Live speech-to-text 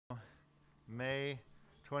May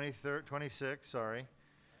 23rd, 26th, sorry.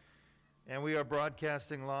 And we are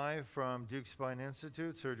broadcasting live from Deuk Spine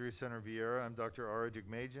Institute, Surgery Center, Vieira. I'm Dr.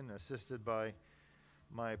 Deukmedjian, assisted by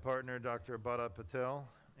my partner, Dr. Bharat Patel,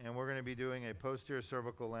 and we're going to be doing a posterior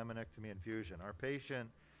cervical laminectomy infusion. Our patient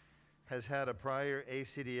has had a prior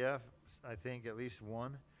ACDF, I think at least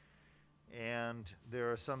one, and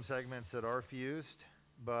there are some segments that are fused,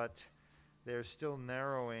 but they're still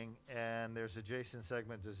narrowing, and there's adjacent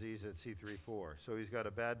segment disease at C3-4. So he's got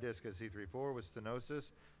a bad disc at C3-4 with stenosis.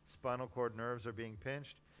 Spinal cord nerves are being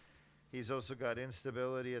pinched. He's also got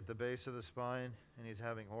instability at the base of the spine, and he's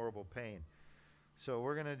having horrible pain. So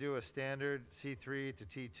we're going to do a standard C3 to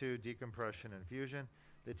T2 decompression infusion.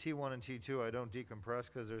 The T1 and T2 I don't decompress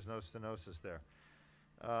because there's no stenosis there.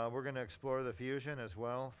 We're going to explore the fusion as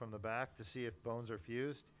well from the back to see if bones are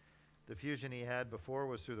fused. The fusion he had before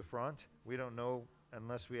was through the front. We don't know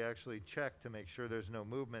unless we actually check to make sure there's no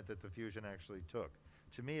movement that the fusion actually took.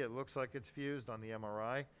 To me, it looks like it's fused on the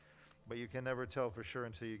MRI, but you can never tell for sure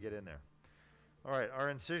until you get in there. All right, our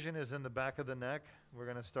incision is in the back of the neck. We're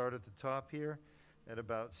going to start at the top here at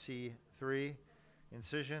about C3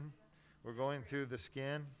 incision. We're going through the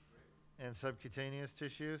skin and subcutaneous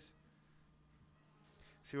tissues.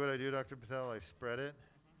 See what I do, Dr. Patel? I spread it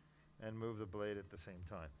and move the blade at the same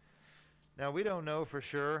time. Now, we don't know for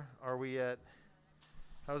sure, are we at,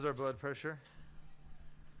 how's our blood pressure?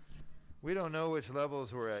 We don't know which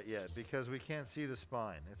levels we're at yet because we can't see the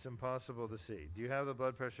spine. It's impossible to see. Do you have the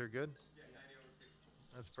blood pressure good? Yeah,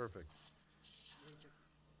 90/50. That's perfect.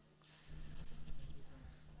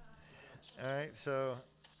 All right, so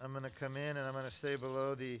I'm going to come in and I'm going to stay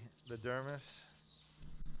below the dermis.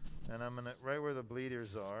 And I'm going to, right where the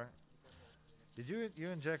bleeders are. Did you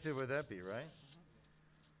injected with epi, right?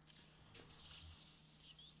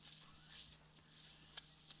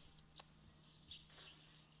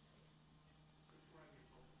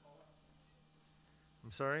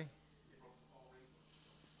 I'm sorry?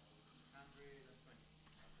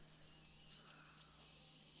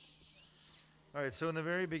 All right, so in the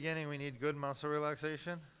very beginning, we need good muscle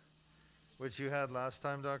relaxation, which you had last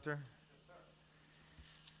time, doctor.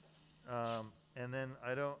 And then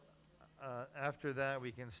after that,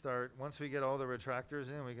 we can start, once we get all the retractors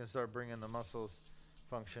in, we can start bringing the muscles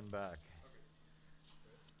function back.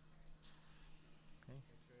 Okay.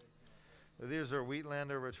 So these are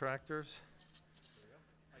Wheatlander retractors.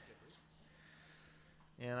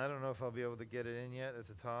 And I don't know if I'll be able to get it in yet at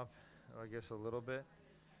the top. I guess a little bit.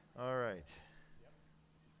 All right.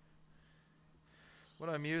 What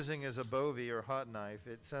I'm using is a bovie or hot knife.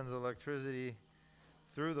 It sends electricity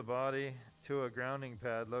through the body to a grounding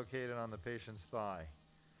pad located on the patient's thigh.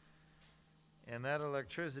 And that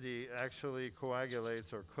electricity actually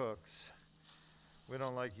coagulates or cooks. We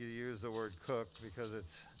don't like you to use the word cook because it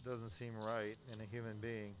doesn't seem right in a human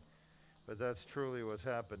being. But that's truly what's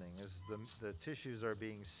happening, is the tissues are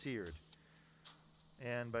being seared.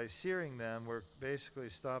 And by searing them, we're basically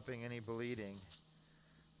stopping any bleeding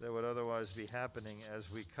that would otherwise be happening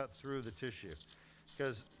as we cut through the tissue.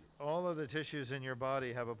 Because all of the tissues in your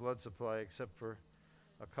body have a blood supply except for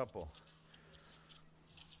a couple.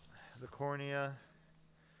 The cornea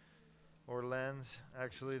or lens,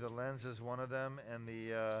 actually the lens is one of them, and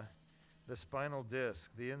the spinal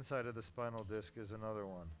disc, the inside of the spinal disc is another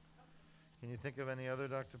one. Can you think of any other,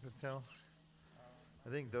 Dr. Patel? I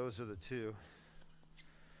think those are the two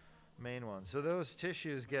main ones. So those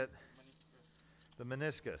tissues get the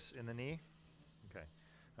meniscus in the knee. Okay,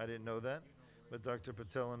 I didn't know that, but Dr.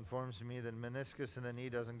 Patel informs me that meniscus in the knee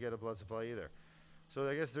doesn't get a blood supply either. So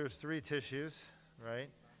I guess there's three tissues, right,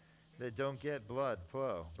 that don't get blood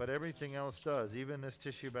flow, but everything else does, even this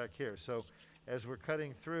tissue back here. So as we're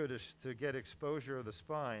cutting through to get exposure of the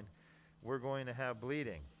spine, we're going to have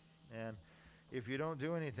bleeding. And if you don't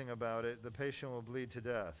do anything about it, the patient will bleed to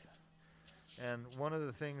death. And one of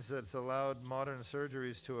the things that's allowed modern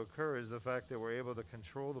surgeries to occur is the fact that we're able to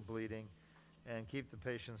control the bleeding and keep the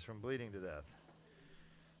patients from bleeding to death.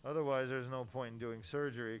 Otherwise, there's no point in doing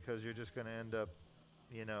surgery because you're just going to end up,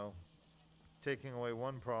 you know, taking away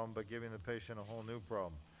one problem but giving the patient a whole new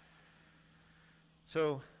problem.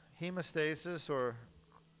 So hemostasis or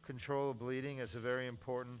control of bleeding is a very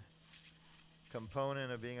important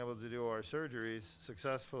component of being able to do our surgeries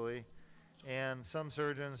successfully, and some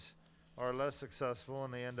surgeons are less successful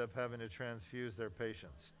and they end up having to transfuse their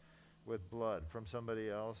patients with blood from somebody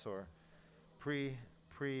else or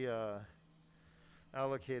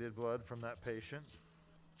allocated blood from that patient.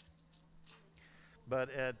 But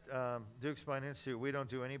at Deuk Spine Institute, we don't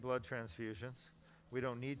do any blood transfusions. We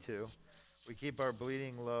don't need to. We keep our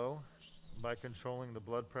bleeding low by controlling the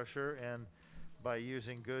blood pressure and by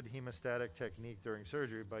using good hemostatic technique during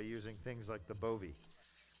surgery by using things like the Bovie,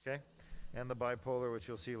 okay? And the bipolar, which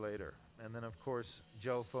you'll see later. And then, of course,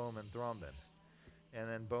 gel foam and thrombin. And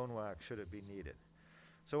then bone wax, should it be needed.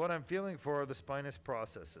 So what I'm feeling for are the spinous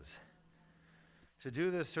processes. To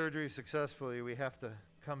do this surgery successfully, we have to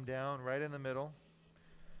come down right in the middle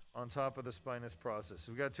on top of the spinous process.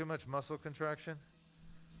 We got too much muscle contraction?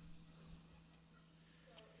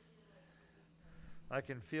 I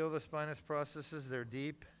can feel the spinous processes, they're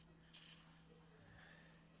deep.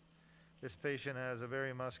 This patient has a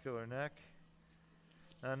very muscular neck.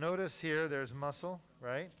 Now notice here there's muscle,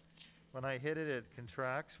 right? When I hit it, it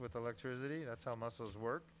contracts with electricity. That's how muscles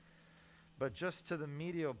work. But just to the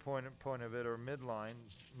medial point of it, or midline,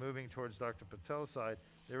 moving towards Dr. Patel's side,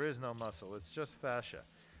 there is no muscle. It's just fascia.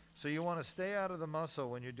 So you want to stay out of the muscle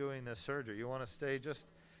when you're doing this surgery. You want to stay just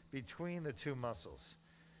between the two muscles.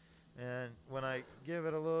 And when I give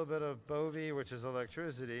it a little bit of Bovie, which is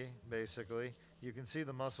electricity, basically, you can see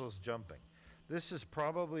the muscles jumping. This is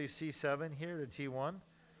probably C7 here to T1,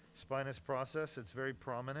 spinous process. It's very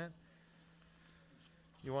prominent.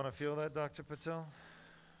 You want to feel that, Dr. Patel?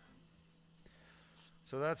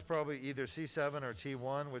 So that's probably either C7 or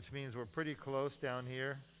T1, which means we're pretty close down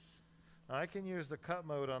here. I can use the cut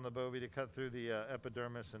mode on the Bovie to cut through the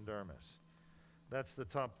epidermis and dermis. That's the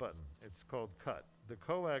top button. It's called cut. The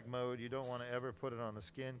coag mode, you don't want to ever put it on the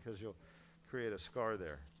skin because you'll create a scar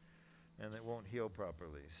there and it won't heal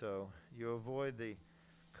properly. So you avoid the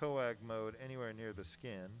coag mode anywhere near the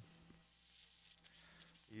skin.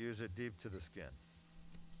 You use it deep to the skin.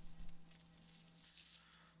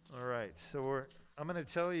 All right, so I'm going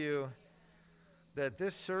to tell you that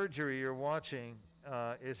this surgery you're watching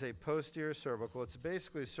is a posterior cervical. It's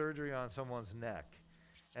basically surgery on someone's neck.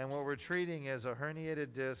 And what we're treating is a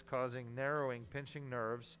herniated disc causing narrowing, pinching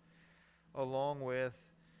nerves, along with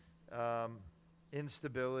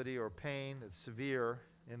instability or pain that's severe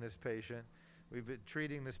in this patient. We've been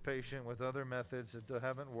treating this patient with other methods that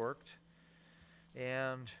haven't worked.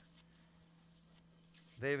 And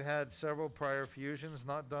they've had several prior fusions,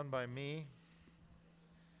 not done by me.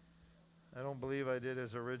 I don't believe I did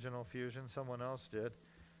his original fusion, someone else did.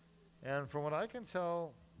 And from what I can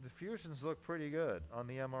tell, the fusions look pretty good on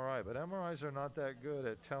the MRI, but MRIs are not that good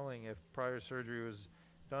at telling if prior surgery was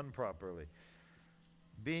done properly.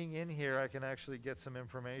 Being in here, I can actually get some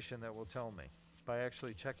information that will tell me by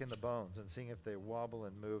actually checking the bones and seeing if they wobble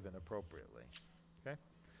and move inappropriately. Okay?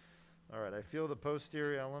 All right, I feel the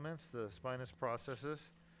posterior elements, the spinous processes,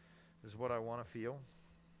 is what I want to feel.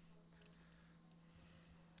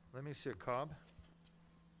 Let me see a cob.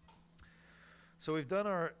 So we've done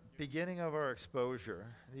our beginning of our exposure.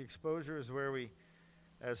 The exposure is where we,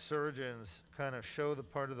 as surgeons, kind of show the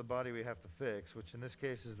part of the body we have to fix, which in this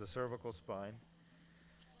case is the cervical spine,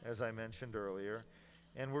 as I mentioned earlier.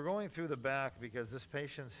 And we're going through the back because this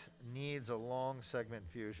patient needs a long segment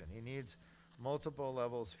fusion. He needs multiple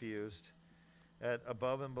levels fused at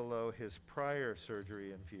above and below his prior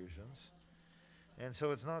surgery infusions. And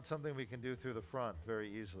so it's not something we can do through the front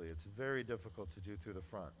very easily. It's very difficult to do through the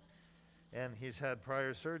front. And he's had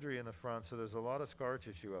prior surgery in the front, so there's a lot of scar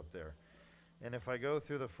tissue up there. And if I go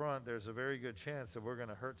through the front, there's a very good chance that we're going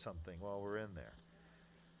to hurt something while we're in there.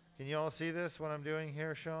 Can you all see this, what I'm doing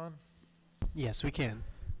here, Sean? Yes, we can.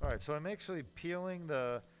 All right, so I'm actually peeling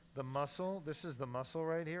the muscle. This is the muscle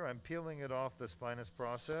right here. I'm peeling it off the spinous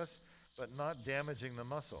process, but not damaging the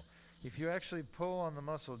muscle. If you actually pull on the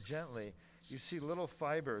muscle gently, you see little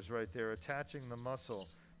fibers right there attaching the muscle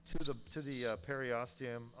to the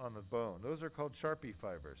periosteum on the bone. Those are called Sharpie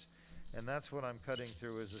fibers, and that's what I'm cutting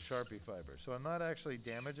through is the Sharpie fiber. So I'm not actually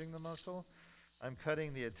damaging the muscle. I'm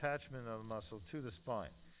cutting the attachment of the muscle to the spine.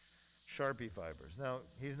 Sharpie fibers. Now,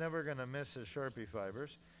 he's never going to miss his Sharpie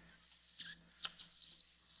fibers.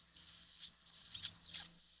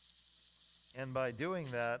 And by doing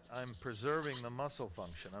that, I'm preserving the muscle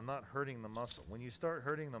function. I'm not hurting the muscle. When you start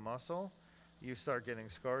hurting the muscle, you start getting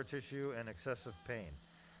scar tissue and excessive pain.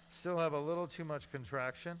 Still have a little too much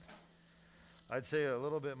contraction. I'd say a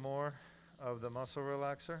little bit more of the muscle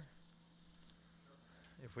relaxer,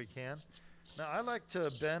 if we can. Now, I like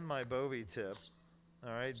to bend my Bovie tip,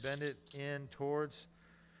 all right, bend it in towards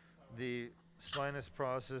the spinous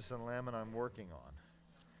process and lamina I'm working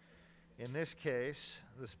on. In this case,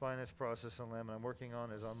 the spinous process and lamina I'm working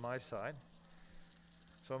on is on my side.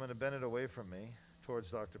 So I'm going to bend it away from me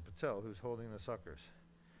towards Dr. Patel, who's holding the suckers.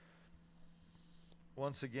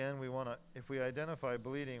 Once again, we want to, if we identify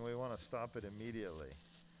bleeding, we want to stop it immediately.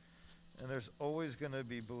 And there's always going to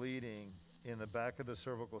be bleeding in the back of the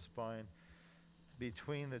cervical spine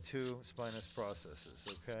between the two spinous processes,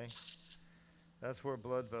 okay? That's where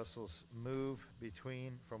blood vessels move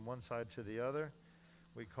between from one side to the other.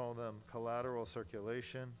 We call them collateral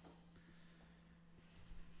circulation.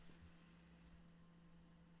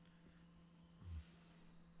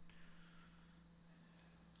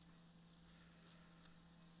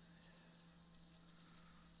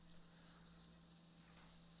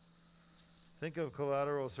 Think of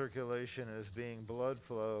collateral circulation as being blood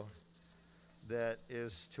flow that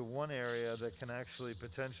is to one area that can actually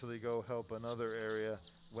potentially go help another area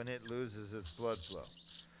when it loses its blood flow.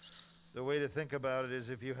 The way to think about it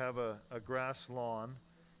is if you have a grass lawn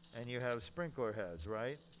and you have sprinkler heads,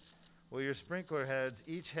 right? Well, your sprinkler heads,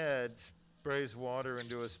 each head sprays water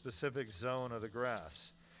into a specific zone of the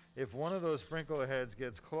grass. If one of those sprinkler heads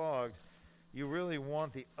gets clogged, you really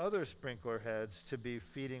want the other sprinkler heads to be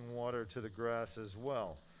feeding water to the grass as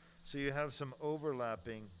well. So you have some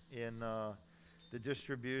overlapping in the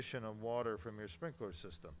distribution of water from your sprinkler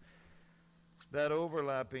system. That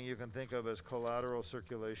overlapping you can think of as collateral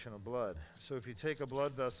circulation of blood. So if you take a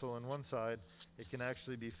blood vessel in one side, it can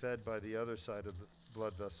actually be fed by the other side of the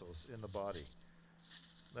blood vessels in the body.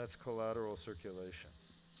 That's collateral circulation.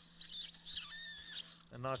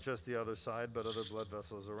 And not just the other side, but other blood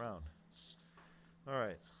vessels around. All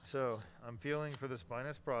right, so I'm feeling for the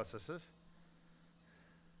spinous processes.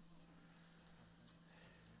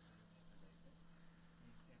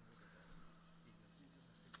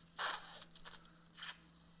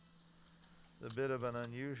 A bit of an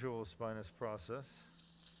unusual spinous process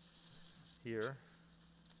here.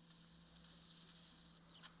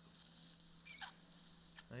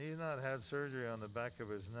 Now, he's not had surgery on the back of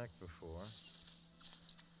his neck before,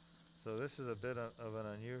 so this is a bit of an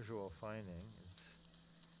unusual finding.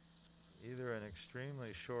 It's either an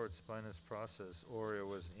extremely short spinous process or it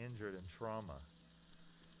was injured in trauma.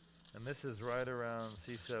 And this is right around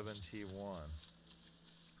C7T1.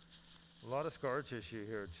 A lot of scar tissue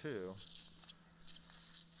here too,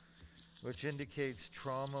 which indicates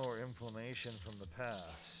trauma or inflammation from the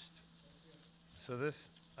past. So this,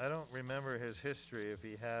 I don't remember his history if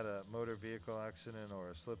he had a motor vehicle accident or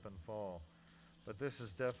a slip and fall, but this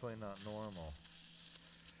is definitely not normal.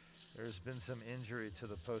 There's been some injury to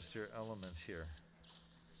the posterior elements here.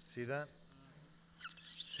 See that?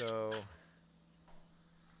 So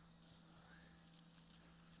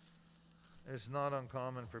it's not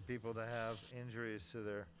uncommon for people to have injuries to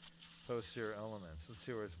their posterior elements. Let's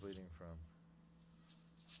see where it's bleeding from.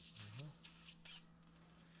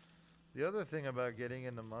 The other thing about getting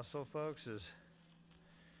into muscle, folks, is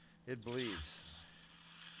it bleeds.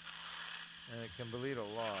 And it can bleed a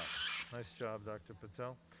lot. Nice job, Dr.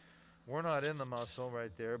 Patel. We're not in the muscle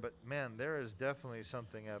right there, but man, there is definitely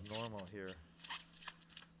something abnormal here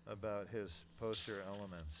about his posterior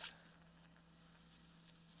elements.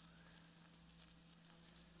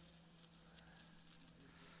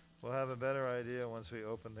 We'll have a better idea once we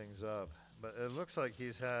open things up. But it looks like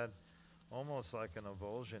he's had almost like an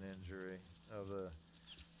avulsion injury of the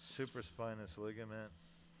supraspinous ligament.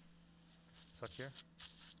 Suck here.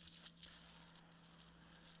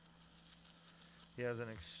 He has an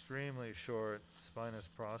extremely short spinous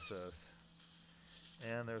process,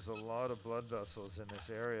 and there's a lot of blood vessels in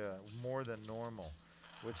this area, more than normal,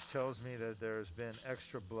 which tells me that there's been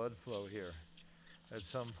extra blood flow here at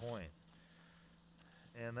some point.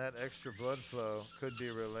 And that extra blood flow could be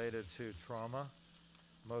related to trauma,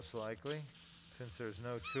 most likely, since there's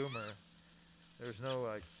no tumor. There's no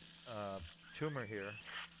tumor here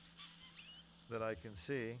that I can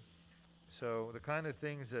see. So the kind of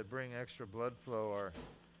things that bring extra blood flow are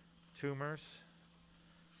tumors,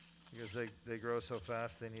 because they grow so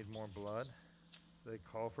fast they need more blood. They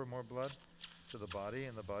call for more blood to the body,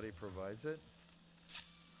 and the body provides it,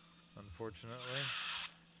 unfortunately.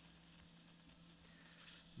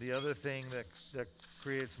 The other thing that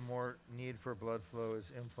creates more need for blood flow is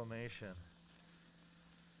inflammation.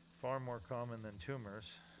 Far more common than tumors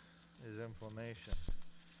is inflammation.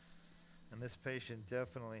 And this patient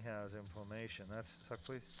definitely has inflammation.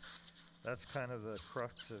 That's kind of the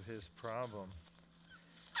crux of his problem.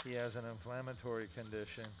 He has an inflammatory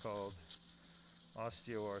condition called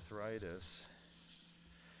osteoarthritis.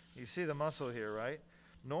 You see the muscle here, right?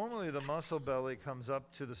 Normally the muscle belly comes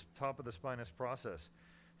up to the top of the spinous process.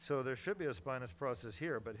 So there should be a spinous process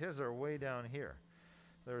here, but his are way down here.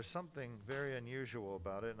 There's something very unusual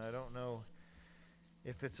about it, and I don't know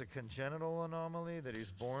if it's a congenital anomaly that he's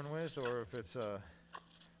born with or if it's a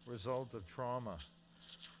result of trauma.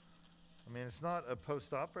 I mean, it's not a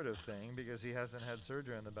post-operative thing because he hasn't had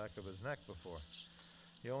surgery on the back of his neck before.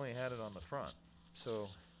 He only had it on the front. So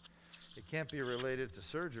it can't be related to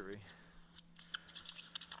surgery.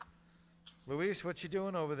 Luis, what you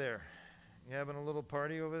doing over there? You having a little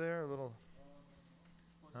party over there? A little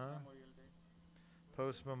Post Huh? Memorial Day.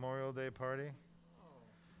 post-Memorial Day party?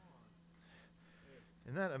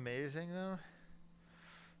 Isn't that amazing though?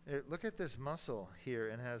 Look at this muscle here,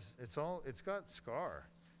 and it's got scar.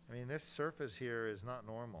 I mean, this surface here is not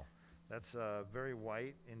normal. That's very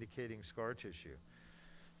white, indicating scar tissue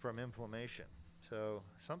from inflammation. So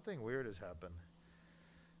something weird has happened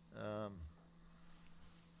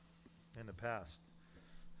in the past.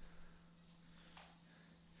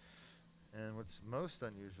 And what's most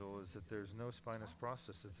unusual is that there's no spinous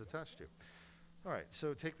process it's attached to. All right,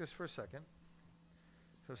 so take this for a second.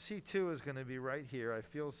 So C2 is going to be right here. I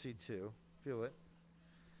feel C2. Feel it.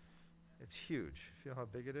 It's huge. Feel how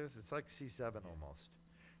big it is? It's like C7 almost.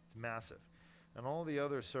 It's massive. And all the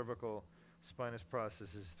other cervical spinous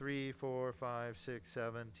processes, 3, 4, 5, 6,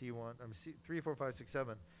 7, T1, 3, 4, 5, 6,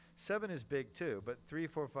 7. 7 is big too, but 3,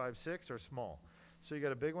 4, 5, 6 are small. So you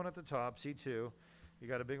got a big one at the top, C2. You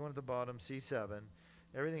got a big one at the bottom, C7.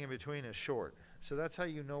 Everything in between is short. So that's how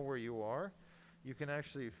you know where you are. You can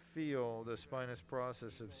actually feel the spinous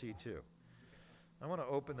process of C2. I want to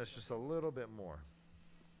open this just a little bit more.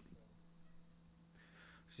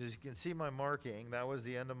 So as you can see my marking, that was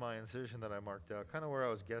the end of my incision that I marked out, kind of where I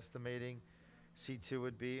was guesstimating C2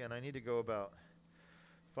 would be, and I need to go about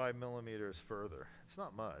 5 millimeters further. It's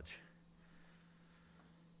not much.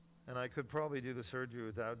 And I could probably do the surgery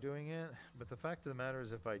without doing it, but the fact of the matter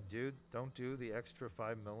is if I don't do the extra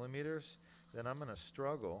 5 millimeters, then I'm going to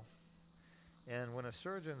struggle. And when a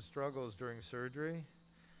surgeon struggles during surgery,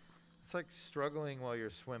 it's like struggling while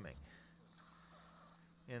you're swimming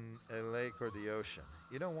in a lake or the ocean.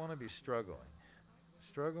 You don't want to be struggling.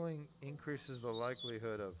 Struggling increases the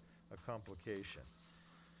likelihood of a complication.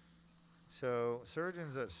 So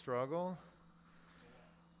surgeons that struggle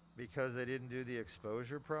because they didn't do the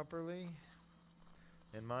exposure properly,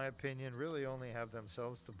 in my opinion, really only have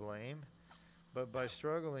themselves to blame. But by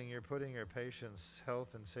struggling, you're putting your patient's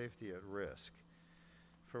health and safety at risk.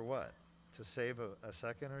 For what? To save a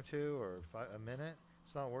second or two or a minute?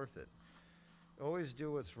 It's not worth it. Always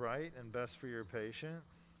do what's right and best for your patient,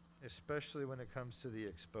 especially when it comes to the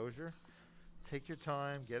exposure. Take your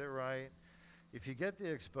time, get it right. If you get the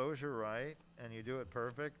exposure right and you do it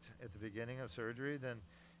perfect at the beginning of surgery, then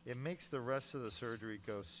it makes the rest of the surgery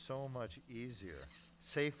go so much easier,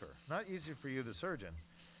 safer. Not easier for you, the surgeon.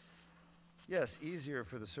 Yes, easier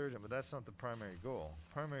for the surgeon, but that's not the primary goal.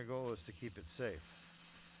 Primary goal is to keep it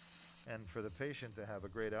safe and for the patient to have a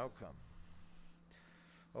great outcome.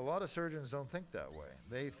 A lot of surgeons don't think that way.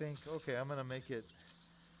 They think, okay, I'm going to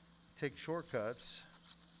take shortcuts,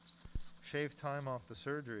 shave time off the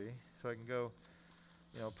surgery so I can go,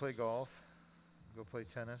 play golf, go play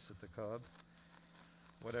tennis at the Cub,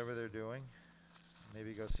 whatever they're doing,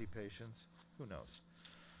 maybe go see patients, who knows.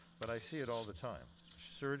 But I see it all the time.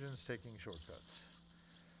 Surgeons taking shortcuts.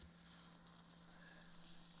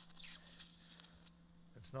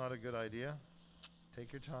 It's not a good idea.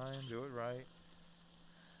 Take your time, do it right.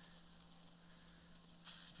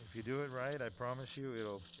 If you do it right, I promise you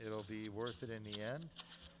it'll be worth it in the end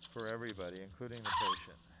for everybody, including the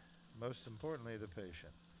patient. Most importantly, the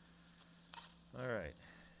patient. All right.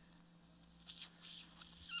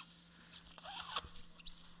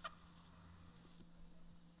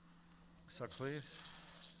 Suck, please.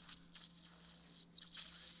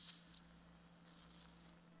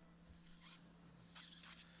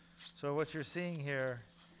 So what you're seeing here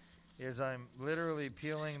is I'm literally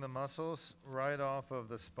peeling the muscles right off of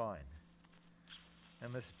the spine.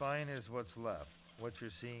 And the spine is what's left, what you're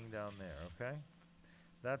seeing down there, okay?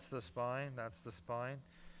 That's the spine, that's the spine.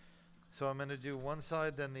 So I'm going to do one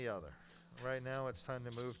side, then the other. Right now it's time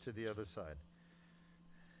to move to the other side.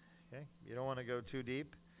 Okay? You don't want to go too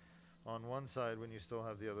deep on one side when you still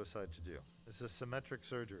have the other side to do. This is symmetric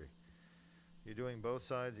surgery. You're doing both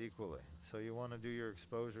sides equally. So you want to do your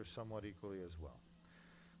exposure somewhat equally as well.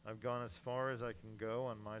 I've gone as far as I can go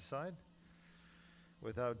on my side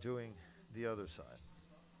without doing the other side.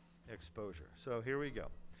 Exposure. So here we go.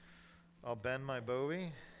 I'll bend my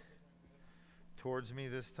bovie towards me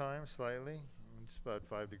this time slightly. It's about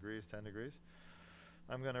 5 degrees, 10 degrees.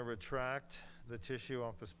 I'm going to retract the tissue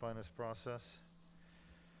off the spinous process.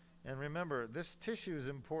 And remember, this tissue is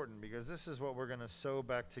important because this is what we're going to sew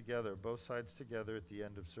back together, both sides together at the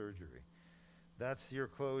end of surgery. That's your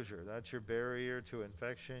closure. That's your barrier to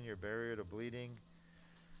infection, your barrier to bleeding.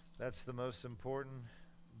 That's the most important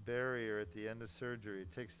barrier at the end of surgery.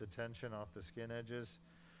 It takes the tension off the skin edges.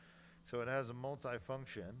 So it has a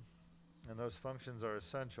multifunction, and those functions are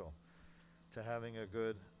essential to having a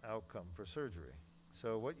good outcome for surgery.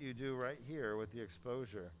 So what you do right here with the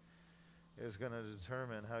exposure is going to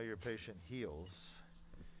determine how your patient heals.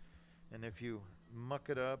 And if you muck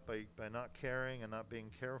it up by not caring and not being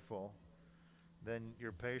careful, then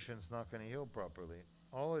your patient's not going to heal properly.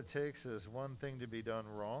 All it takes is one thing to be done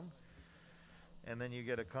wrong, and then you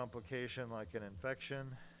get a complication like an infection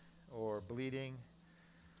or bleeding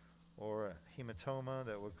or a hematoma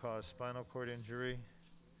that would cause spinal cord injury,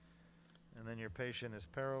 and then your patient is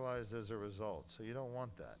paralyzed as a result. So you don't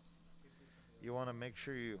want that. You want to make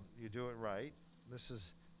sure you do it right. This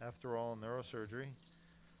is, after all, neurosurgery.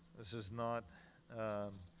 This is not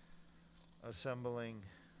assembling,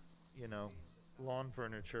 lawn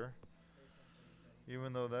furniture,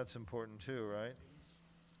 even though that's important too, right?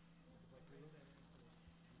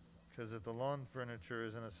 Because if the lawn furniture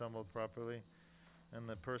isn't assembled properly and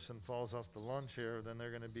the person falls off the lawn chair, then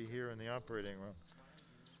they're going to be here in the operating room.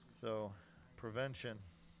 So, prevention.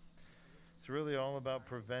 It's really all about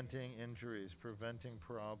preventing injuries, preventing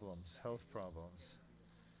problems, health problems.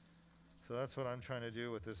 So that's what I'm trying to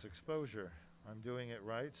do with this exposure. I'm doing it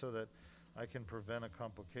right so that I can prevent a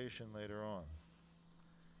complication later on.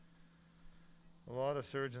 A lot of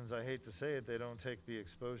surgeons, I hate to say it, they don't take the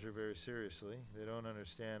exposure very seriously. They don't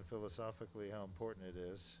understand philosophically how important it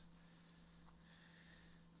is.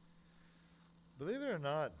 Believe it or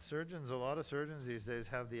not, a lot of surgeons these days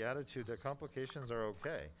have the attitude that complications are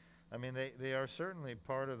okay. I mean, they are certainly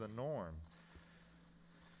part of the norm.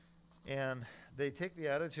 And they take the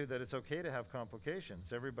attitude that it's okay to have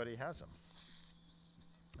complications. Everybody has them.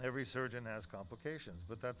 Every surgeon has complications,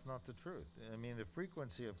 but that's not the truth. I mean, the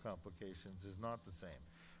frequency of complications is not the same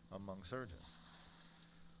among surgeons.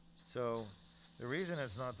 So the reason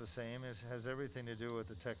it's not the same has everything to do with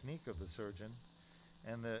the technique of the surgeon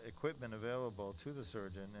and the equipment available to the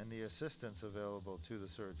surgeon and the assistance available to the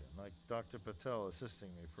surgeon, like Dr. Patel assisting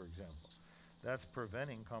me, for example. That's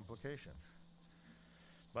preventing complications.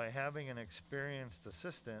 By having an experienced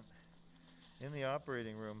assistant in the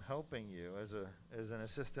operating room helping you as an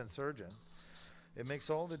assistant surgeon, it makes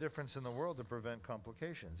all the difference in the world to prevent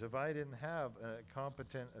complications. If I didn't have a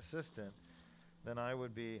competent assistant, then I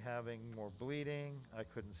would be having more bleeding, I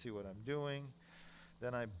couldn't see what I'm doing,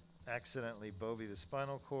 then I accidentally bovie the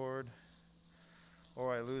spinal cord,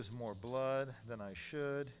 or I lose more blood than I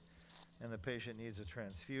should, and the patient needs a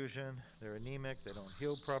transfusion, they're anemic, they don't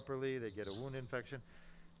heal properly, they get a wound infection.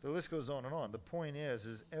 The list goes on and on. The point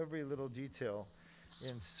is every little detail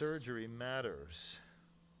in surgery matters,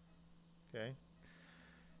 okay?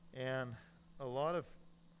 And a lot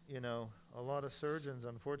of surgeons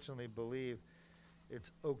unfortunately believe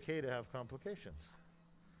it's okay to have complications.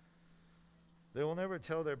 They will never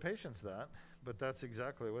tell their patients that, but that's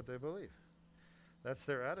exactly what they believe. That's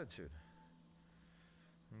their attitude,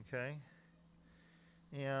 okay?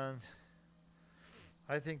 And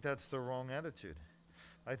I think that's the wrong attitude.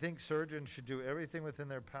 I think surgeons should do everything within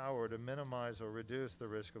their power to minimize or reduce the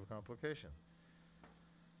risk of complication.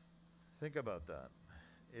 Think about that.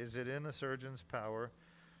 Is it in the surgeon's power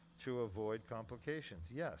to avoid complications?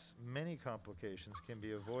 Yes, many complications can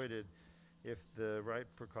be avoided if the right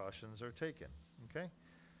precautions are taken, okay?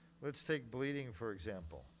 Let's take bleeding, for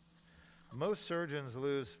example. Most surgeons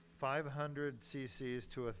lose 500 cc's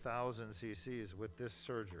to 1,000 cc's with this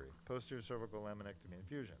surgery, posterior cervical laminectomy and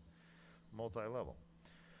fusion, multi-level.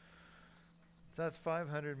 So that's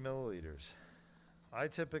 500 milliliters. I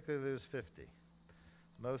typically lose 50.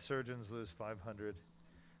 Most surgeons lose 500.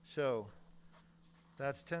 So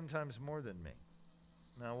that's 10 times more than me.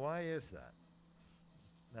 Now, why is that?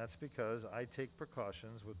 That's because I take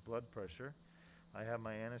precautions with blood pressure. I have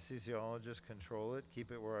my anesthesiologist control it, keep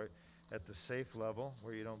it at the safe level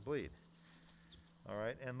where you don't bleed. All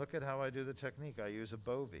right, and look at how I do the technique. I use a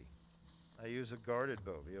bovie. I use a guarded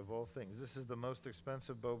bovie of all things. This is the most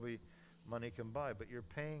expensive bovie money can buy, but you're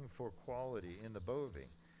paying for quality in the bovie,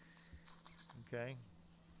 okay?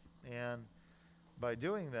 And by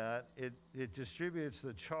doing that, it distributes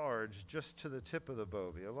the charge just to the tip of the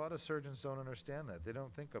bovie. A lot of surgeons don't understand that. They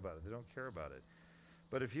don't think about it. They don't care about it.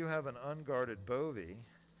 But if you have an unguarded bovie,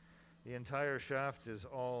 the entire shaft is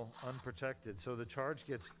all unprotected, so the charge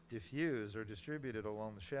gets diffused or distributed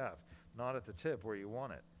along the shaft, not at the tip where you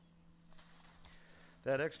want it.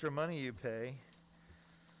 That extra money you pay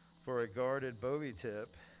for a guarded bovie tip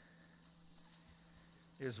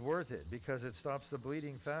is worth it because it stops the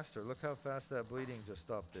bleeding faster. Look how fast that bleeding just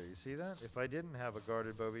stopped there. You see that? If I didn't have a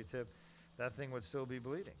guarded bovie tip, that thing would still be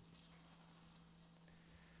bleeding.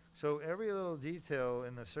 So every little detail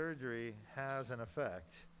in the surgery has an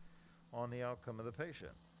effect on the outcome of the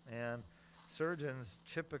patient. And surgeons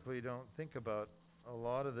typically don't think about a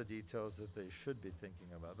lot of the details that they should be thinking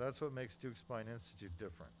about. That's what makes Deuk Spine Institute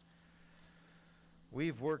different.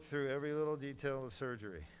 We've worked through every little detail of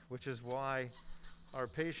surgery, which is why our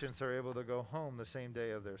patients are able to go home the same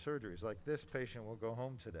day of their surgeries. Like this patient will go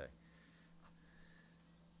home today.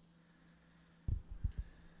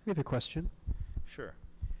 We have a question. Sure.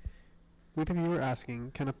 We have a viewer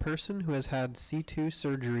asking, can a person who has had C2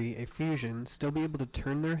 surgery, a fusion, still be able to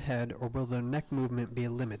turn their head, or will their neck movement be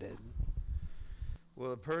limited?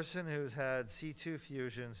 Will a person who's had C2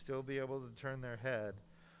 fusion still be able to turn their head,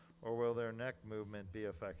 or will their neck movement be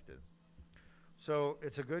affected? So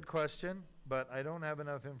it's a good question, but I don't have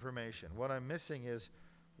enough information. What I'm missing is,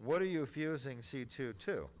 what are you fusing C2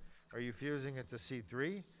 to? Are you fusing it to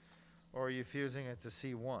C3, or are you fusing it to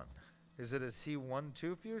C1? Is it a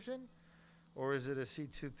C1-2 fusion, or is it a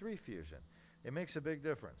C2-3 fusion? It makes a big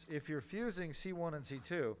difference. If you're fusing C1 and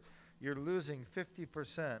C2, you're losing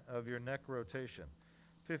 50% of your neck rotation.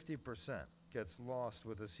 50% gets lost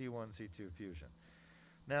with a C1, C2 fusion.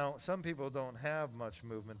 Now, some people don't have much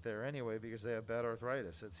movement there anyway because they have bad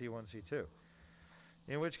arthritis at C1, C2,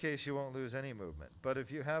 in which case you won't lose any movement. But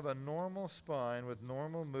if you have a normal spine with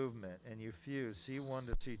normal movement and you fuse C1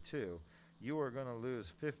 to C2, you are going to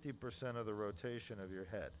lose 50% of the rotation of your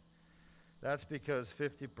head. That's because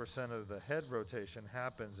 50% of the head rotation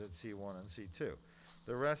happens at C1 and C2.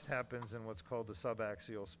 The rest happens in what's called the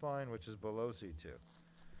subaxial spine, which is below C2.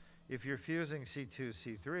 If you're fusing C2,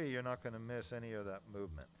 C3, you're not going to miss any of that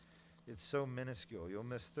movement. It's so minuscule. You'll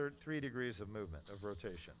miss 3 degrees of movement, of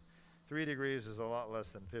rotation. 3 degrees is a lot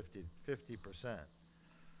less than 50%,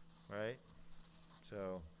 right?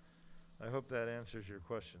 So I hope that answers your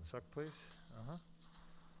question. Suck, please. Uh-huh.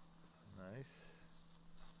 Nice.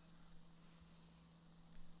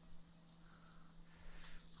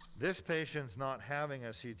 This patient's not having a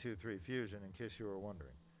C2-3 fusion, in case you were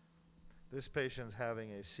wondering. This patient's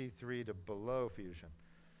having a C3 to below fusion,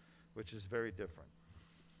 which is very different.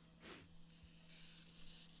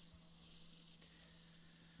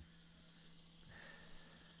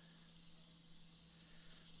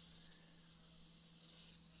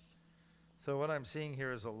 So what I'm seeing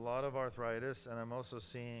here is a lot of arthritis, and I'm also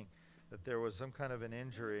seeing that there was some kind of an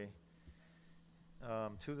injury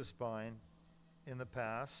to the spine in the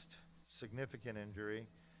past, significant injury,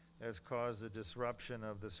 has caused a disruption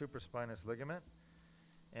of the supraspinous ligament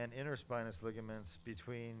and interspinous ligaments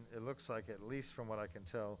between, it looks like, at least from what I can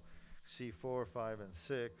tell, C4, 5, and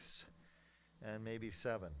 6, and maybe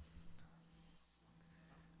 7.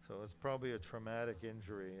 So it's probably a traumatic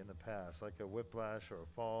injury in the past, like a whiplash or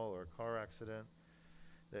a fall or a car accident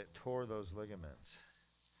that tore those ligaments.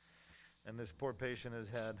 And this poor patient has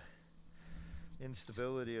had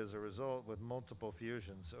instability as a result with multiple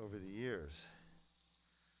fusions over the years.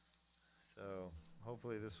 So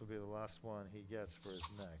hopefully this will be the last one he gets for his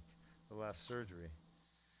neck, the last surgery.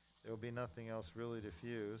 There will be nothing else really to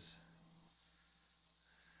fuse.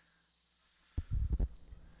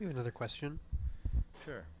 We have another question.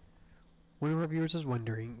 Sure. One of our viewers is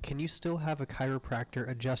wondering, can you still have a chiropractor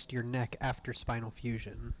adjust your neck after spinal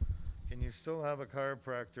fusion? Can you still have a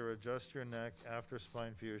chiropractor adjust your neck after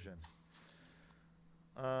spine fusion?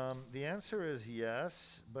 The answer is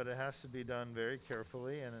yes, but it has to be done very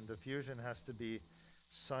carefully, and the fusion has to be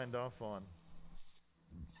signed off on,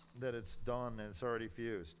 that it's done and it's already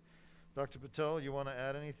fused. Dr. Patel, you want to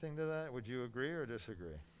add anything to that? Would you agree or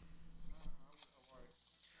disagree?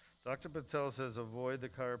 Dr. Patel says avoid the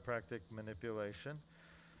chiropractic manipulation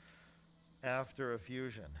after a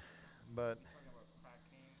fusion, but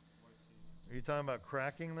are you talking about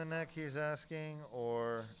cracking the neck, he's asking,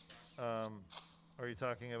 or are you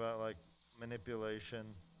talking about like manipulation,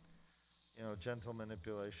 you know, gentle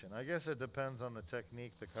manipulation? I guess it depends on the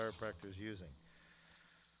technique the chiropractor is using.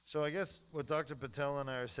 So I guess what Dr. Patel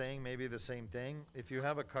and I are saying may be the same thing. If you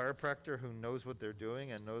have a chiropractor who knows what they're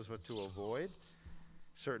doing and knows what to avoid,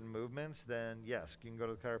 certain movements, then yes, you can go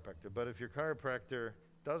to the chiropractor. But if your chiropractor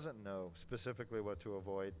doesn't know specifically what to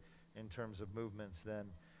avoid in terms of movements, then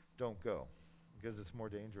don't go, because it's more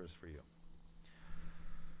dangerous for you.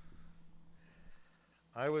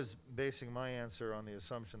 I was basing my answer on the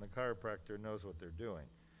assumption the chiropractor knows what they're doing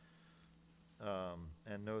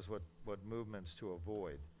and knows what movements to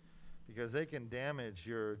avoid, because they can damage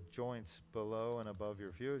your joints below and above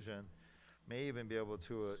your fusion, may even be able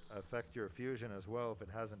to affect your fusion as well if it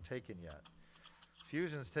hasn't taken yet.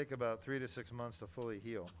 Fusions take about 3 to 6 months to fully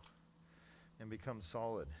heal and become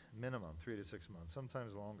solid, minimum 3 to 6 months,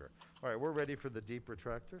 sometimes longer. All right, we're ready for the deep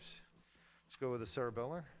retractors. Let's go with the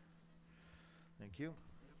cerebellar. Thank you.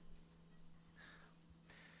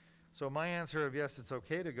 So my answer of yes, it's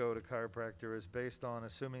okay to go to chiropractor is based on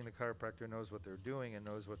assuming the chiropractor knows what they're doing and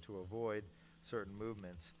knows what to avoid certain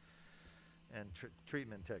movements. and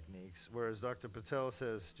treatment techniques, whereas Dr. Patel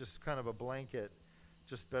says just kind of a blanket,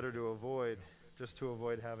 just better to avoid, just to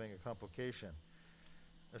avoid having a complication,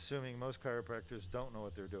 assuming most chiropractors don't know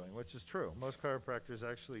what they're doing, which is true. Most chiropractors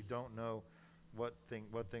actually don't know what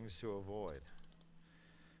things to avoid,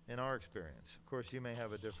 in our experience. Of course, you may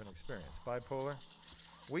have a different experience. Bipolar,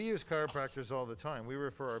 we use chiropractors all the time. We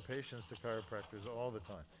refer our patients to chiropractors all the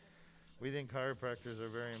time. We think chiropractors are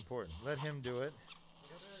very important. Let him do it.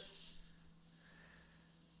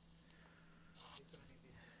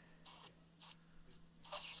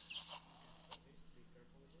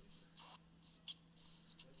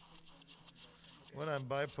 What I'm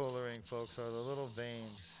bipolaring, folks, are the little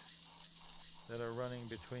veins that are running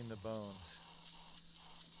between the bones.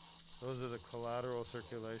 Those are the collateral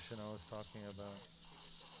circulation I was talking about.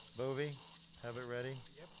 Bovie, have it ready?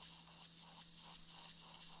 Yep.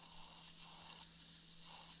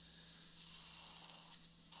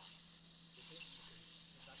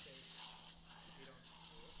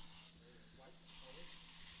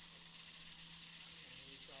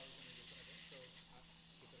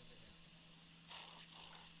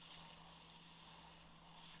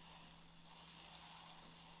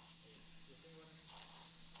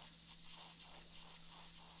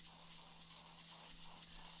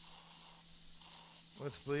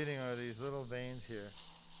 What's bleeding are these little veins here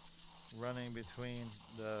running between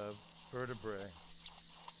the vertebrae.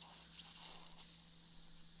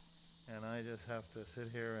 And I just have to sit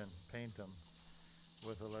here and paint them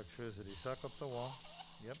with electricity. Suck up the wall.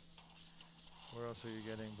 Yep. Where else are you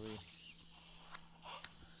getting bleed?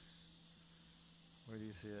 Where do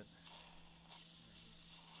you see it?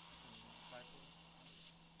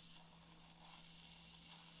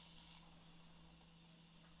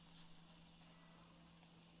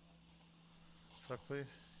 Suck,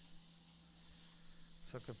 please.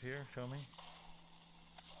 Suck up here. Show me.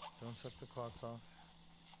 Don't suck the clots off.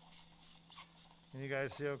 Can you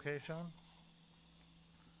guys see okay, Sean?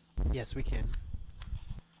 Yes, we can.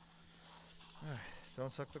 All right.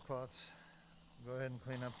 Don't suck the clots. Go ahead and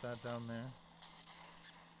clean up that down there.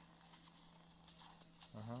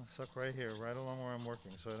 Suck right here, right along where I'm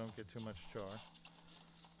working, so I don't get too much char.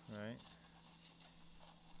 Right.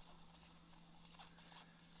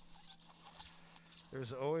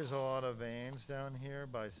 There's always a lot of veins down here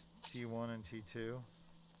by T1 and T2.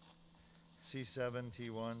 C7,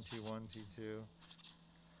 T1, T1, T2.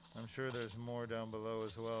 I'm sure there's more down below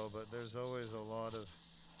as well, but there's always a lot of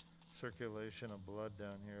circulation of blood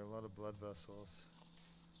down here, a lot of blood vessels.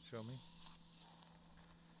 Show me.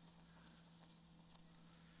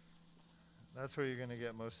 That's where you're going to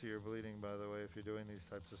get most of your bleeding, by the way, if you're doing these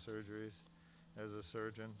types of surgeries as a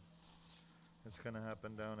surgeon. It's going to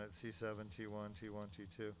happen down at C7, T1, T1,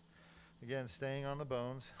 T2. Again, staying on the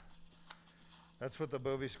bones. That's what the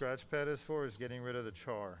Bovie scratch pad is for, is getting rid of the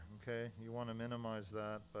char, okay? You want to minimize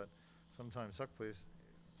that, but sometimes, suck please.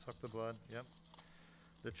 Suck the blood, yep.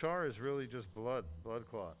 The char is really just blood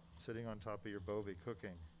clot, sitting on top of your Bovie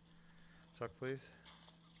cooking. Suck please.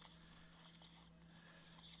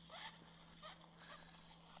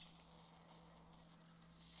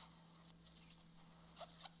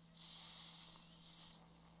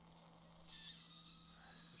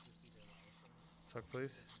 Suck,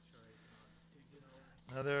 please.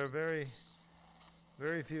 Now, there are very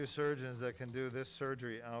few surgeons that can do this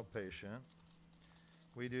surgery outpatient.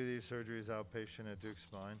 We do these surgeries outpatient at Deuk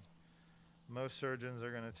Spine. Most surgeons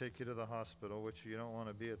are going to take you to the hospital, which you don't want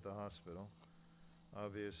to be at the hospital,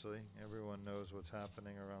 obviously. Everyone knows what's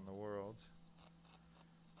happening around the world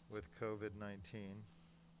with COVID-19.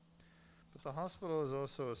 But the hospital is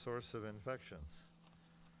also a source of infections.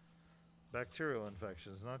 Bacterial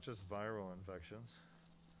infections, not just viral infections.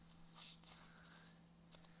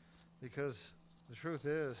 Because the truth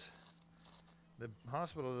is, the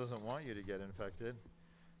hospital doesn't want you to get infected.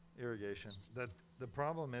 Irrigation. The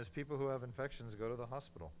problem is people who have infections go to the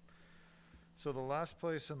hospital. So the last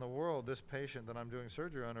place in the world this patient that I'm doing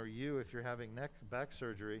surgery on, or you if you're having back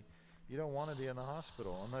surgery, you don't want to be in the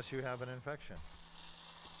hospital unless you have an infection.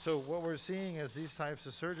 So what we're seeing is these types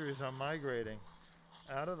of surgeries are migrating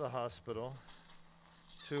out of the hospital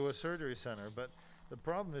to a surgery center. But the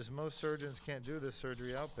problem is most surgeons can't do this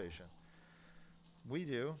surgery outpatient. We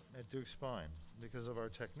do at Deuk Spine because of our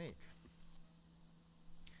technique.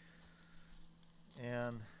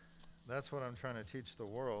 And that's what I'm trying to teach the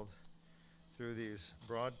world through these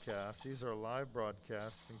broadcasts. These are live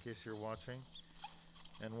broadcasts in case you're watching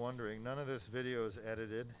and wondering. None of this video is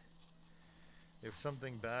edited. If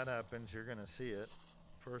something bad happens, you're going to see it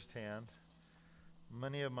firsthand.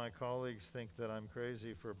 Many of my colleagues think that I'm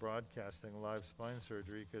crazy for broadcasting live spine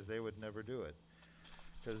surgery because they would never do it.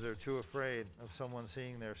 because they're too afraid of someone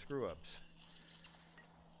seeing their screw-ups.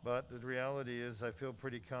 But the reality is, I feel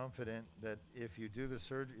pretty confident that if you do the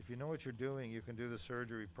surgery, if you know what you're doing, you can do the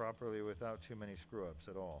surgery properly without too many screw-ups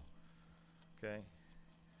at all. Okay?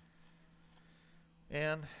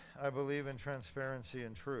 And I believe in transparency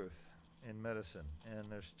and truth in medicine, and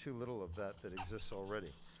there's too little of that exists already.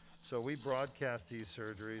 So we broadcast these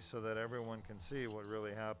surgeries so that everyone can see what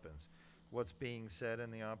really happens, what's being said in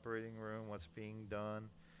the operating room, what's being done.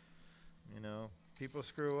 You know, people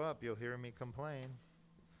screw up, you'll hear me complain.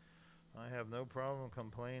 I have no problem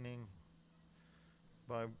complaining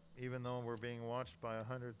even though we're being watched by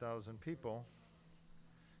 100,000 people.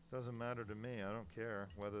 Doesn't matter to me. I don't care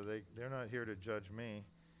whether they're not here to judge me.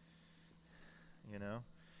 You know,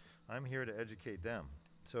 I'm here to educate them.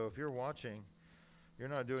 So if you're watching, you're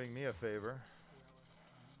not doing me a favor.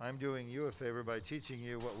 I'm doing you a favor by teaching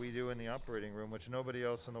you what we do in the operating room, which nobody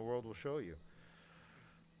else in the world will show you.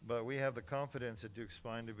 But we have the confidence at Deuk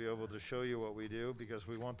Spine to be able to show you what we do, because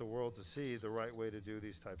we want the world to see the right way to do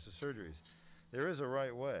these types of surgeries. There is a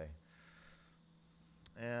right way.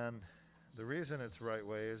 And the reason it's the right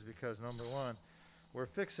way is because, number one, we're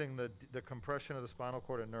fixing the compression of the spinal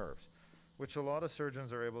cord and nerves, which a lot of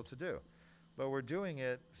surgeons are able to do. But we're doing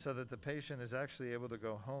it so that the patient is actually able to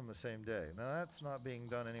go home the same day. Now, that's not being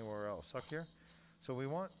done anywhere else. Suck here? So we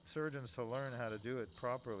want surgeons to learn how to do it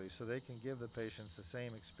properly so they can give the patients the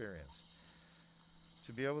same experience,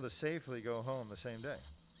 to be able to safely go home the same day.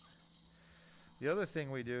 The other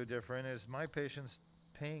thing we do different is my patient's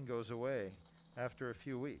pain goes away after a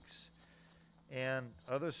few weeks, and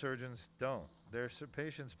other surgeons don't. Their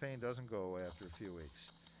patient's pain doesn't go away after a few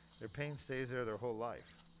weeks. Their pain stays there their whole life.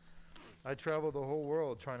 I travel the whole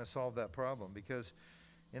world trying to solve that problem, because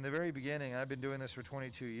in the very beginning, I've been doing this for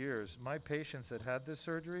 22 years. My patients that had this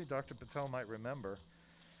surgery, Dr. Patel might remember,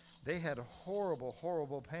 they had horrible,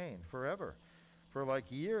 horrible pain forever, for like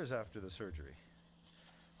years after the surgery.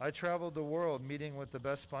 I traveled the world meeting with the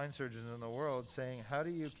best spine surgeons in the world saying, how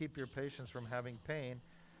do you keep your patients from having pain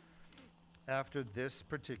after this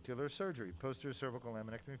particular surgery, posterior cervical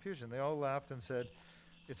laminectomy fusion? They all laughed and said,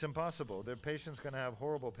 it's impossible. Their patient's going to have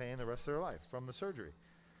horrible pain the rest of their life from the surgery.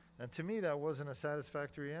 And to me, that wasn't a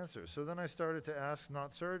satisfactory answer. So then I started to ask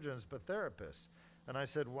not surgeons, but therapists. And I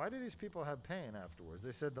said, why do these people have pain afterwards?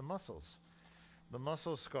 They said, the muscles. The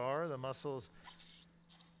muscles scar, the muscles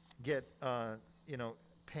get,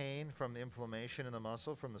 pain from the inflammation in the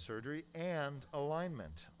muscle from the surgery, and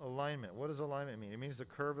alignment. Alignment, what does alignment mean? It means the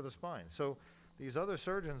curve of the spine. So these other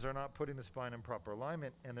surgeons are not putting the spine in proper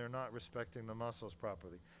alignment, and they're not respecting the muscles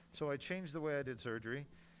properly. So I changed the way I did surgery,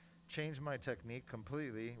 changed my technique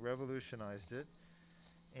completely, revolutionized it,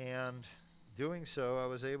 and doing so, I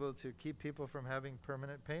was able to keep people from having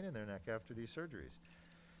permanent pain in their neck after these surgeries.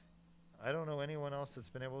 I don't know anyone else that's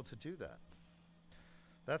been able to do that.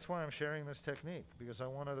 That's why I'm sharing this technique, because I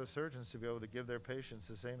want other surgeons to be able to give their patients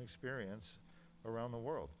the same experience around the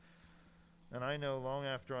world. And I know long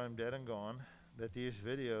after I'm dead and gone that these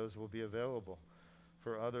videos will be available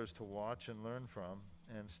for others to watch and learn from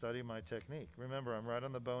and study my technique. Remember, I'm right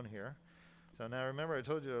on the bone here. So now remember, I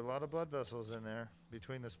told you a lot of blood vessels in there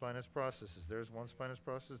between the spinous processes. There's one spinous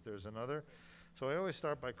process, there's another. So I always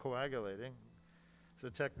start by coagulating. It's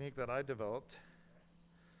a technique that I developed.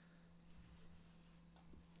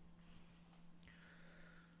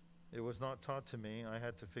 It was not taught to me. I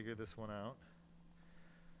had to figure this one out.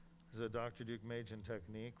 It's a Dr. Deukmedjian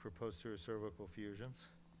technique for posterior cervical fusions.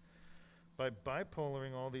 By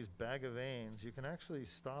bipolaring all these bag of veins, you can actually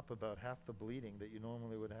stop about half the bleeding that you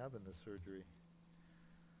normally would have in this surgery.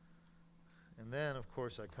 And then, of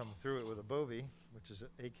course, I come through it with a bovie, which is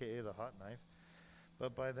AKA the hot knife.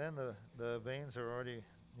 But by then, the veins are already,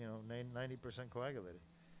 90% coagulated.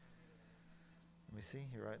 Let me see,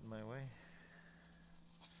 you're right in my way.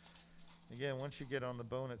 Again, once you get on the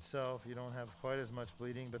bone itself, you don't have quite as much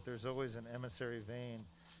bleeding, but there's always an emissary vein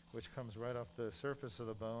which comes right off the surface of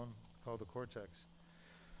the bone, called the cortex.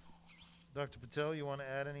 Dr. Patel, you want to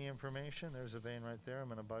add any information? There's a vein right there. I'm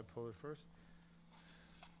going to bipolar first.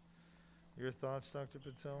 Your thoughts, Dr.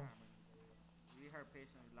 Patel? We heard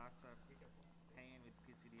patients with lots of pain with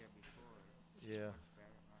PCDR before. Yeah,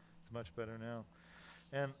 it's much better now.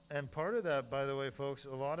 And part of that, by the way, folks,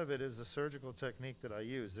 a lot of it is the surgical technique that I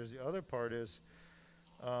use. There's the other part is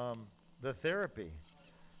the therapy.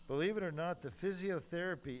 Believe it or not, the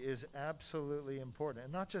physiotherapy is absolutely important.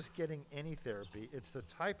 And not just getting any therapy, it's the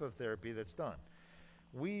type of therapy that's done.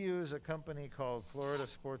 We use a company called Florida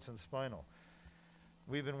Sports and Spinal.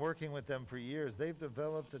 We've been working with them for years. They've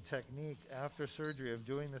developed a technique after surgery of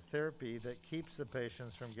doing the therapy that keeps the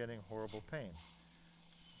patients from getting horrible pain.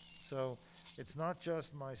 So it's not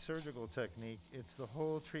just my surgical technique, it's the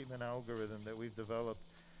whole treatment algorithm that we've developed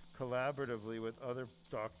collaboratively with other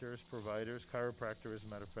doctors, providers, chiropractors, as a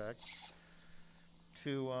matter of fact,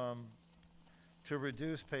 to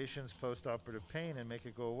reduce patients' post-operative pain and make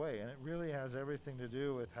it go away. And it really has everything to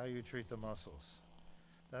do with how you treat the muscles.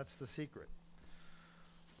 That's the secret.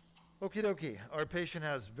 Okie dokie. Our patient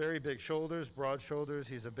has very big shoulders, broad shoulders.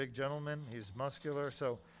 He's a big gentleman. He's muscular.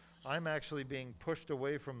 So I'm actually being pushed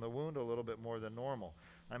away from the wound a little bit more than normal.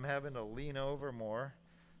 I'm having to lean over more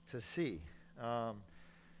to see.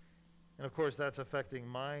 And of course, that's affecting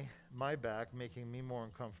my back, making me more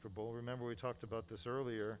uncomfortable. Remember, we talked about this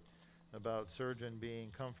earlier, about surgeon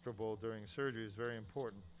being comfortable during surgery is very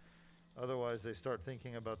important. Otherwise, they start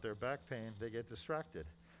thinking about their back pain. They get distracted,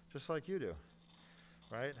 just like you do,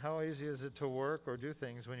 right? How easy is it to work or do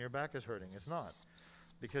things when your back is hurting? It's not,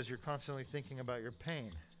 because you're constantly thinking about your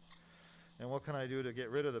pain. And what can I do to get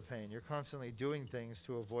rid of the pain? You're constantly doing things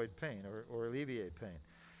to avoid pain or alleviate pain.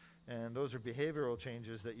 And those are behavioral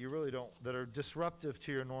changes that you really don't, that are disruptive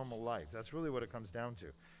to your normal life. That's really what it comes down to.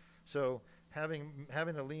 So having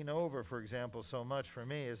to lean over, for example, so much for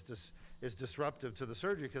me is disruptive to the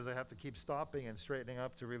surgery because I have to keep stopping and straightening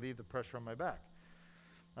up to relieve the pressure on my back.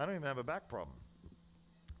 I don't even have a back problem.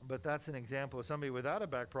 But that's an example of somebody without a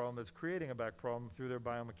back problem that's creating a back problem through their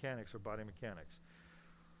biomechanics or body mechanics.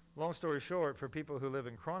 Long story short, for people who live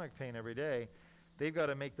in chronic pain every day, they've got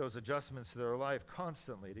to make those adjustments to their life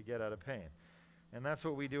constantly to get out of pain. And that's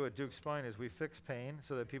what we do at Deuk Spine is we fix pain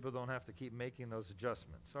so that people don't have to keep making those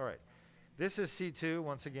adjustments. All right. This is C2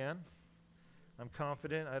 once again. I'm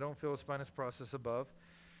confident. I don't feel a spinous process above.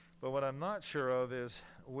 But what I'm not sure of is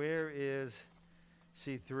where is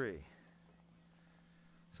C3?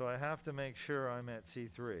 So I have to make sure I'm at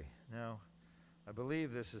C3. Now, I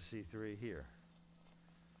believe this is C3 here.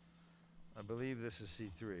 I believe this is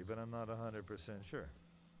C3, but I'm not 100% sure.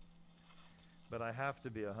 But I have to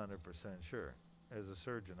be 100% sure as a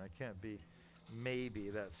surgeon. I can't be maybe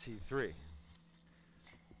that's C3.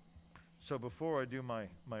 So before I do my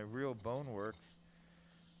real bone work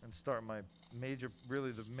and start my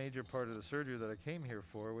really the major part of the surgery that I came here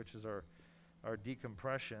for, which is our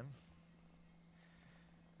decompression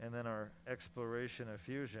and then our exploration of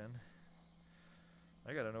fusion,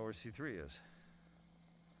 I got to know where C3 is.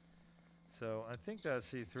 So I think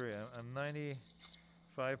that's C3. I'm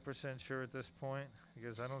 95% sure at this point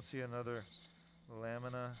because I don't see another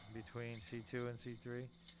lamina between C2 and C3.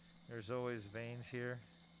 There's always veins here.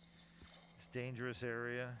 It's a dangerous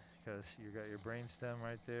area because you got your brainstem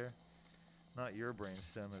right there. Not your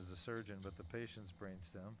brainstem as the surgeon, but the patient's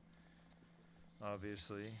brainstem.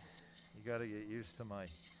 Obviously, you got to get used to my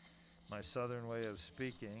southern way of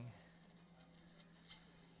speaking.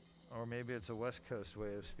 Or maybe it's a West Coast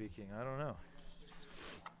way of speaking. I don't know.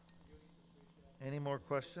 Any more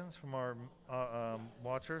questions from our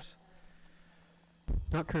watchers?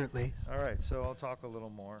 Not currently. All right, so I'll talk a little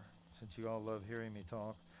more since you all love hearing me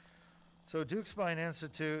talk. So Deuk Spine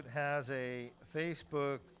Institute has a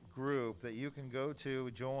Facebook group that you can go to,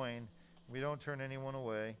 join. We don't turn anyone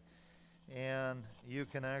away. And you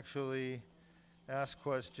can actually ask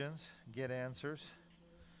questions, get answers.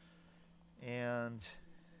 And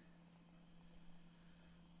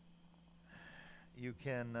you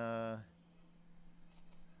can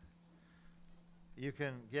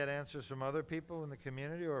get answers from other people in the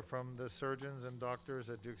community or from the surgeons and doctors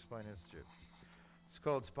at Deuk Spine Institute. It's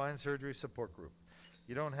called Spine Surgery Support Group.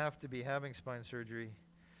 You don't have to be having spine surgery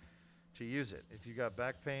to use it. If you got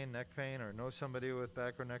back pain, neck pain, or know somebody with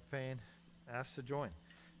back or neck pain, ask to join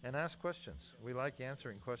and ask questions. We like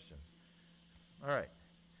answering questions. All right.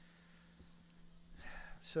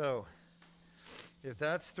 So if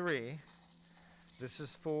that's 3, this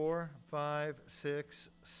is 4, 5, 6,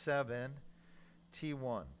 7,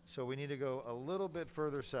 T1. So we need to go a little bit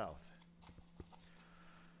further south.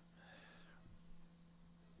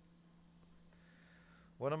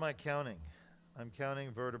 What am I counting? I'm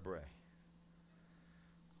counting vertebrae.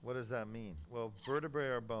 What does that mean? Well, vertebrae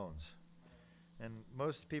are bones. And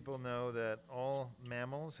most people know that all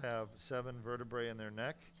mammals have 7 vertebrae in their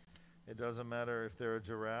neck. It doesn't matter if they're a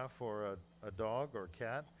giraffe or a dog or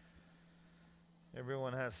cat.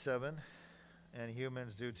 Everyone has 7, and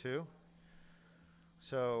humans do too.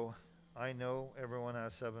 So I know everyone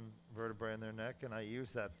has 7 vertebrae in their neck, and I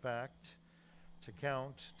use that fact to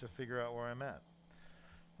count to figure out where I'm at.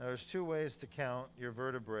 Now there's 2 ways to count your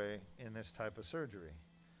vertebrae in this type of surgery.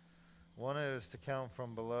 One is to count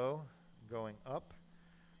from below going up,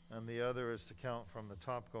 and the other is to count from the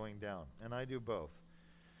top going down, and I do both.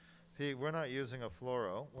 See, we're not using a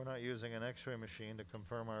fluoro, we're not using an x-ray machine to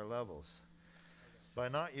confirm our levels. By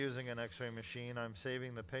not using an X-ray machine, I'm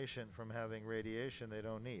saving the patient from having radiation they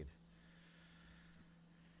don't need.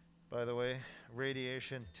 By the way,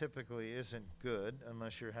 radiation typically isn't good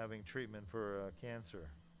unless you're having treatment for cancer.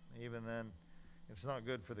 Even then, it's not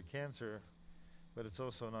good for the cancer, but it's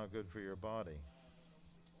also not good for your body.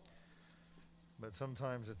 But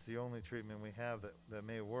sometimes it's the only treatment we have that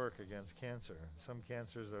may work against cancer. Some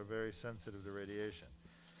cancers are very sensitive to radiation.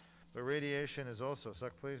 But radiation is also,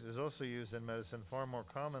 is also used in medicine far more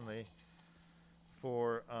commonly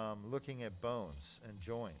for looking at bones and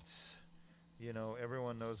joints. You know,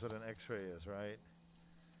 everyone knows what an X-ray is, right?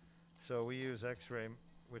 So we use X-ray,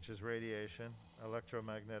 which is radiation,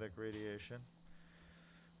 electromagnetic radiation.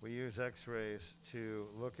 We use X-rays to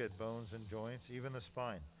look at bones and joints, even the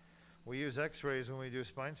spine. We use X-rays when we do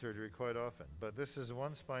spine surgery quite often, but this is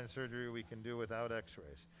one spine surgery we can do without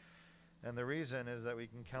X-rays. And the reason is that we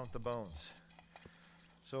can count the bones.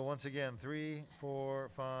 So once again, 3, 4,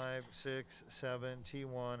 5, 6, 7,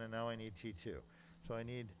 T1, and now I need T2. So I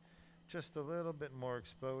need just a little bit more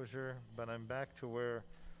exposure, but I'm back to where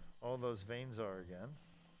all those veins are again.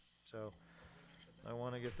 So I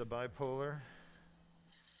want to get the bipolar,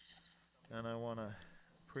 and I want to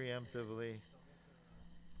preemptively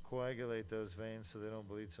coagulate those veins so they don't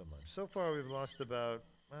bleed so much. So far we've lost about,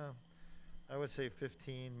 well, I would say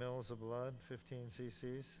 15 mils of blood, 15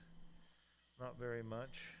 cc's. Not very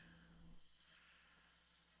much.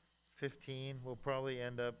 15, we'll probably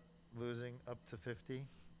end up losing up to 50,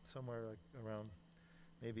 somewhere like around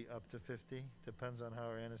maybe up to 50. Depends on how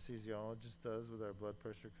our anesthesiologist does with our blood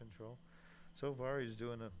pressure control. So far he's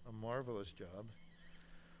doing a marvelous job.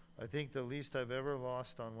 I think the least I've ever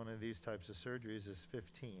lost on one of these types of surgeries is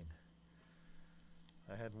 15.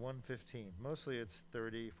 I had 115. Mostly it's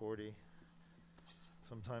 30, 40,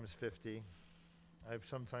 sometimes 50. I've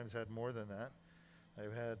sometimes had more than that.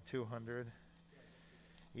 I've had 200,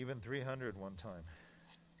 even 300 one time.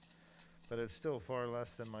 But it's still far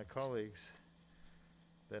less than my colleagues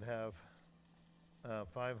that have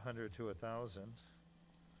 500 to 1,000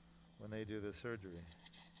 when they do the surgery.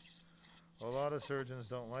 A lot of surgeons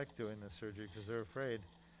don't like doing this surgery because they're afraid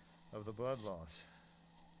of the blood loss.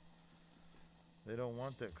 They don't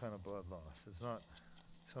want that kind of blood loss. It's not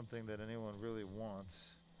something that anyone really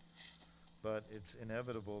wants, but it's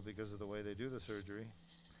inevitable because of the way they do the surgery.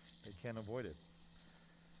 They can't avoid it.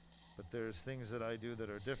 But there's things that I do that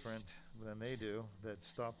are different than they do that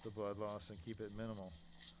stop the blood loss and keep it minimal,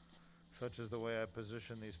 such as the way I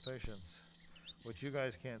position these patients, which you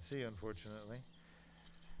guys can't see, unfortunately,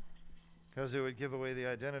 because it would give away the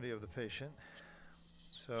identity of the patient.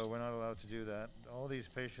 So we're not allowed to do that. All these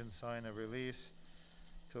patients sign a release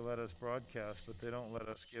to let us broadcast, but they don't let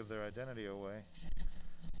us give their identity away.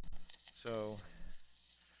 So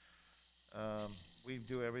we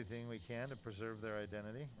do everything we can to preserve their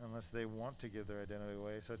identity, unless they want to give their identity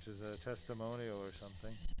away, such as a testimonial or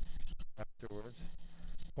something afterwards.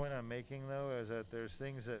 The point I'm making, though, is that there's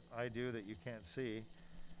things that I do that you can't see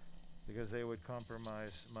because they would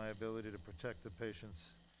compromise my ability to protect the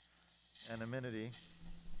patient's anonymity.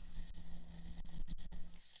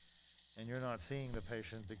 And you're not seeing the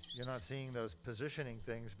patient, you're not seeing those positioning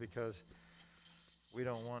things because we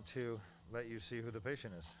don't want to let you see who the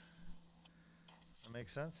patient is. That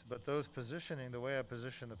makes sense? But those positioning, the way I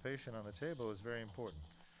position the patient on the table is very important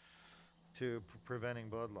to preventing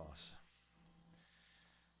blood loss.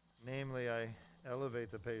 Namely, I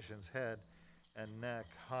elevate the patient's head and neck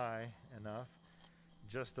high enough,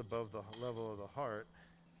 just above the level of the heart,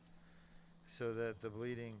 so that the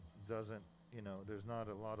bleeding doesn't, you know, there's not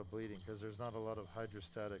a lot of bleeding because there's not a lot of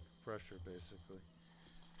hydrostatic pressure, basically.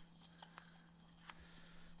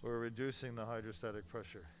 We're reducing the hydrostatic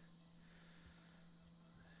pressure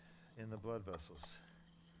in the blood vessels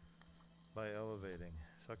by elevating.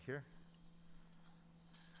 Suck here.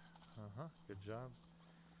 Good job.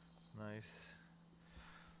 Nice.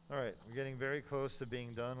 All right, we're getting very close to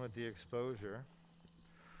being done with the exposure.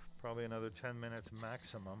 Probably another 10 minutes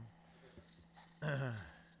maximum.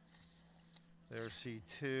 There's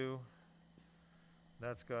C2.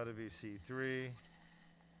 That's got to be C3.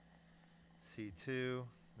 C2.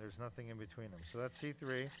 There's nothing in between them. So that's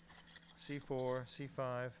C3, C4,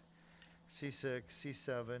 C5, C6,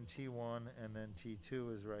 C7, T1, and then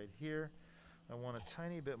T2 is right here. I want a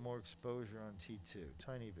tiny bit more exposure on T2,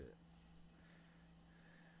 tiny bit.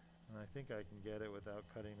 And I think I can get it without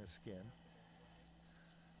cutting the skin.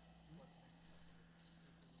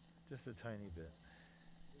 Just a tiny bit.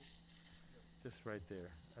 Just right there.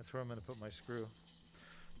 That's where I'm going to put my screw.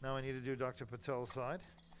 Now I need to do Dr. Patel's side.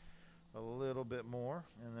 A little bit more,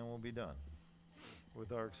 and then we'll be done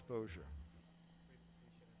with our exposure.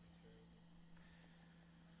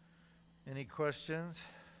 Any questions?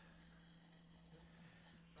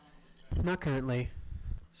 Not currently.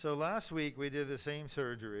 So last week we did the same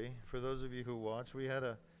surgery. For those of you who watched, we had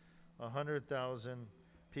 100,000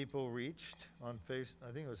 people reached on I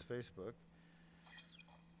think it was Facebook,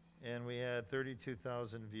 and we had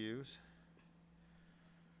 32,000 views,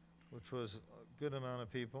 which was a good amount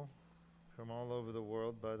of people from all over the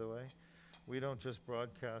world, by the way. We don't just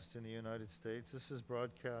broadcast in the United States. This is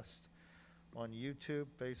broadcast on YouTube,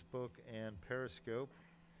 Facebook, and Periscope.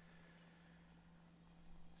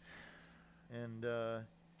 And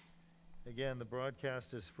again, the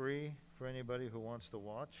broadcast is free for anybody who wants to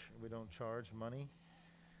watch. We don't charge money.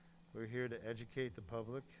 We're here to educate the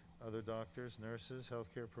public, other doctors, nurses,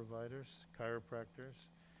 healthcare providers, chiropractors,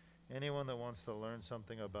 anyone that wants to learn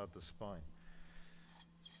something about the spine.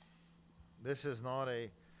 This is not a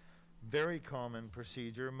very common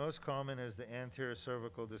procedure. Most common is the anterior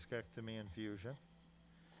cervical discectomy and fusion,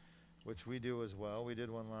 which we do as well. We did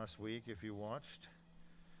one last week if you watched.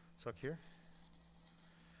 Suck here.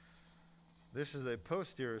 This is a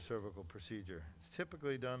posterior cervical procedure. It's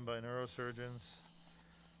typically done by neurosurgeons,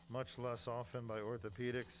 much less often by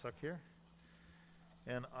orthopedics. Suck here.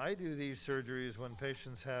 And I do these surgeries when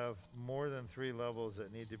patients have more than 3 levels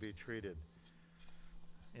that need to be treated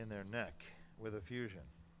in their neck with a fusion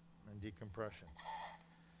and decompression.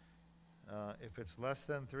 If it's less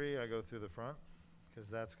than 3, I go through the front, because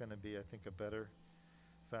that's going to be, I think, a better,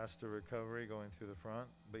 faster recovery going through the front.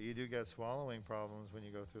 But you do get swallowing problems when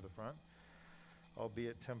you go through the front,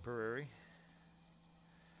 albeit temporary.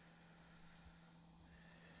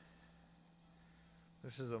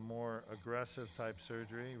 This is a more aggressive type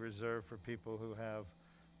surgery reserved for people who have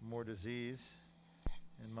more disease,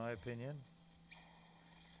 in my opinion.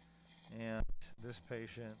 And this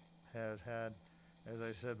patient has had, as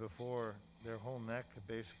I said before, their whole neck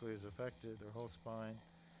basically is affected, their whole spine.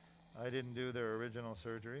 I didn't do their original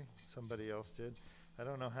surgery. Somebody else did. I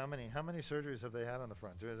don't know how many surgeries have they had on the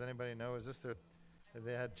front? Does anybody know? Is this their, have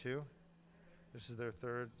they had 2? This is their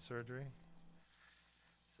 3rd surgery.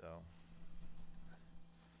 So,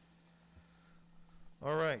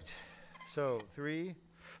 all right. So 3,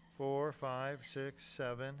 4, 5, 6,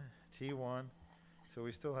 7, T1. So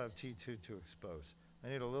we still have T2 to expose. I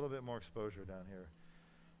need a little bit more exposure down here.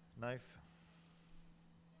 Knife.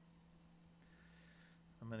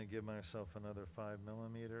 I'm going to give myself another 5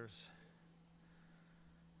 millimeters.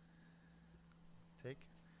 Take.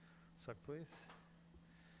 Suck, please.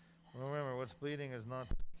 Remember, what's bleeding is not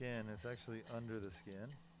the skin. It's actually under the skin.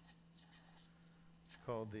 It's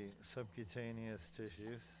called the subcutaneous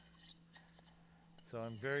tissues. So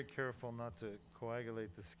I'm very careful not to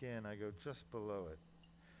coagulate the skin. I go just below it.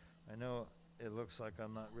 I know it looks like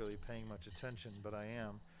I'm not really paying much attention, but I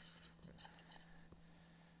am.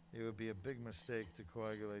 It would be a big mistake to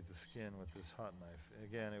coagulate the skin with this hot knife.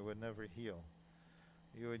 Again, it would never heal.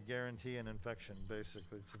 You would guarantee an infection,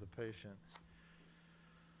 basically, to the patient,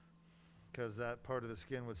 because that part of the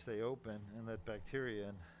skin would stay open and let bacteria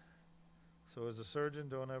in. So as a surgeon,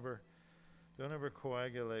 don't ever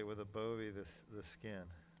coagulate with a bovie the skin,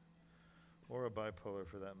 or a bipolar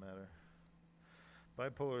for that matter.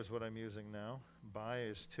 Bipolar is what I'm using now. Bi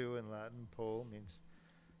is 2 in Latin. Pol means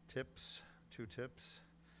tips, 2 tips.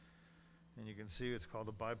 And you can see it's called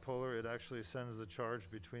a bipolar. It actually sends the charge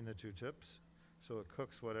between the 2 tips. So it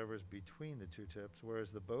cooks whatever's between the 2 tips,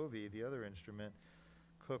 whereas the bovie, the other instrument,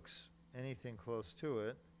 cooks anything close to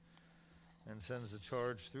it and sends the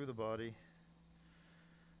charge through the body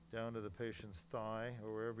down to the patient's thigh,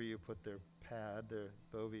 or wherever you put their pad, their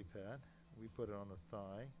bovie pad. We put it on the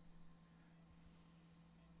thigh.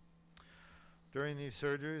 During these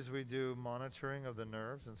surgeries, we do monitoring of the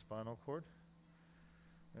nerves and spinal cord.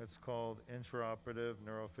 It's called intraoperative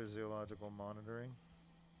neurophysiological monitoring.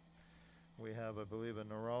 We have, I believe, a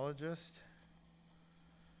neurologist.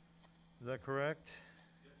 Is that correct?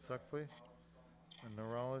 Suck, please. A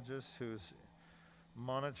neurologist who's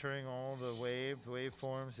monitoring all the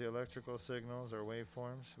waveforms, the electrical signals, or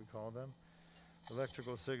waveforms, we call them.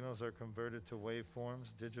 Electrical signals are converted to waveforms,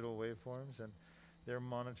 digital waveforms, and they're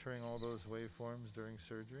monitoring all those waveforms during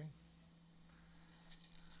surgery.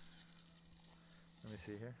 Let me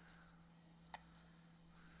see here.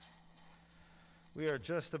 We are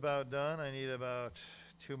just about done. I need about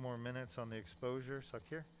 2 more minutes on the exposure. Suck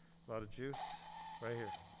here. A lot of juice. Right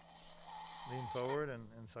here. Lean forward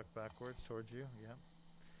and suck backwards towards you. Yeah.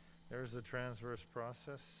 There's the transverse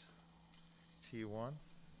process. T1.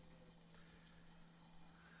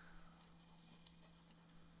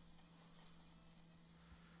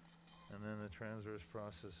 And then the transverse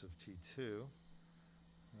process of T2.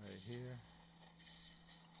 Right here.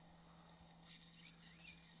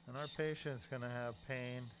 And our patient's going to have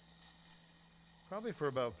pain probably for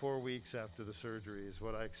about 4 weeks after the surgery is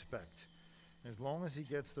what I expect. As long as he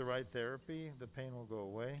gets the right therapy, the pain will go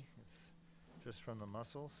away. It's just from the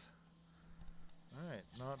muscles. All right,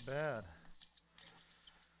 not bad.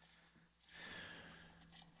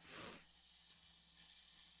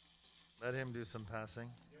 Let him do some passing.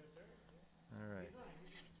 All right.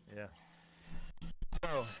 Yeah.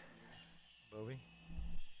 So, Bobby.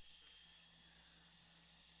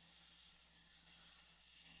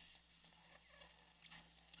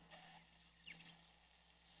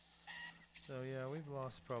 So yeah, we've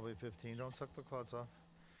lost probably 15. Don't suck the clots off.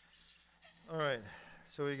 All right.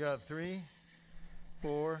 So we got 3,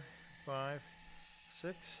 4, 5,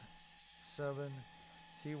 6, 7,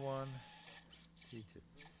 T1, T2.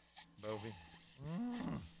 Bovie.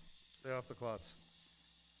 Stay off the clots.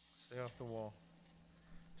 Stay off the wall.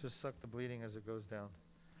 Just suck the bleeding as it goes down.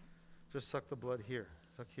 Just suck the blood here.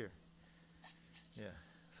 Suck here. Yeah.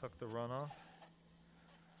 Suck the runoff.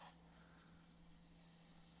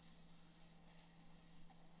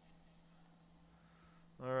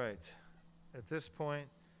 All right. At this point,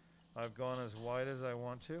 I've gone as wide as I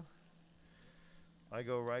want to. I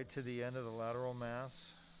go right to the end of the lateral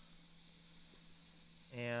mass.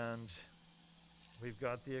 And we've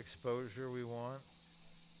got the exposure we want.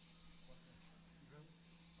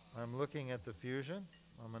 I'm looking at the fusion.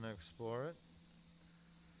 I'm going to explore it.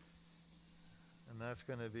 And that's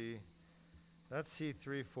going to be, that's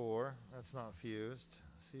C3-4. That's not fused.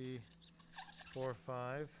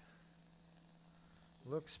 C4-5.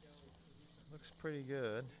 Looks pretty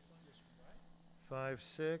good.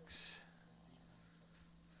 5-6.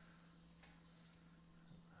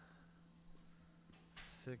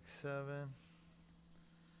 6-7.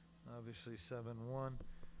 Obviously 7-1. All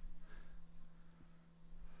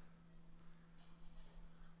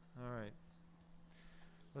right.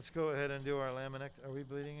 Let's go ahead and do our laminectomy. Are we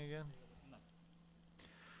bleeding again? No.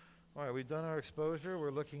 All right, we've done our exposure.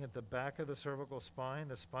 We're looking at the back of the cervical spine.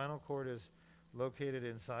 The spinal cord is located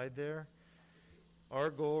inside there. Our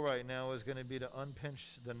goal right now is going to be to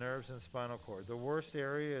unpinch the nerves and spinal cord. The worst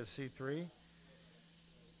area is C3.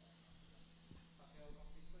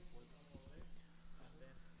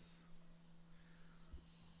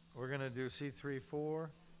 We're going to do C3-4,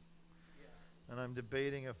 and I'm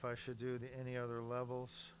debating if I should do any other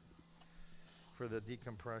levels for the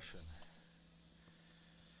decompression.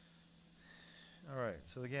 All right,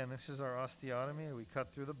 so again, this is our osteotomy. We cut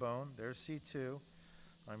through the bone. There's C2.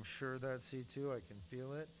 I'm sure that's C2. I can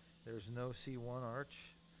feel it. There's no C1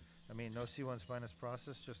 arch. I mean, no C1 spinous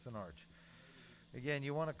process, just an arch. Again,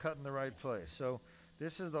 you want to cut in the right place. So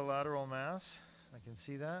this is the lateral mass. I can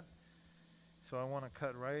see that. So I want to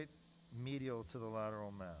cut right medial to the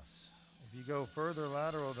lateral mass. If you go further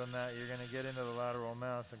lateral than that, you're going to get into the lateral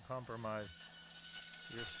mass and compromise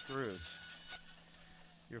your screws,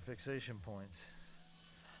 your fixation points.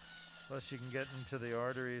 Plus you can get into the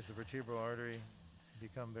arteries, the vertebral artery,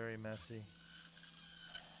 become very messy.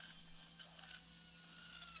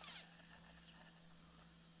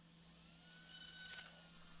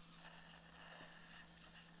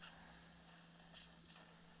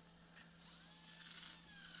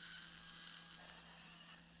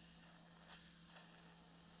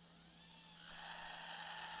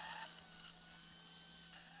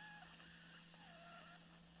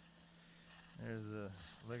 There's the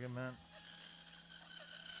ligament.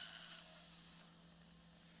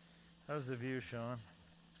 How's the view, Sean?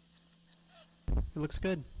 It looks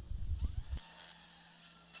good.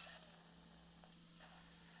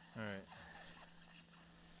 All right.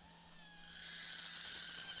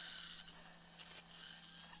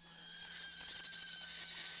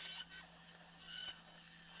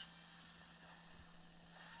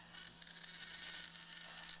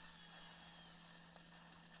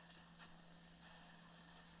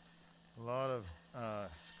 A lot of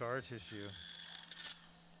scar tissue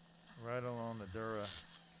right along the dura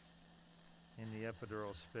in the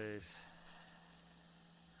epidural space.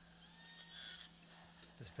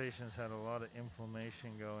 This patient's had a lot of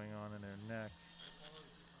inflammation going on in their neck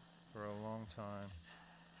for a long time.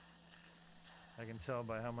 I can tell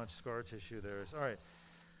by how much scar tissue there is. All right.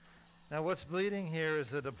 Now what's bleeding here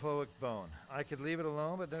is the diploic bone. I could leave it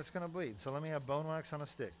alone, but that's going to bleed. So let me have bone wax on a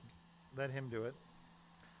stick. Let him do it.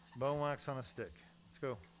 Bone wax on a stick. Let's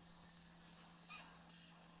go.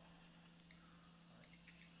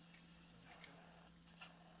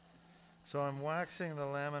 So I'm waxing the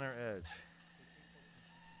laminar edge.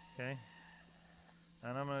 Okay?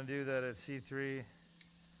 And I'm going to do that at C3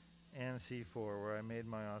 and C4 where I made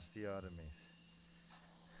my osteotomies.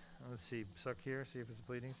 Let's see. Suck here. See if it's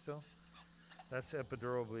bleeding still. That's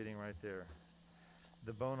epidural bleeding right there.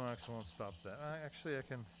 The bone wax won't stop that. Actually, I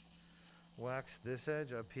can wax this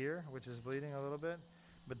edge up here, which is bleeding a little bit,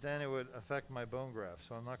 but then it would affect my bone graft,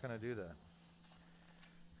 so I'm not going to do that.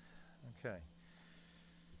 Okay.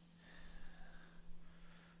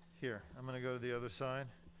 Here, I'm going to go to the other side.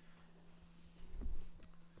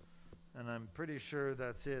 And I'm pretty sure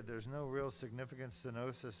that's it. There's no real significant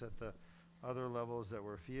stenosis at the other levels that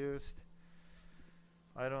were fused.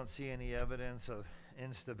 I don't see any evidence of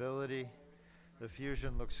instability. The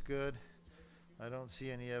fusion looks good. I don't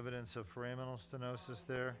see any evidence of foraminal stenosis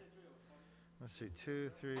there. Let's see,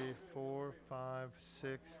 2, 3, 4, 5,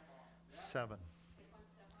 6, 7.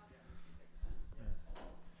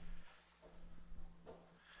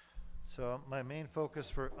 So my main focus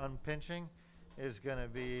for unpinching is going to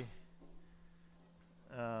be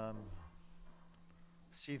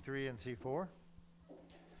C3 and C4.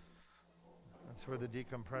 That's where the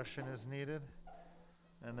decompression is needed.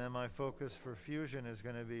 And then my focus for fusion is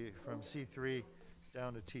going to be from C3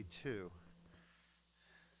 down to T2.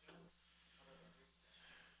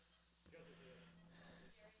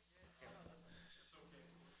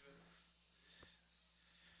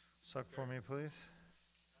 Suck for me, please.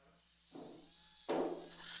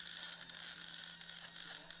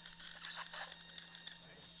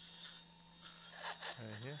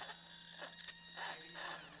 Right here.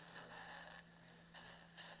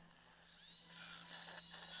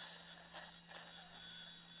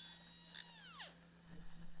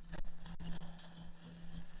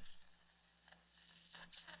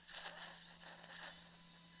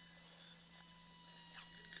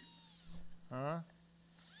 Huh?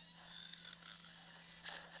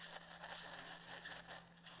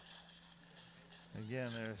 Again,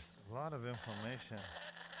 there's a lot of inflammation.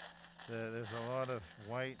 There's a lot of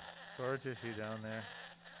white scar tissue down there.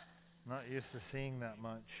 Not used to seeing that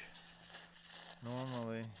much.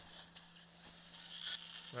 Normally,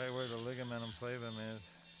 right where the ligamentum flavum is,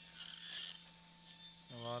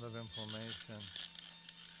 a lot of inflammation.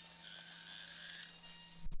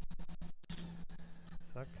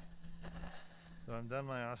 Suck. So I'm done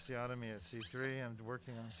my osteotomy at C3. I'm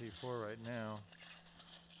working on C4 right now.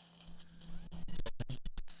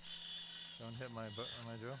 Don't hit my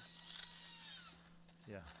drill.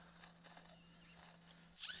 Yeah.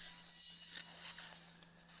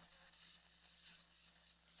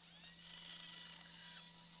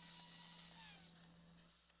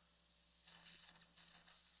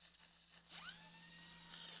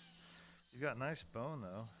 You got nice bone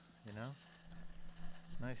though, you know?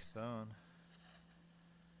 Nice bone.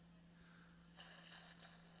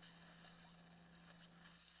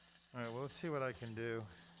 All right, well, let's see what I can do.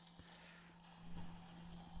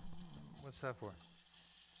 What's that for?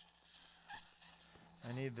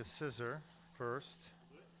 I need the scissor first.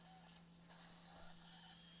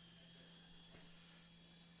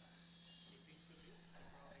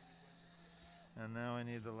 And now I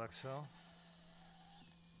need the Lexel.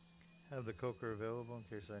 Have the coker available in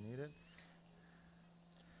case I need it.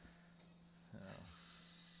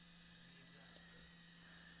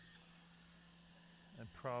 I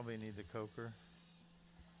probably need the coker.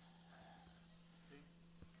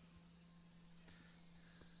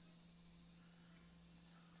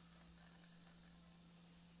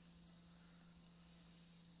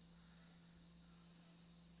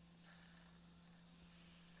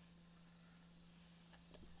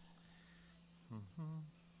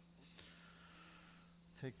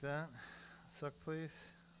 Take that. Suck, please.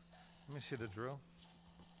 Let me see the drill.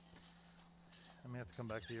 I may have to come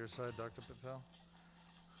back to your side, Dr. Patel.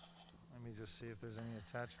 Let me just see if there's any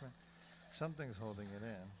attachment. Something's holding it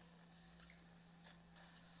in.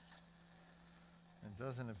 It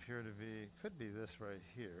doesn't appear to be, could be this right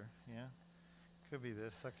here, yeah? Could be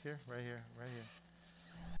this, suck here, right here, right here.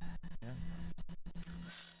 Yeah?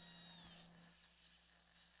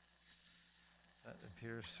 That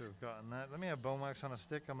appears to have gotten that. Let me have bone wax on a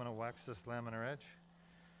stick. I'm going to wax this laminar edge.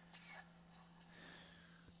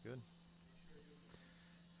 Good.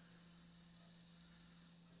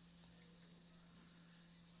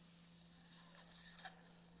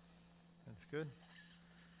 That's good.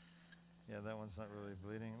 Yeah, that one's not really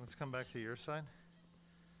bleeding. Let's come back to your side.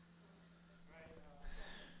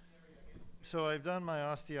 So I've done my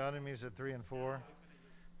osteotomies at 3 and 4,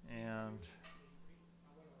 and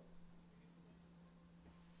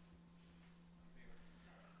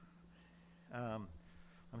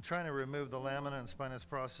I'm trying to remove the lamina and spinous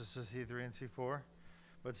process of C3 and C4,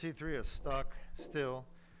 but C3 is stuck still,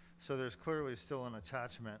 so there's clearly still an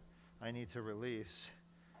attachment I need to release.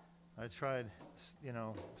 I tried, you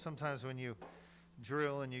know, sometimes when you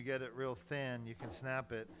drill and you get it real thin, you can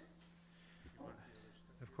snap it,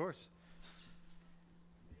 Of course.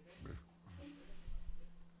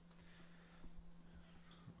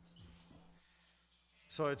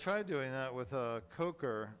 So I tried doing that with a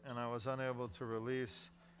coker, and I was unable to release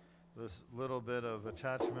this little bit of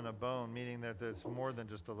attachment of bone, meaning that it's more than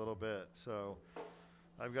just a little bit. So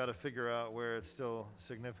I've got to figure out where it's still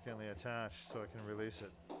significantly attached so I can release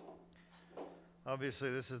it.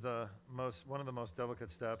 Obviously, this is one of the most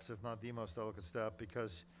delicate steps, if not the most delicate step,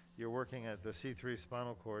 because you're working at the C3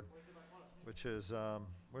 spinal cord, which is,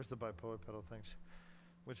 where's the bipolar pedal things?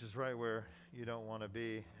 Which is right where you don't want to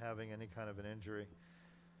be having any kind of an injury.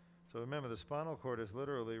 So remember, the spinal cord is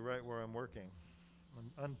literally right where I'm working.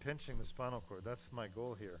 I'm unpinching the spinal cord. That's my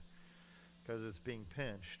goal here, because it's being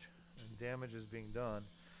pinched and damage is being done.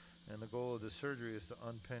 And the goal of the surgery is to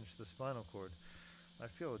unpinch the spinal cord. I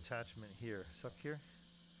feel attachment here. Suck here.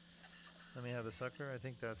 Let me have a sucker. I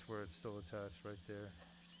think that's where it's still attached, right there.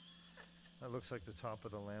 That looks like the top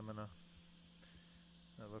of the lamina.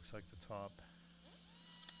 That looks like the top.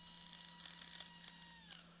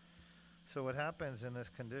 So what happens in this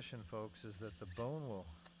condition, folks, is that the bone will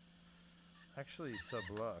actually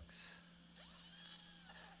sublux.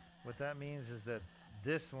 What that means is that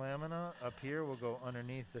this lamina up here will go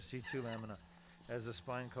underneath the C2 lamina as the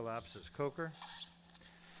spine collapses. Coker.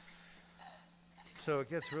 So it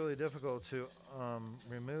gets really difficult to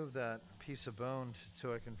remove that piece of bone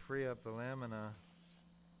so I can free up the lamina,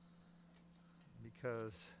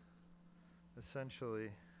 because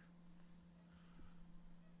essentially,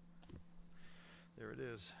 there it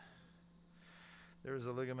is. There's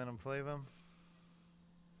a ligamentum flavum.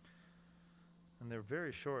 And they're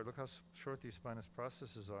very short. Look how short these spinous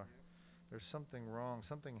processes are. There's something wrong.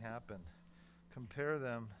 Something happened. Compare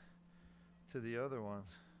them to the other ones.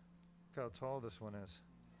 Look how tall this one is.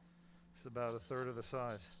 It's about a third of the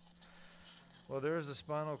size. Well, there's the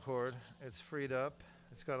spinal cord. It's freed up.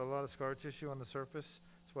 It's got a lot of scar tissue on the surface.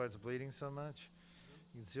 That's why it's bleeding so much.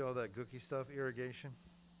 You can see all that gooky stuff, irrigation.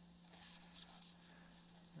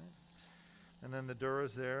 And then the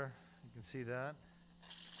dura's there. You can see that.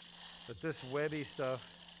 But this webby stuff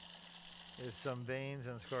is some veins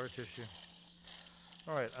and scar tissue.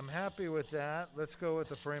 All right, I'm happy with that. Let's go with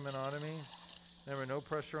the foraminotomy. Remember, no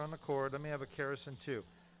pressure on the cord. Let me have a Kerrison 2.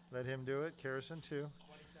 Let him do it. Kerrison 2.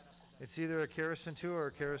 It's either a Kerrison 2 or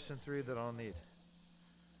a Kerrison 3 that I'll need.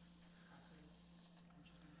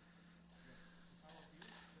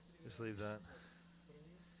 Just leave that.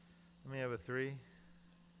 Let me have a 3.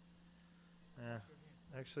 Yeah,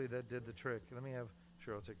 actually that did the trick. Let me have,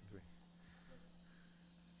 sure, I'll take the 3.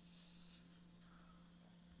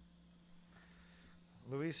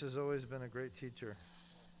 Luis has always been a great teacher.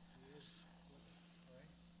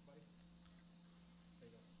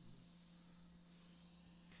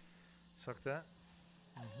 Suck that.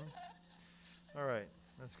 All right,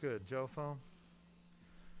 that's good. Gel foam.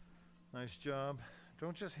 Nice job.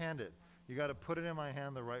 Don't just hand it. You got to put it in my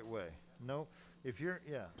hand the right way. No, if you're,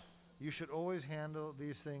 yeah. You should always handle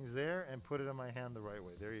these things there and put it in my hand the right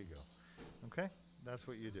way. There you go. Okay? That's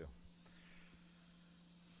what you do.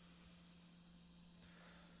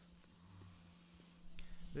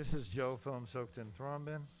 This is gel foam soaked in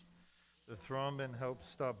thrombin. The thrombin helps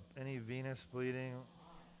stop any venous bleeding,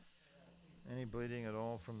 any bleeding at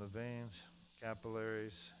all from the veins,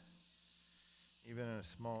 capillaries. Even in a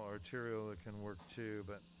small arterial, it can work too,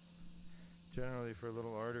 but generally for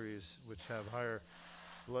little arteries which have higher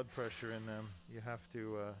blood pressure in them, you have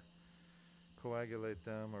to coagulate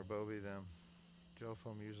them or bovie them. Gel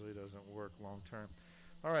foam usually doesn't work long term.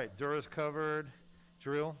 All right, dura's covered.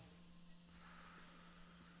 Drill.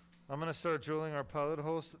 I'm going to start drilling our pilot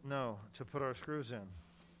holes. No, to put our screws in. How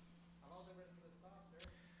about the rest of the stuff, sir?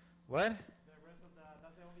 What? The rest of the,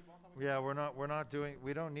 that's the only bone that we Yeah, we're not doing,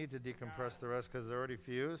 we don't need to decompress the rest because they're already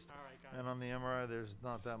fused. All right, got And on the MRI, there's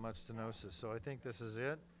not that much stenosis. So I think this is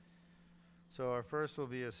it. So our first will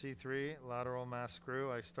be a C3 lateral mass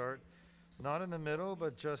screw. I start not in the middle,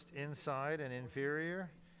 but just inside and inferior.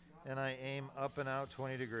 And I aim up and out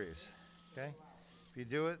 20 degrees. Okay? If you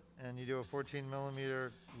do it and you do a 14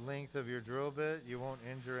 millimeter length of your drill bit, you won't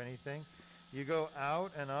injure anything. You go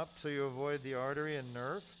out and up so you avoid the artery and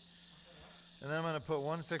nerve. And then I'm going to put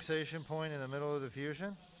one fixation point in the middle of the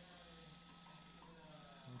fusion.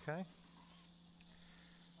 Okay?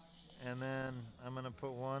 And then I'm going to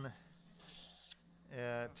put one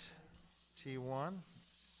at T1.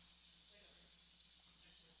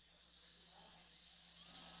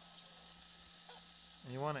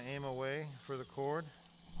 And you want to aim away for the cord.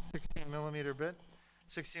 16 millimeter bit,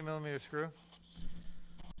 16 millimeter screw.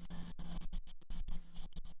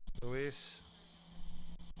 Luis.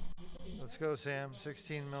 Let's go, Sam.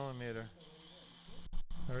 16 millimeter.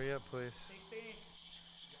 Hurry up, please. 16.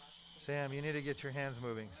 Sam, you need to get your hands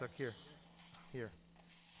moving. So here, here,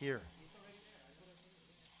 here. It's already there. I put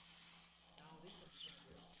a finger there. Now this one is gonna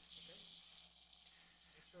do it. Okay?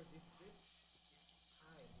 Make sure this grip is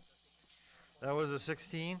high because it can. That was a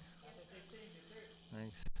 16. That's a 16, yes sir.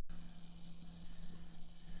 Thanks.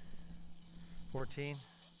 14. Say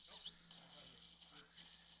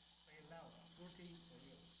it loud. 14 for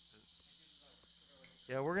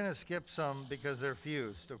you. Yeah, we're going to skip some because they're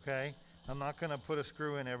fused, okay? I'm not going to put a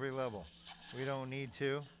screw in every level. We don't need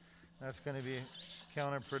to. That's going to be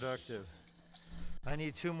counterproductive. I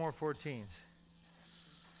need 2 more 14s.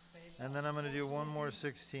 And then I'm going to do 1 more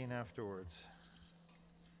 16 afterwards.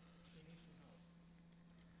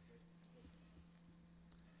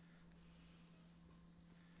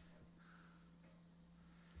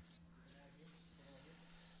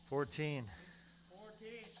 $14. 14.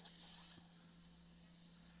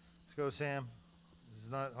 Let's go, Sam. This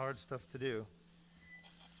is not hard stuff to do.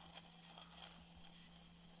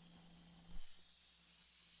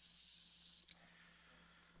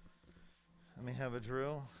 Let me have a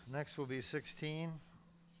drill. Next will be 16,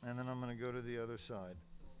 and then I'm going to go to the other side.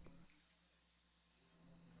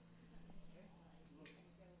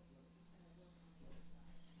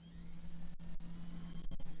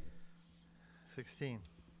 $16.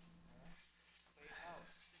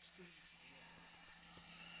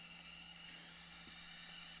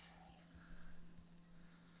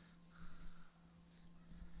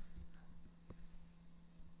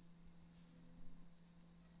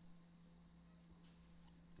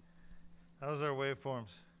 How's our waveforms?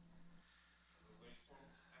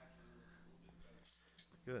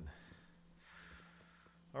 Good.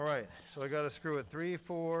 All right, so I got to screw at 3,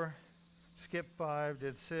 4, skip 5,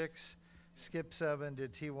 did 6, skip 7,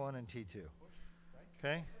 did T1 and T2.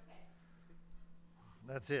 Okay?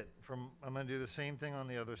 That's it. I'm going to do the same thing on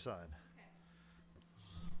the other side.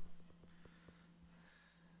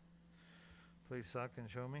 Please suck and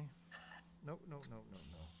show me. Nope, nope, nope, nope,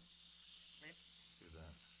 no. Do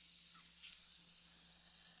that.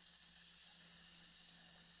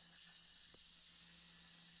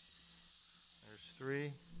 There's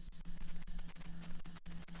 3.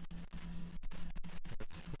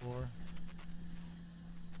 There's 4.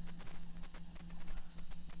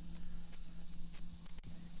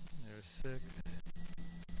 There's 6.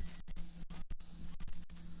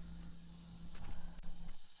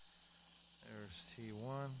 There's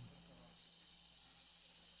T1.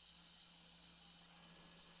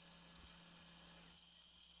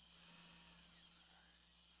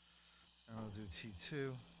 And I'll do T2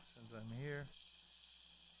 since I'm here.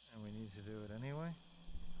 And we need to do it anyway.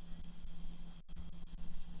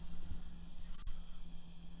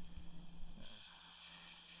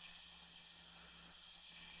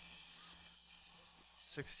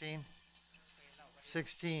 $16.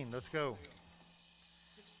 16. Let's go.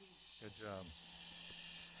 Good job.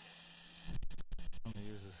 I'm going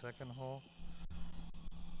to use the second hole.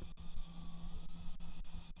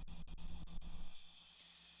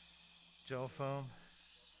 Gel foam.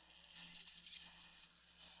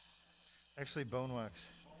 Actually, bone wax.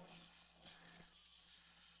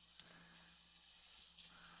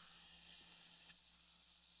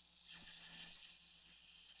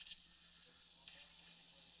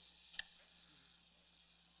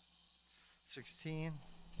 $16.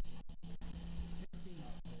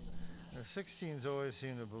 The 16s always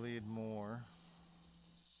seem to bleed more,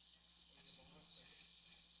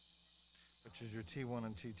 which is your T1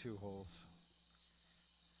 and T2 holes.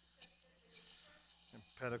 And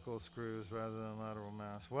pedicle screws rather than lateral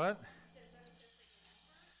mass. What?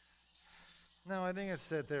 No, I think it's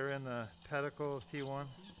that they're in the pedicle of T1.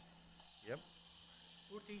 Yep.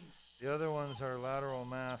 14. The other ones are lateral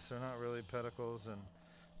mass. They're not really pedicles, and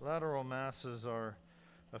lateral masses are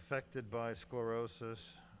affected by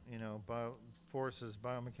sclerosis, you know,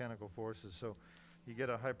 biomechanical forces. So you get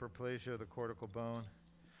a hyperplasia of the cortical bone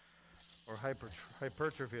or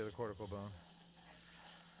hypertrophy of the cortical bone.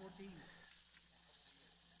 14.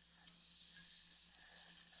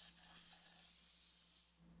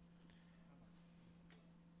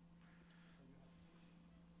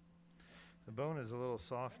 The bone is a little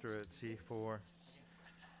softer at C4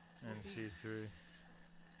 and C3.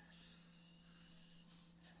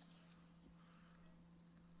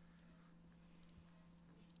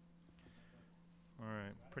 All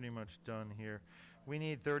right, pretty much done here. We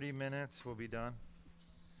need 30 minutes. We'll be done.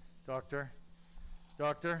 Doctor?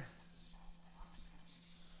 Doctor?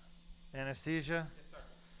 Anesthesia?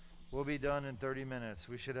 We'll be done in 30 minutes.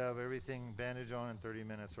 We should have everything bandaged on in 30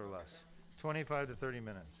 minutes or less. 25 to 30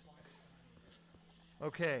 minutes.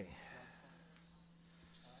 Okay.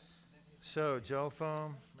 So gel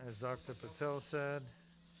foam, as Dr. Patel said.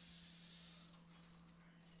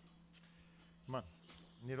 Come on,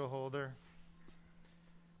 needle holder.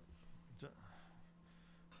 J-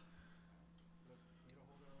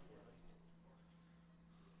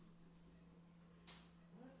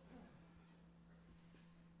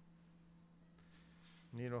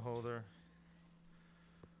 Needle holder.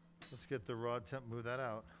 Let's get the rod temp, move that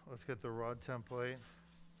out. Let's get the rod template.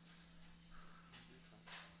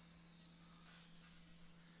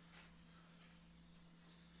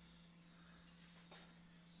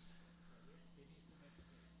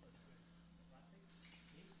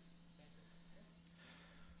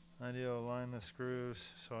 I need to align the screws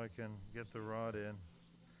so I can get the rod in.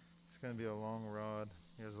 It's going to be a long rod.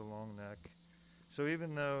 He has a long neck. So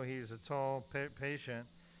even though he's a tall patient,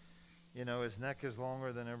 you know, his neck is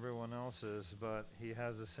longer than everyone else's, but he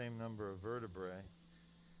has the same number of vertebrae.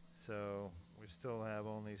 So we still have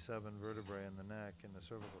only 7 vertebrae in the neck and the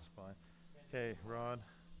cervical spine. Okay, rod.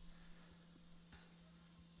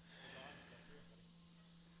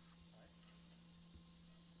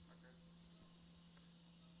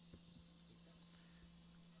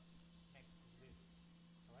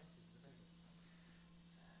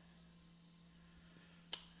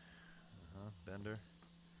 Bender.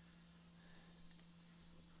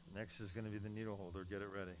 Next is going to be the needle holder. Get it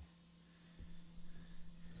ready.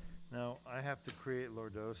 Now, I have to create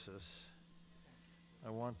lordosis. I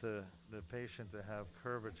want the patient to have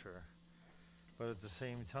curvature. But at the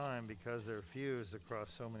same time, because they're fused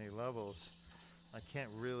across so many levels, I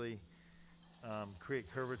can't really create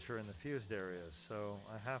curvature in the fused areas. So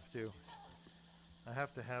I have to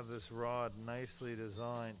have this rod nicely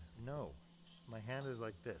designed. No, my hand is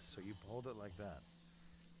like this, so you hold it like that.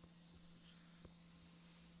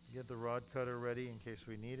 Get the rod cutter ready in case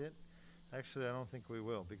we need it. Actually, I don't think we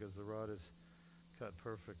will because the rod is cut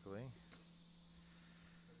perfectly.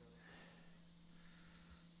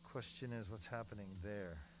 Question is, what's happening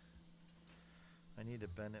there? I need to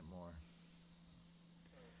bend it more.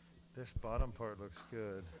 This bottom part looks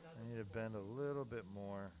good. I need to bend a little bit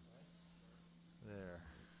more there.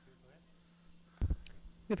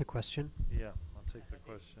 We have a question. Yeah, I'll take the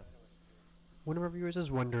question. One of our viewers is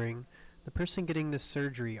wondering, the person getting this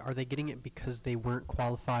surgery, are they getting it because they weren't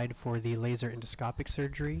qualified for the laser endoscopic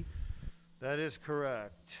surgery? That is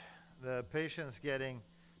correct. The patient's getting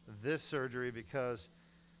this surgery because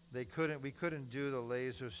we couldn't do the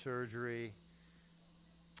laser surgery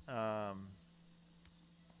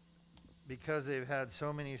because they've had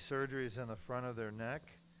so many surgeries in the front of their neck.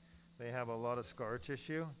 They have a lot of scar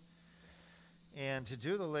tissue. And to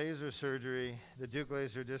do the laser surgery, the Deuk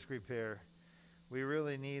laser disc repair, we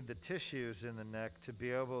really need the tissues in the neck to be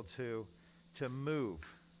able to move.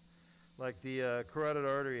 Like the carotid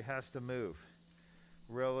artery has to move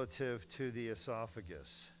relative to the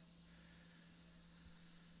esophagus.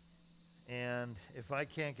 And if I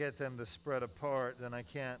can't get them to spread apart, then I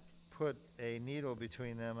can't put a needle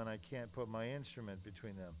between them and I can't put my instrument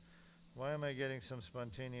between them. Why am I getting some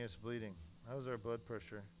spontaneous bleeding? How's our blood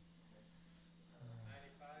pressure?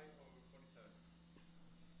 95 over 47.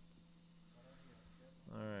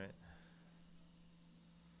 All right.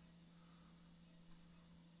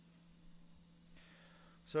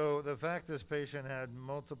 So the fact this patient had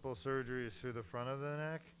multiple surgeries through the front of the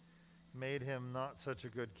neck made him not such a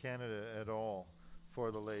good candidate at all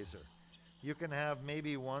for the laser. You can have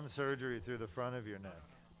maybe one surgery through the front of your neck.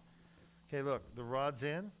 Okay, look, the rod's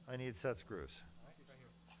in. I need set screws.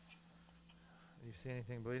 You see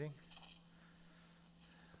anything bleeding?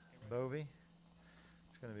 Bovie?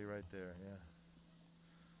 It's going to be right there, yeah.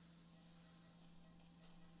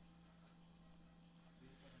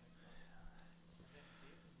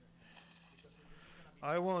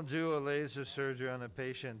 I won't do a laser surgery on a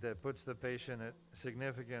patient that puts the patient at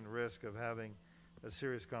significant risk of having a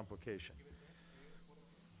serious complication.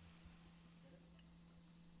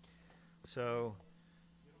 So,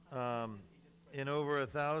 in over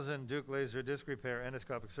 1,000 Deuk laser disc repair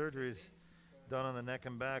endoscopic surgeries done on the neck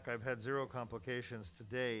and back, I've had 0 complications to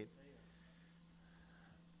date.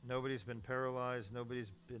 Nobody's been paralyzed, nobody's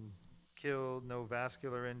been killed, no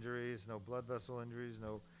vascular injuries, no blood vessel injuries,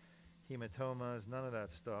 no hematomas, none of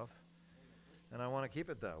that stuff. And I want to keep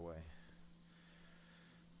it that way.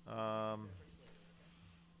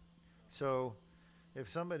 So if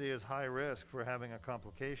somebody is high risk for having a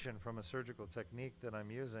complication from a surgical technique that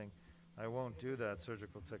I'm using, I won't do that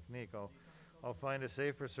surgical technique. I'll find a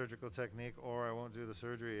safer surgical technique, or I won't do the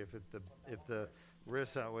surgery if the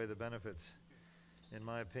risks outweigh the benefits, in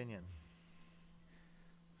my opinion.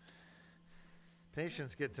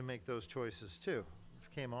 Patients get to make those choices too.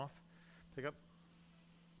 Came off. Pick up.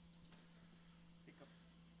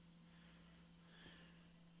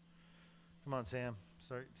 Come on, Sam.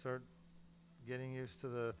 Start getting used to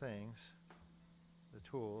the things, the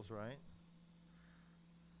tools, right?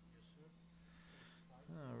 Yes,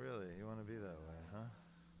 sir. Oh, really? You want to be that way, huh?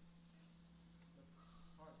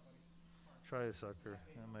 Hard, buddy. Try a sucker.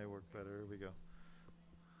 That may work better. Here we go.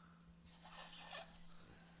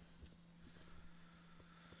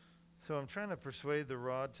 So I'm trying to persuade the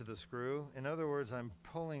rod to the screw. In other words, I'm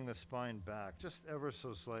pulling the spine back just ever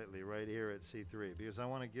so slightly right here at C3 because I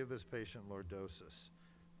want to give this patient lordosis.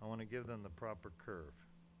 I want to give them the proper curve.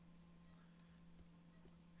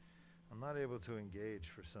 I'm not able to engage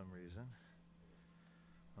for some reason.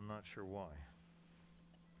 I'm not sure why.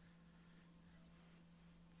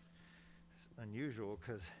 It's unusual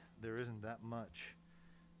because there isn't that much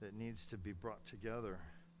that needs to be brought together.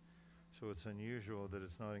 So it's unusual that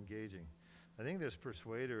it's not engaging. I think this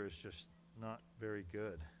persuader is just not very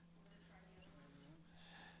good.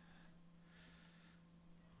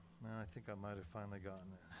 Well, I think I might have finally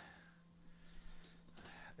gotten it.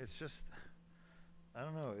 It's just, I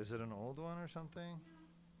don't know, is it an old one or something?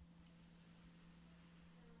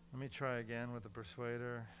 Let me try again with the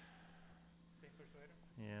persuader. Same persuader?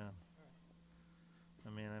 Yeah.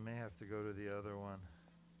 I mean, I may have to go to the other one.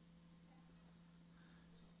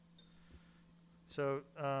 So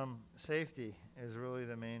safety is really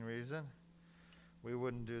the main reason. We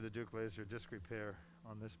wouldn't do the Deuk laser disc repair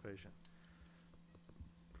on this patient.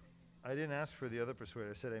 I didn't ask for the other persuader.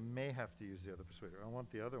 I said I may have to use the other persuader. I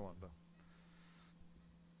want the other one, though.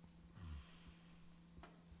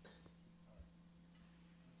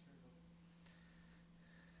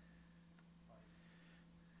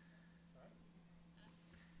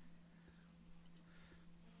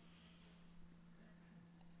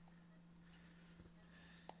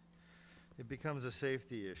 It becomes a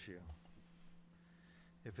safety issue.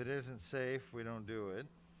 If it isn't safe, we don't do it.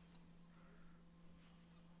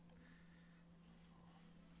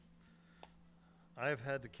 I've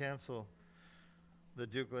had to cancel the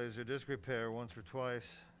Deuk laser disc repair once or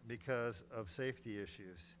twice because of safety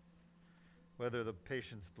issues. Whether the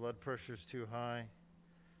patient's blood pressure is too high.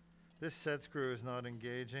 This set screw is not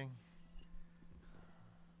engaging.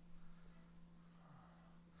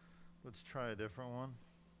 Let's try a different one.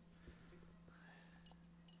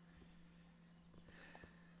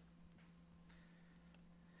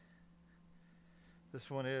 This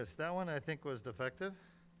one is. That one I think was defective.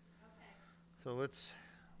 Okay. So let's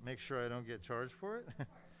make sure I don't get charged for it.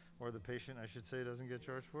 Or the patient, I should say, doesn't get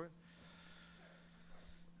charged for it.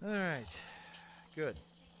 All right. Good.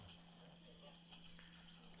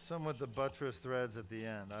 Some with the buttress threads at the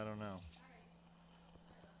end. I don't know.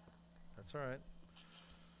 That's all right.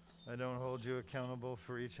 I don't hold you accountable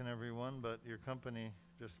for each and every one, but your company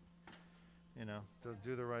just, you know, does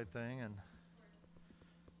do the right thing. And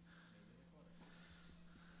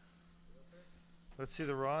let's see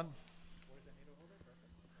the rod. Where's the needle holder?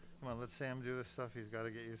 Perfect. Come on, let Sam do this stuff. He's got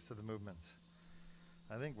to get used to the movements.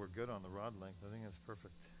 I think we're good on the rod length. I think that's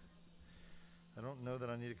perfect. I don't know that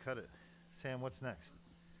I need to cut it. Sam, what's next?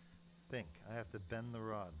 Think. I have to bend the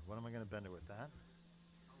rod. What am I going to bend it with? That?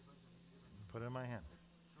 Put it in my hand.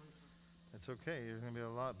 It's okay. There's going to be a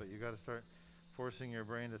lot, but you got to start forcing your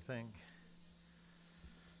brain to think.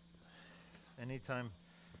 Anytime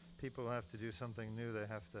people have to do something new, they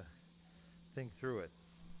have to think through it.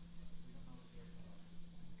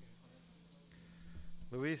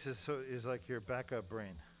 Luis is like your backup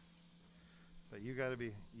brain, but you got to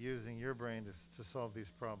be using your brain to solve these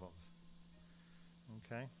problems.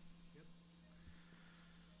 Okay? Yep.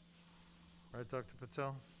 Right, Dr.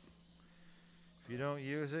 Patel? If you don't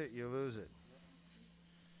use it, you lose it.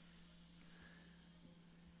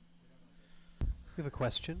 We have a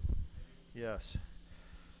question. Yes.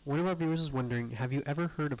 One of our viewers is wondering, have you ever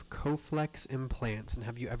heard of Coflex implants and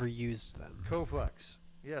have you ever used them? Coflex.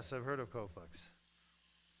 Yes, I've heard of Coflex.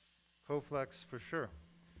 Coflex for sure.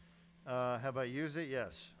 Have I used it?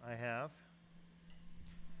 Yes, I have.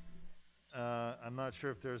 I'm not sure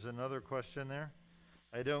if there's another question there.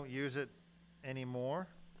 I don't use it anymore.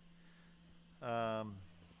 I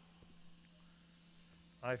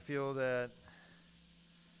feel that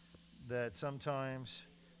sometimes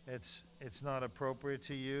it's not appropriate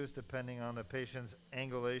to use depending on the patient's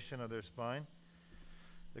angulation of their spine.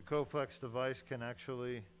 The Coflex device can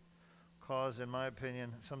actually cause, in my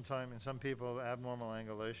opinion, in some people, abnormal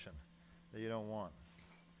angulation that you don't want.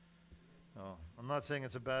 So, I'm not saying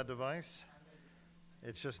it's a bad device.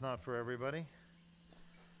 It's just not for everybody.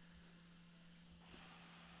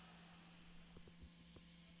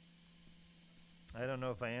 I don't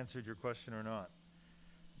know if I answered your question or not,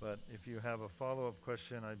 but if you have a follow-up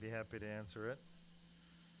question, I'd be happy to answer it.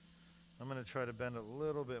 I'm going to try to bend a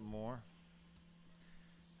little bit more.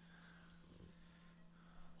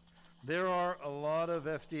 There are a lot of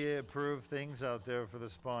FDA-approved things out there for the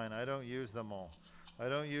spine. I don't use them all. I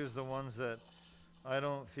don't use the ones that I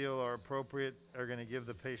don't feel are appropriate, are going to give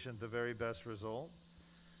the patient the very best result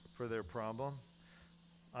for their problem.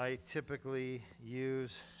 I typically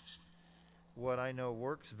use what I know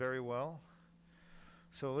works very well.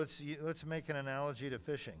 So let's make an analogy to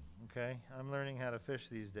fishing, okay? I'm learning how to fish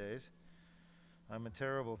these days. I'm a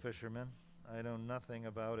terrible fisherman. I know nothing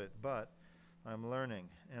about it, but I'm learning.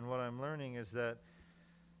 And what I'm learning is that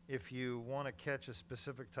if you want to catch a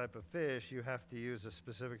specific type of fish, you have to use a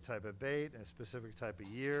specific type of bait, a specific type of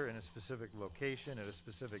year, in a specific location, at a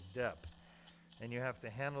specific depth. And you have to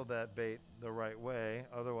handle that bait the right way,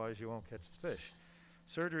 otherwise you won't catch the fish.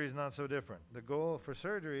 Surgery is not so different. The goal for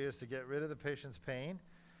surgery is to get rid of the patient's pain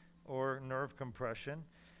or nerve compression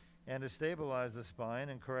and to stabilize the spine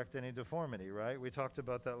and correct any deformity, right? We talked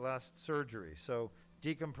about that last surgery. So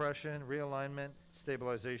decompression, realignment,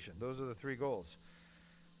 stabilization. Those are the three goals.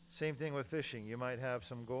 Same thing with fishing. You might have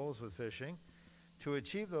some goals with fishing. To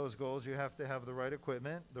achieve those goals, you have to have the right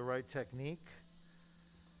equipment, the right technique.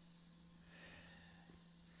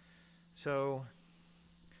 So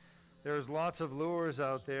there's lots of lures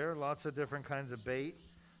out there, lots of different kinds of bait,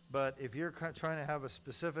 but if you're trying to have a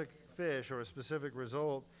specific fish or a specific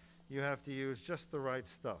result, you have to use just the right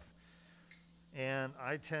stuff. And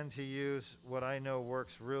I tend to use what I know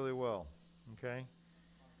works really well, okay?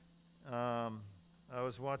 I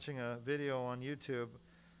was watching a video on YouTube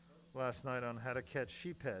last night on how to catch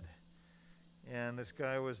sheephead, and this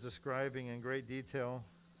guy was describing in great detail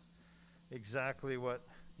exactly what,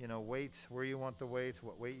 weights, where you want the weights,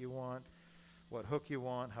 what weight you want, what hook you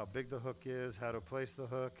want, how big the hook is, how to place the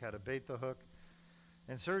hook, how to bait the hook.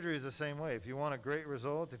 And surgery is the same way. If you want a great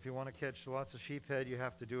result, if you want to catch lots of sheephead, you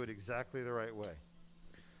have to do it exactly the right way.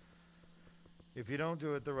 If you don't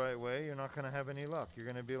do it the right way, you're not going to have any luck. You're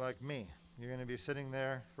going to be like me. You're going to be sitting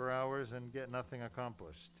there for hours and get nothing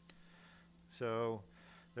accomplished. So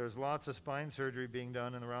there's lots of spine surgery being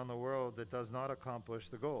done around the world that does not accomplish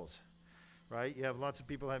the goals, right? You have lots of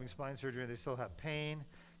people having spine surgery, they still have pain,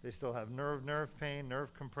 they still have nerve pain,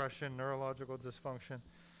 nerve compression, neurological dysfunction.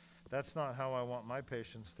 That's not how I want my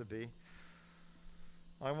patients to be.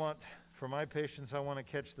 For my patients, I want to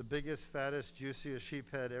catch the biggest, fattest, juiciest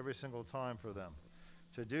sheephead every single time for them.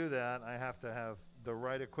 To do that, I have to have the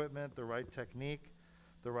right equipment, the right technique,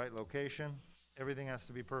 the right location. Everything has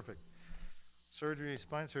to be perfect. Surgery,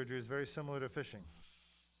 spine surgery is very similar to fishing.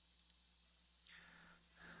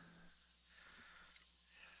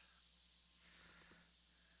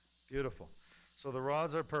 Beautiful. So the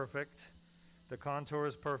rods are perfect. The contour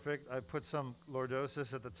is perfect. I put some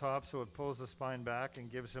lordosis at the top so it pulls the spine back and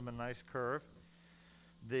gives him a nice curve.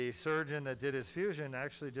 The surgeon that did his fusion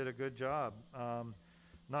actually did a good job,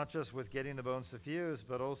 not just with getting the bones to fuse,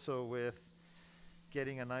 but also with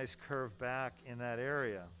getting a nice curve back in that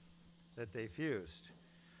area that they fused.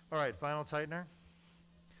 All right, final tightener.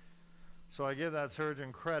 So I give that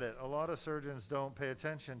surgeon credit. A lot of surgeons don't pay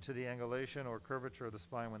attention to the angulation or curvature of the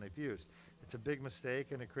spine when they fuse. It's a big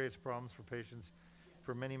mistake, and it creates problems for patients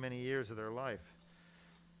for many, many years of their life.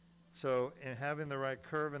 So having the right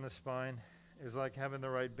curve in the spine is like having the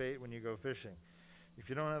right bait when you go fishing. If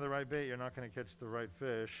you don't have the right bait, you're not going to catch the right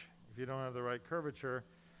fish. If you don't have the right curvature,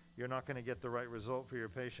 you're not going to get the right result for your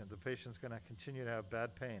patient. The patient's going to continue to have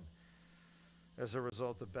bad pain as a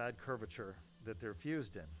result of bad curvature that they're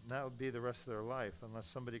fused in. And that would be the rest of their life unless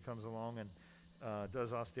somebody comes along and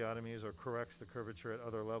does osteotomies or corrects the curvature at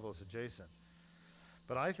other levels adjacent.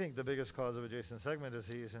 But I think the biggest cause of adjacent segment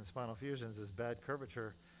disease in spinal fusions is bad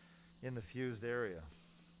curvature in the fused area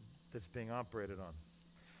that's being operated on.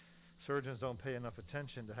 Surgeons don't pay enough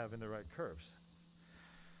attention to having the right curves.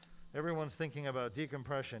 Everyone's thinking about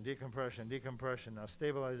decompression, decompression, decompression. Now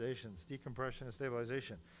stabilizations, decompression and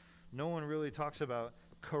stabilization. No one really talks about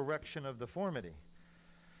correction of deformity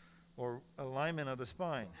or alignment of the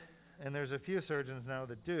spine. And there's a few surgeons now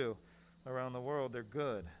that do around the world. They're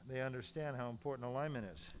good. They understand how important alignment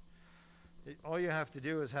is. All you have to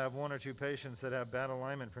do is have one or two patients that have bad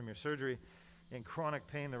alignment from your surgery in chronic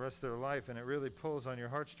pain the rest of their life, and it really pulls on your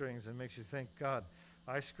heartstrings and makes you think, God,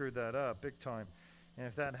 I screwed that up big time. And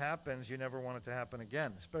if that happens, you never want it to happen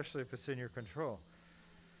again, especially if it's in your control.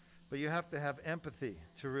 But you have to have empathy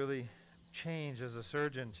to really change as a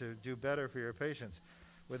surgeon to do better for your patients.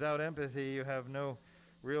 Without empathy, you have no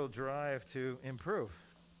real drive to improve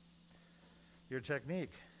your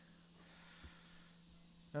technique.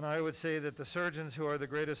 And I would say that the surgeons who are the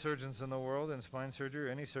greatest surgeons in the world in spine surgery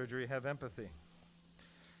or any surgery have empathy.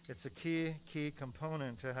 It's a key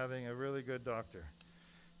component to having a really good doctor.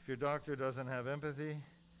 If your doctor doesn't have empathy,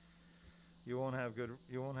 you won't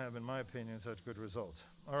have, in my opinion, such good results.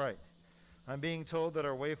 All right. I'm being told that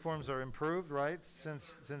our waveforms are improved, right,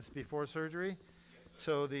 since before surgery?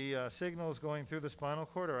 So the signals going through the spinal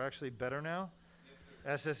cord are actually better now?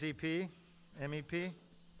 SSEP, MEP?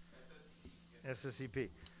 SSEP.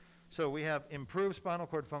 So we have improved spinal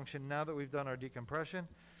cord function now that we've done our decompression.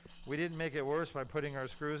 We didn't make it worse by putting our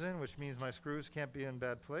screws in, which means my screws can't be in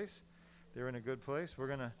bad place. They're in a good place. We're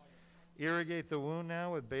going to irrigate the wound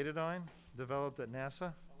now with betadine, developed at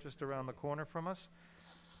NASA, just around the corner from us.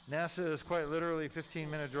 NASA is quite literally a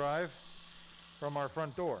 15-minute drive from our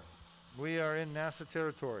front door. We are in NASA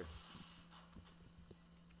territory.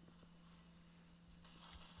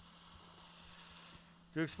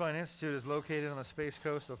 Deuk Spine Institute is located on the Space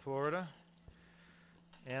Coast of Florida.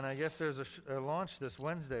 And I guess there's a launch this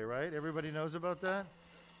Wednesday, right? Everybody knows about that?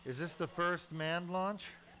 Is this the first manned launch?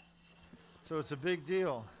 So it's a big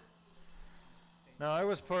deal. Now, I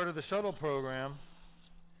was part of the shuttle program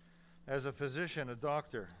as a physician, a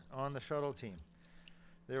doctor, on the shuttle team.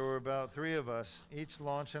 There were about 3 of us, each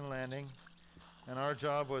launch and landing, and our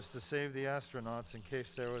job was to save the astronauts in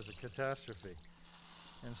case there was a catastrophe.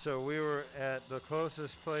 And so we were at the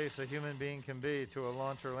closest place a human being can be to a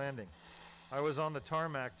launch or landing. I was on the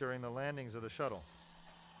tarmac during the landings of the shuttle.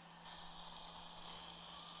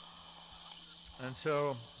 And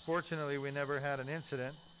so, fortunately, we never had an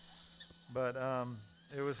incident, but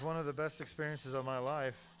it was one of the best experiences of my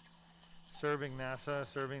life, serving NASA,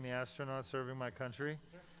 serving the astronauts, serving my country.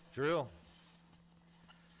 Drill.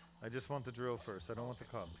 I just want the drill first. I don't want the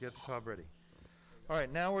cob. Get the cob ready. All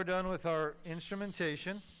right, now we're done with our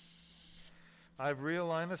instrumentation. I've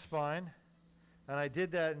realigned the spine, and I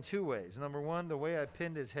did that in 2 ways. Number one, the way I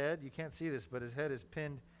pinned his head. You can't see this, but his head is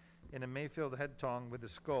pinned in a Mayfield head tong with the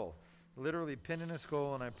skull. Literally pinned in his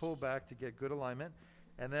skull, and I pulled back to get good alignment.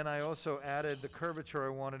 And then I also added the curvature I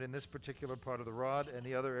wanted in this particular part of the rod and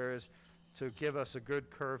the other areas to give us a good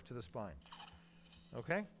curve to the spine.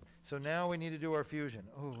 Okay? So now we need to do our fusion.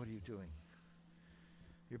 Oh, what are you doing?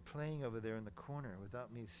 You're playing over there in the corner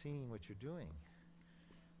without me seeing what you're doing.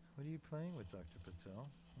 What are you playing with, Dr. Patel?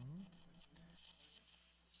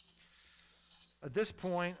 At this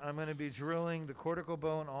point, I'm going to be drilling the cortical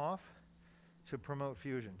bone off to promote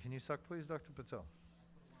fusion. Can you suck, please, Dr. Patel?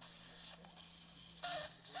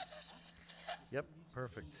 Yep,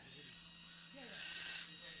 perfect.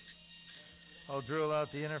 I'll drill out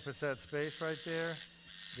the inner facet space right there,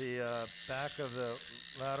 the back of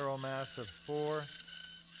the lateral mass of 4,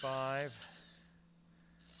 5,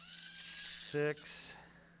 6,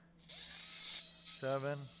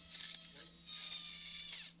 7,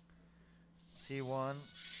 T1,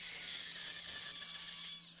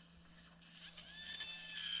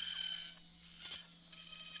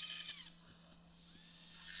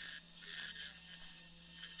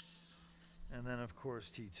 and then of course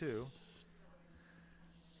T2,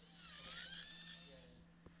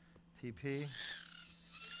 TP,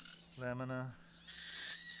 lamina.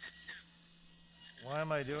 Why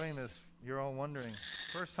am I doing this? You're all wondering.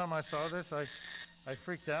 First time I saw this, I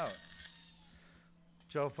freaked out.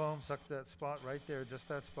 Gel foam, suck that spot right there, just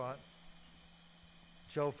that spot.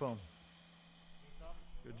 Gel foam.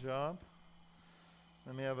 Good job.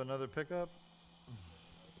 Let me have another pickup.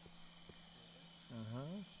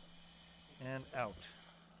 And out.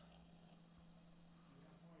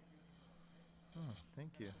 Oh, thank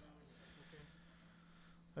you.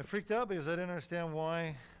 I freaked out because I didn't understand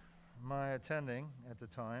why my attending at the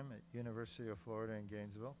time at University of Florida in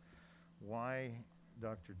Gainesville, why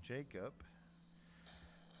Dr. Jacob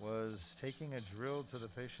was taking a drill to the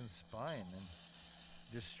patient's spine and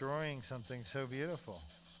destroying something so beautiful.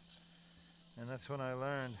 And that's when I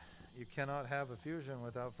learned you cannot have a fusion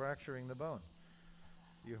without fracturing the bone.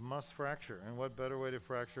 You must fracture. And what better way to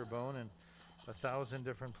fracture a bone in 1,000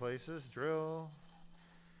 different places, drill,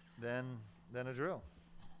 than a drill.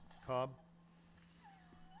 Cob.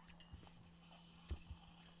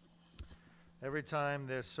 Every time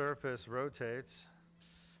this surface rotates,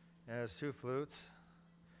 it has 2 flutes.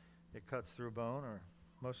 It cuts through bone, or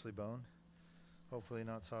mostly bone, hopefully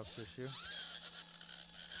not soft tissue.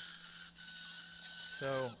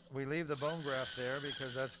 So we leave the bone graft there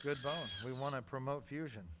because that's good bone. We want to promote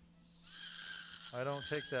fusion. I don't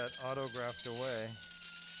take that autograft away.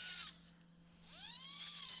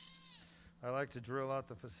 I like to drill out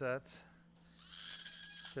the facets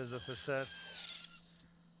because the facets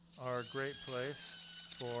are a great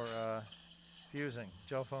place for fusing.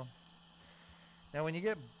 Gel foam. Now, when you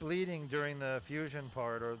get bleeding during the fusion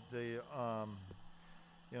part, or the,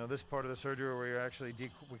 this part of the surgery where you're actually,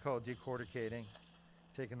 we call it decorticating,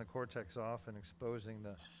 taking the cortex off and exposing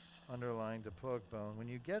the underlying diploic bone. When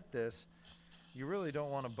you get this, You really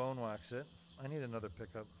don't want to bone wax it. I need another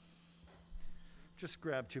pickup. Just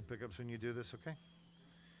grab 2 pickups when you do this, okay?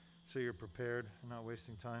 So you're prepared, not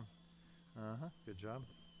wasting time. Good job.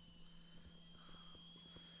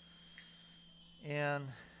 And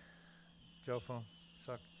gel foam,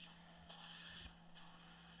 suck.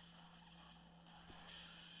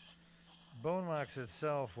 Bone wax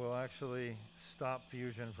itself will actually stop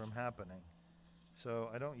fusion from happening. So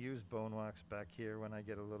I don't use bone wax back here when I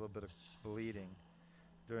get a little bit of bleeding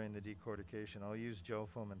during the decortication. I'll use gel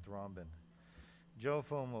foam and thrombin. Gel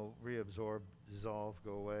foam will reabsorb, dissolve,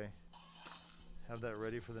 go away. Have that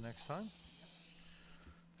ready for the next time.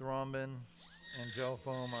 Thrombin and gel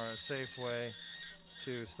foam are a safe way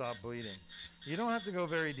to stop bleeding. You don't have to go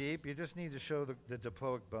very deep. You just need to show the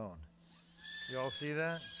diploic bone. You all see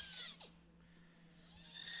that?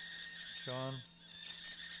 Sean?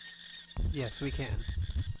 Yes, we can.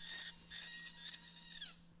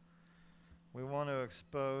 We want to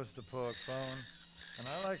expose diploic bone, and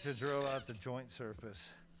I like to drill out the joint surface,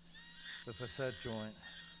 the facet joint.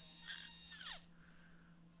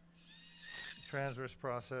 Transverse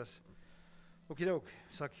process. Okie doke.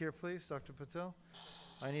 Suck here, please, Dr. Patel.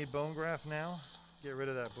 I need bone graft now. Get rid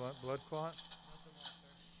of that blood clot.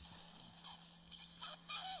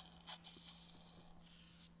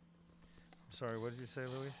 I'm sorry, what did you say,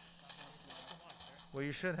 Louis? Well,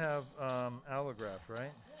 you should have allograft,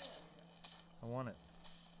 right? I want it.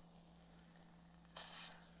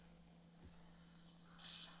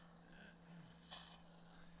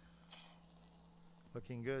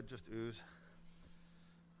 Looking good, just ooze.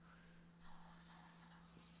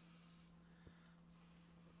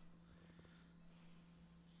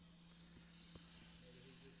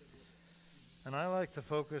 And I like to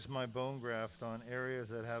focus my bone graft on areas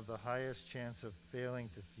that have the highest chance of failing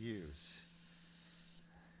to fuse.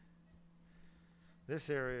 This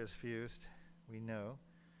area is fused, we know.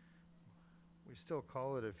 We still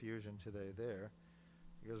call it a fusion today there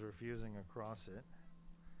because we're fusing across it.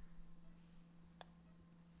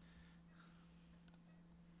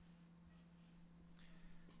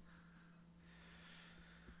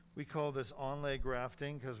 We call this on-lay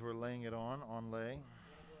grafting because we're laying it on-lay.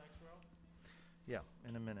 Yeah,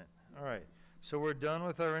 in a minute. All right, so we're done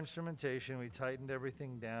with our instrumentation. We tightened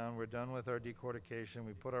everything down. We're done with our decortication.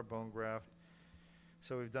 We put our bone graft.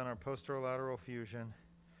 So we've done our posterolateral fusion.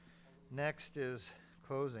 Next is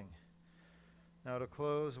closing. Now to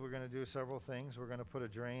close, we're going to do several things. We're going to put a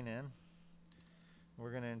drain in. We're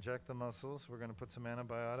going to inject the muscles. We're going to put some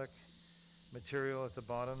antibiotic material at the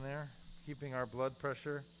bottom there, keeping our blood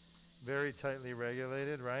pressure very tightly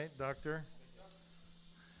regulated, right, doctor?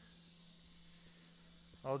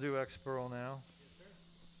 I'll do Exparel now.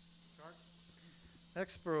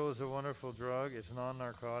 Exparel is a wonderful drug. It's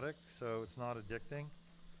non-narcotic, so it's not addicting.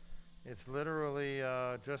 It's literally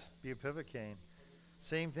just bupivacaine.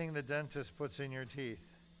 Same thing the dentist puts in your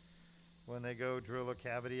teeth when they go drill a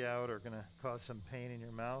cavity out or going to cause some pain in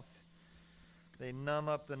your mouth. They numb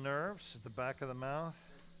up the nerves at the back of the mouth.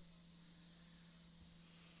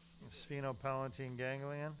 Sphenopalatine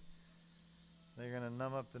ganglion. They're going to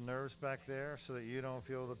numb up the nerves back there so that you don't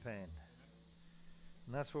feel the pain.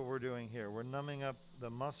 And that's what we're doing here. We're numbing up the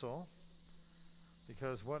muscle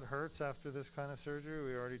because what hurts after this kind of surgery,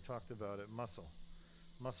 we already talked about it, muscle.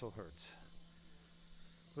 Muscle hurts.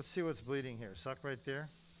 Let's see what's bleeding here. Suck right there.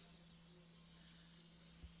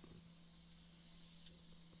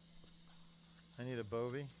 I need a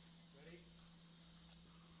Bovie.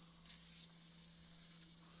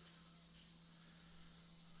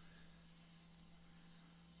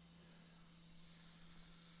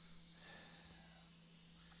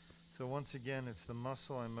 So once again, it's the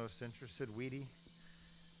muscle I'm most interested. Weedy.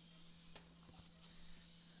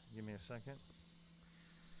 Give me a second.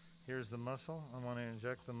 Here's the muscle. I want to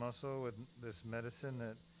inject the muscle with this medicine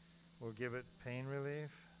that will give it pain relief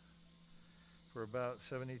for about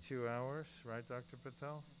 72 hours. Right, Dr.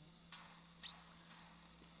 Patel?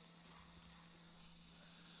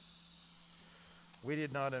 We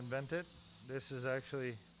did not invent it. This is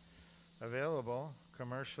actually available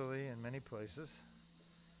commercially in many places.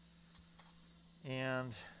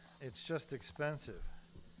 And it's just expensive.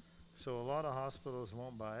 So a lot of hospitals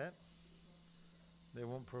won't buy it. They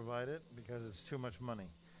won't provide it because it's too much money.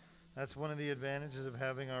 That's one of the advantages of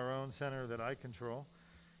having our own center that I control,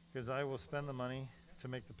 because I will spend the money to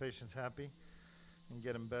make the patients happy and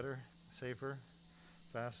get them better, safer,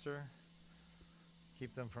 faster,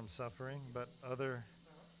 keep them from suffering, but other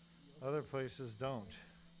places don't.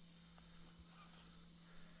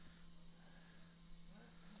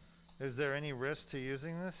 Is there any risk to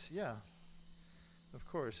using this? Yeah, of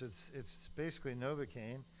course. It's basically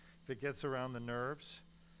Novocaine. If it gets around the nerves,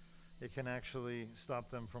 it can actually stop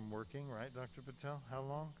them from working, right, Dr. Patel? How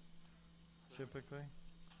long, typically?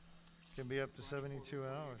 Can be up to 72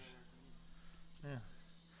 hours. Yeah.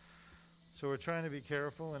 So we're trying to be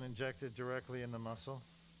careful and inject it directly in the muscle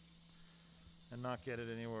and not get it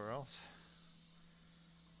anywhere else.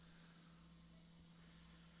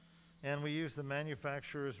 And we use the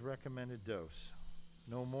manufacturer's recommended dose.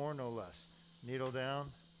 No more, no less. Needle down.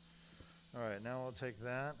 All right, now I'll take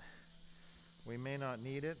that. We may not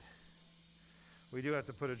need it. We do have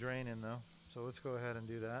to put a drain in though, so let's go ahead and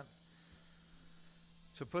do that.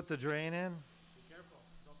 So put the drain in. Be careful.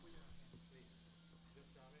 Don't put your hand, please.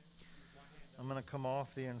 Just grab it. Use one hand. I'm going to come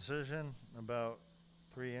off the incision about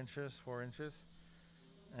 3 inches, 4 inches.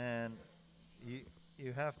 And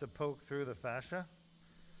you have to poke through the fascia.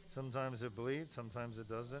 Sometimes it bleeds, sometimes it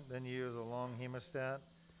doesn't. Then you use a long hemostat.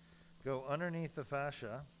 Go underneath the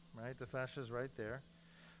fascia, right? The fascia's right there.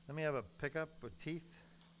 Let me have a pickup with teeth.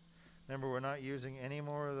 Remember, we're not using any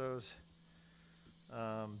more of those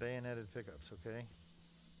bayoneted pickups, okay?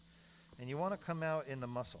 And you want to come out in the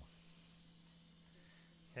muscle.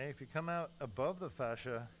 Okay, if you come out above the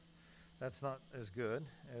fascia, that's not as good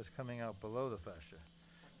as coming out below the fascia.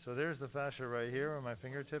 So there's the fascia right here where my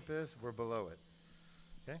fingertip is. We're below it.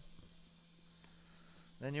 Okay?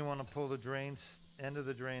 Then you want to pull the end of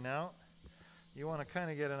the drain out. You want to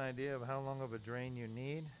kind of get an idea of how long of a drain you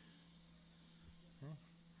need. Okay?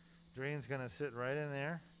 Drain's going to sit right in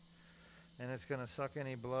there, and it's going to suck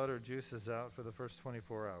any blood or juices out for the first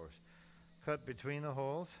 24 hours. Cut between the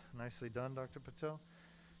holes. Nicely done, Dr. Patel.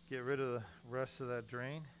 Get rid of the rest of that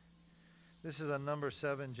drain. This is a number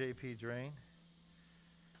 7 JP drain.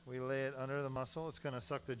 We lay it under the muscle. It's going to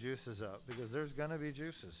suck the juices out because there's going to be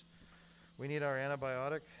juices. We need our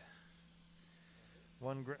antibiotic.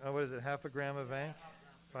 What is it, half a gram of vanc?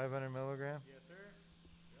 500 milligram? Yes, sir.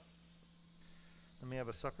 Yep. Let me have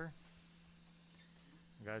a sucker.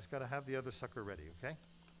 You guys got to have the other sucker ready, okay?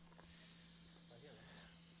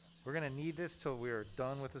 We're going to need this till we are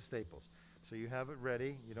done with the staples. So you have it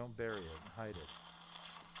ready. You don't bury it, hide it.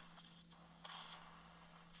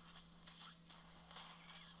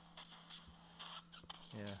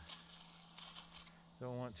 Yeah.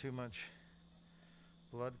 Don't want too much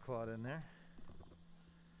blood clot in there.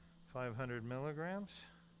 500 milligrams.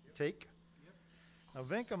 Yep. Take. Yep. Now,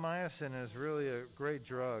 vancomycin is really a great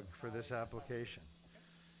drug for this application.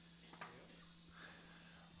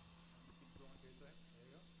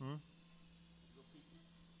 Hmm?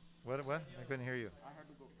 What? I couldn't hear you. I had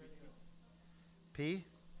to go PT. P?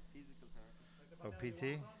 Physical therapy.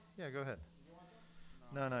 Oh, PT? Yeah, go ahead.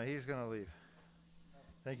 No, he's going to leave.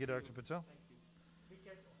 Thank you, Dr. Patel. Thank you. Be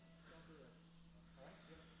careful. Don't do that. All right?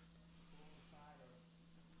 Just go on the side or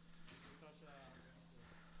because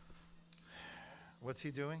What's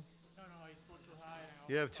he doing? no, it's going too high. And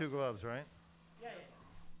You have 2 gloves, right? Yeah.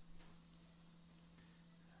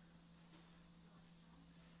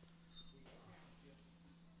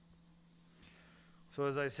 So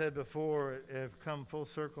as I said before, I've come full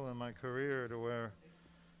circle in my career to where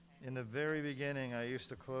in the very beginning I used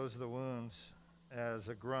to close the wounds as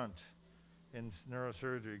a grunt in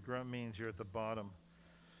neurosurgery. Grunt means you're at the bottom.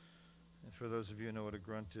 And for those of you who know what a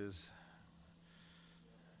grunt is.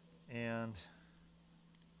 And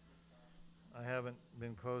I haven't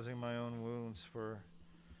been closing my own wounds for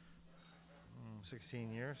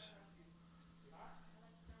 16 years.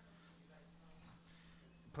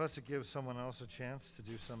 Plus it gives someone else a chance to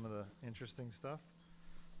do some of the interesting stuff.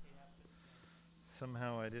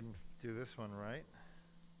 Somehow I didn't do this one right.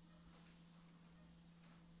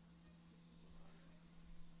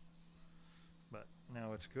 But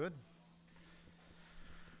now it's good.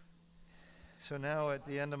 So now at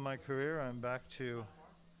the end of my career, I'm back to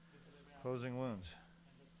closing wounds.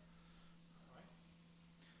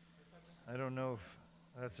 I don't know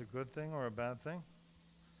if that's a good thing or a bad thing.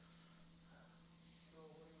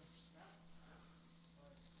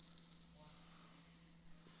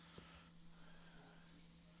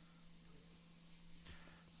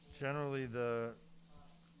 Generally,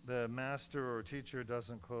 the master or teacher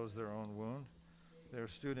doesn't close their own wound. Their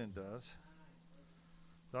student does.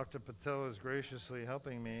 Dr. Patel is graciously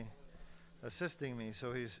helping me, assisting me,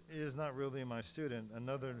 so he is not really my student.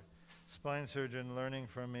 Another spine surgeon learning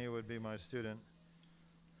from me would be my student.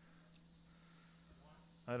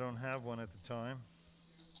 I don't have one at the time.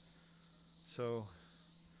 So,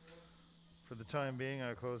 for the time being,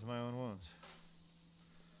 I close my own wounds.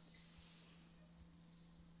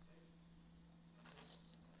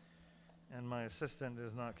 And my assistant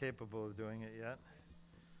is not capable of doing it yet.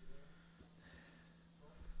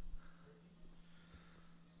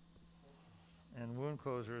 And wound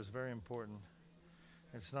closure is very important.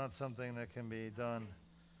 It's not something that can be done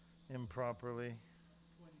improperly.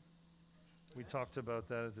 We talked about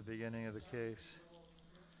that at the beginning of the case.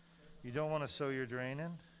 You don't want to sew your drain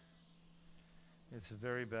in. It's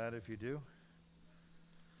very bad if you do.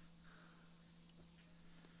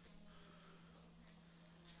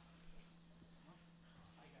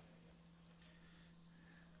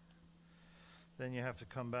 Then you have to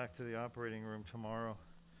come back to the operating room tomorrow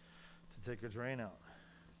to take a drain out.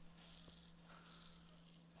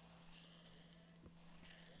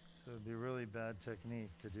 So it'd be really bad technique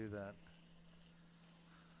to do that.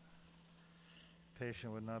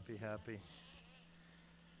 Patient would not be happy.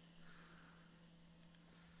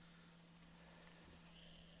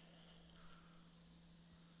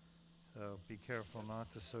 So be careful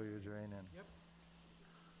not to sew your drain in. Yep.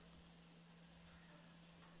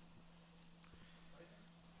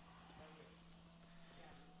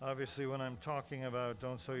 Obviously, when I'm talking about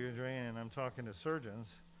don't sew your drain in, I'm talking to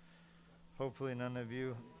surgeons. Hopefully none of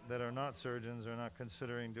you that are not surgeons are not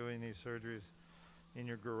considering doing these surgeries in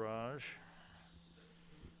your garage.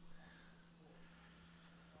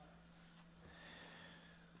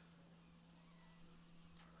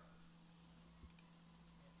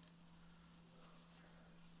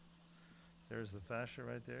 There's the fascia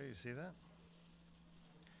right there. You see that?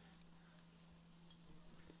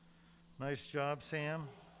 Nice job, Sam.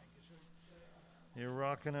 You're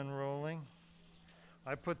rocking and rolling.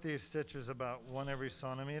 I put these stitches about 1 every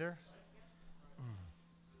centimeter.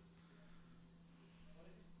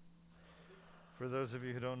 For those of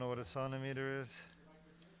you who don't know what a centimeter is,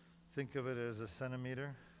 think of it as a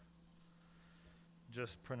centimeter,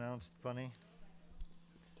 just pronounced funny.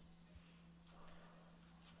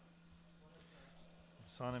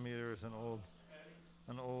 Centimeter is an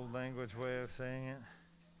old language way of saying it.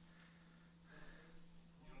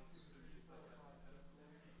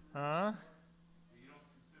 Huh? You don't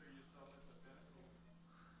consider yourself at the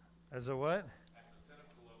pinnacle? As a what? At the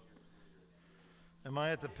pinnacle of your career. Am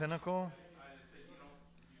I at the pinnacle? I just said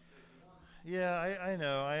you don't, Yeah, I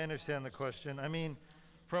know. I understand the question. I mean,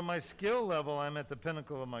 from my skill level, I'm at the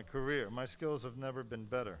pinnacle of my career. My skills have never been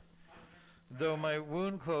better. Though my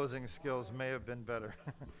wound closing skills may have been better.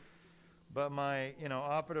 But my,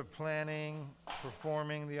 operative planning,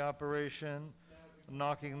 performing the operation,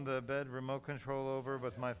 knocking the bed remote control over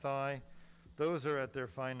with my thigh, those are at their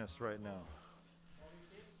finest right now.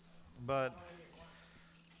 But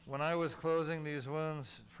when I was closing these wounds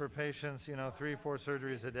for patients, 3, 4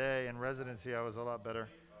 surgeries a day in residency, I was a lot better.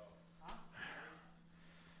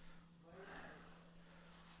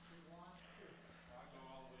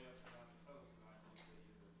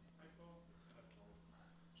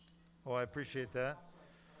 Oh, I appreciate that.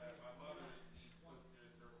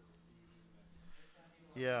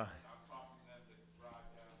 Yeah.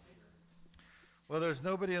 Well, there's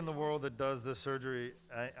nobody in the world that does this surgery,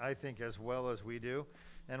 I think, as well as we do.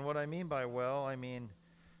 And what I mean by well, I mean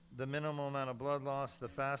the minimal amount of blood loss, the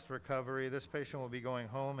fast recovery. This patient will be going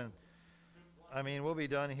home, and we'll be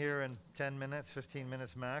done here in 10 minutes, 15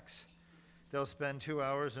 minutes max. They'll spend 2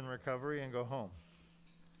 hours in recovery and go home.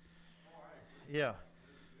 Yeah.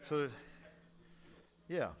 So,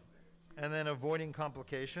 yeah. And then avoiding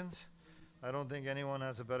complications. I don't think anyone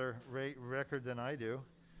has a better record than I do,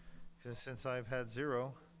 since I've had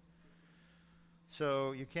 0.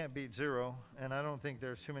 So you can't beat 0, and I don't think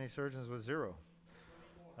there's too many surgeons with 0.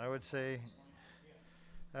 I would say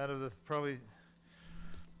out of the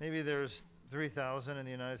maybe there's 3,000 in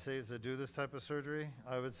the United States that do this type of surgery.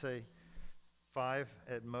 I would say 5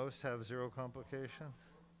 at most have 0 complications.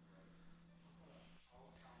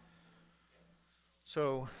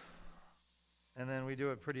 So, and then we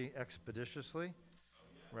do it pretty expeditiously,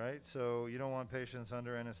 right? So you don't want patients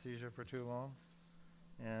under anesthesia for too long.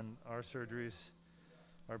 And our surgeries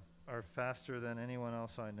are faster than anyone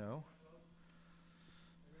else I know.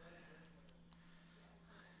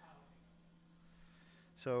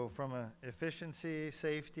 So from an efficiency,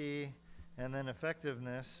 safety, and then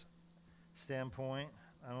effectiveness standpoint,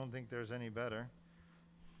 I don't think there's any better.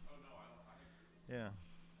 oh no, I don't. Yeah.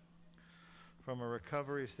 From a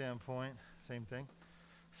recovery standpoint, same thing.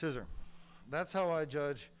 Scissor. That's how I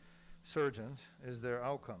judge surgeons, is their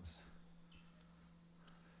outcomes.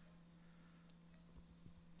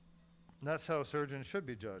 That's how surgeons should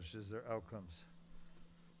be judged, is their outcomes.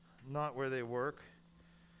 Not where they work,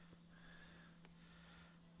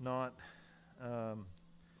 not,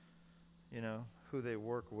 who they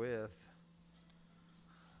work with,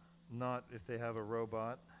 not if they have a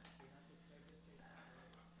robot,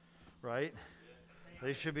 right?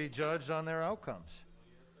 They should be judged on their outcomes,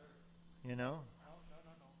 No, not yet.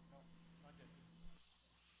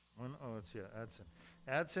 Oh, it's, yeah, Adson.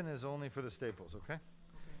 Adson is only for the staples, okay?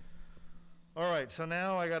 All right, so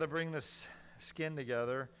now I got to bring this skin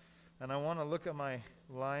together, and I want to look at my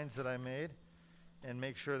lines that I made and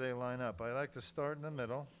make sure they line up. I like to start in the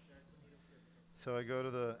middle. So I go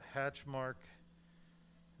to the hatch mark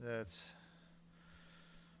that's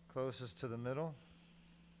closest to the middle,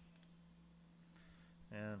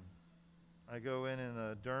 and I go in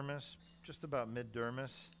the dermis, just about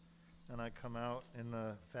mid-dermis, and I come out in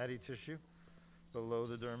the fatty tissue below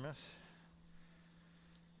the dermis.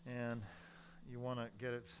 And you want to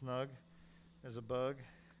get it snug as a bug.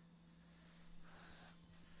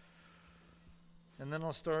 And then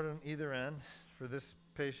I'll start on either end. For this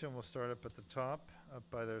patient, we'll start up at the top, up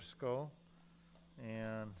by their skull.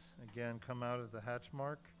 And again, come out at the hatch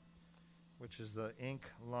mark, which is the ink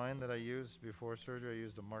line that I used before surgery. I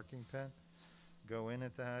used a marking pen. Go in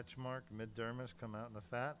at the hatch mark, mid-dermis, come out in the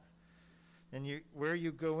fat. And where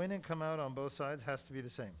you go in and come out on both sides has to be the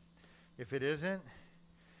same. If it isn't,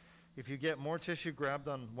 if you get more tissue grabbed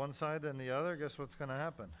on one side than the other, guess what's going to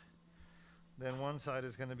happen? Then one side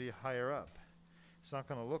is going to be higher up. It's not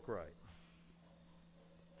going to look right.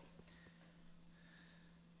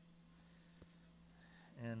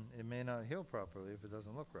 And it may not heal properly if it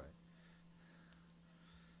doesn't look right.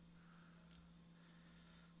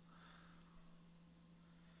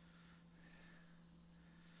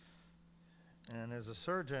 And as a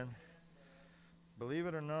surgeon, believe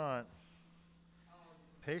it or not,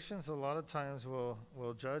 patients a lot of times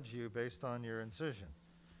will judge you based on your incision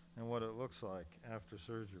and what it looks like after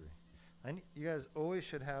surgery. You guys always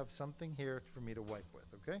should have something here for me to wipe with,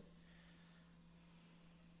 okay?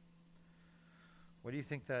 What do you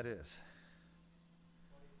think that is?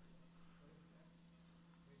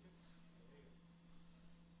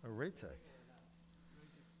 A Raytec.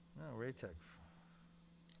 No, Raytec.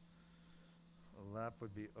 A lap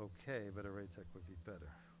would be okay, but a Raytec would be better.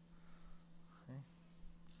 Okay.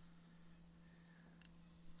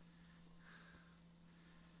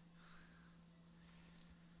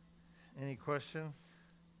 Any questions?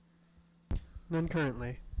 None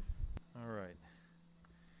currently. All right.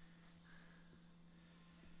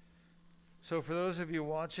 So for those of you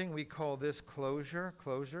watching, we call this closure,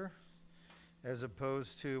 as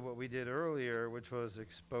opposed to what we did earlier, which was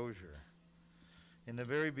exposure. In the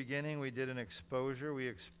very beginning, we did an exposure. We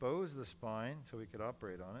exposed the spine so we could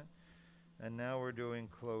operate on it. And now we're doing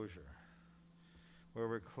closure, where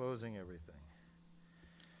we're closing everything.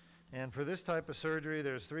 And for this type of surgery,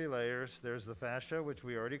 there's 3 layers. There's the fascia, which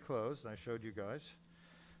we already closed. I showed you guys.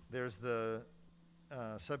 There's the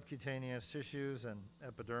subcutaneous tissues and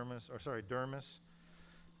dermis,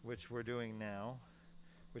 which we're doing now,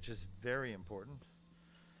 which is very important.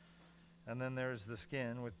 And then there's the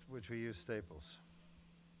skin, which we use staples.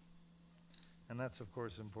 And that's, of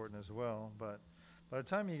course, important as well. But by the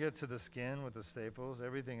time you get to the skin with the staples,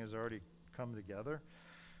 everything has already come together,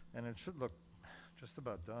 and it should look just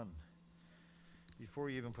about done before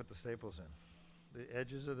you even put the staples in. The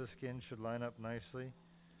edges of the skin should line up nicely.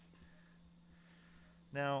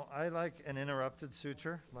 Now, I like an interrupted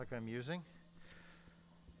suture, like I'm using.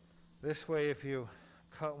 This way, if you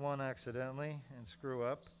cut one accidentally and screw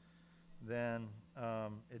up, then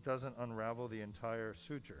it doesn't unravel the entire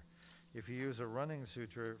suture. If you use a running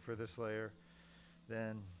suture for this layer,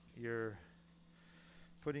 then you're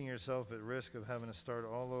putting yourself at risk of having to start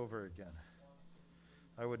all over again.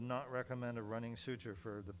 I would not recommend a running suture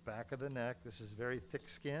for the back of the neck. This is very thick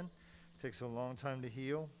skin. It takes a long time to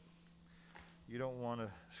heal. You don't want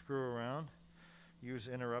to screw around. Use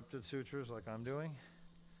interrupted sutures like I'm doing.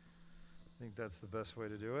 I think that's the best way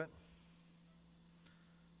to do it.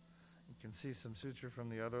 You can see some suture from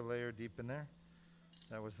the other layer deep in there.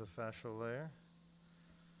 That was the fascial layer.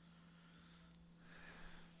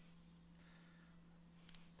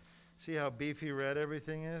 See how beefy red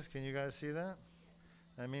everything is? Can you guys see that?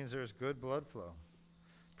 That means there's good blood flow.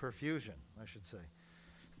 Perfusion, I should say.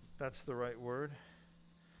 That's the right word.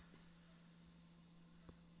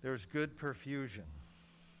 There's good perfusion.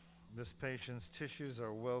 This patient's tissues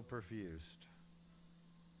are well perfused.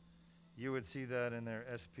 You would see that in their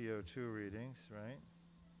SpO2 readings, right?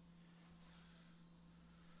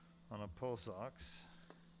 On a pulse ox.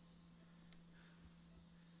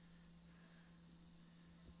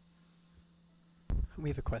 We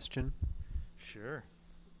have a question. Sure.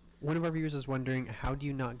 One of our viewers is wondering, how do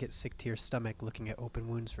you not get sick to your stomach looking at open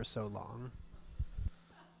wounds for so long?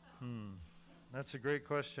 That's a great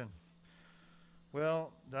question.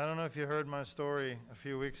 Well, I don't know if you heard my story a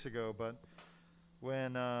few weeks ago, but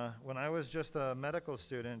when I was just a medical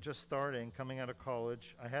student, just starting, coming out of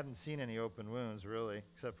college, I hadn't seen any open wounds, really,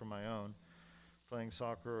 except for my own, playing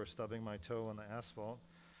soccer or stubbing my toe on the asphalt,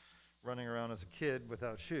 running around as a kid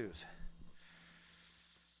without shoes.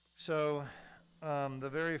 So the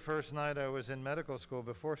very first night I was in medical school,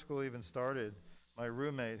 before school even started, my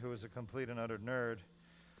roommate, who was a complete and utter nerd,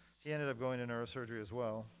 he ended up going to neurosurgery as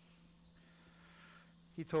well.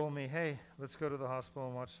 He told me, hey, let's go to the hospital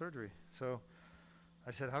and watch surgery. So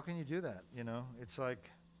I said, how can you do that? You know, it's like,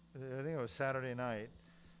 I think it was Saturday night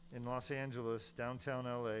in Los Angeles, downtown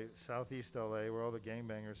LA, southeast LA, where all the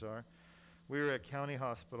gangbangers are. We were at County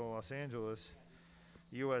Hospital, Los Angeles,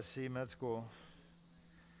 USC med school.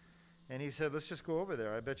 And he said, let's just go over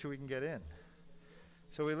there. I bet you we can get in.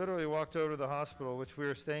 So we literally walked over to the hospital, which we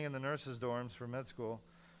were staying in the nurses' dorms for med school,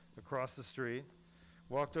 across the street.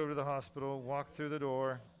 Walked over to the hospital, walked through the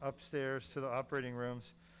door, upstairs to the operating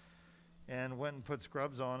rooms, and went and put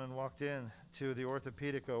scrubs on and walked in to the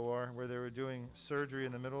orthopedic OR where they were doing surgery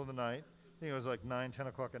in the middle of the night. I think it was like 9, 10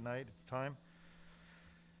 o'clock at night at the time.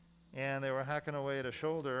 And they were hacking away at a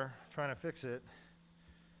shoulder, trying to fix it.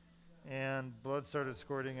 And blood started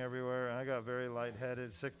squirting everywhere, and I got very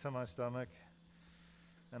lightheaded, sick to my stomach.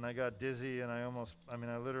 And I got dizzy, and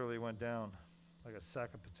I literally went down like a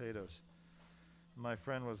sack of potatoes. My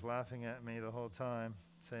friend was laughing at me the whole time,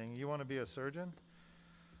 saying, you want to be a surgeon?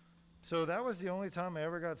 So that was the only time I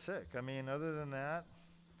ever got sick. I mean, other than that,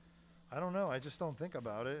 I don't know. I just don't think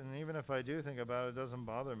about it. And even if I do think about it, it doesn't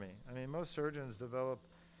bother me. I mean, most surgeons develop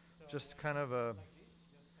just kind of a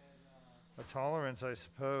tolerance, I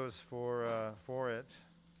suppose, for it,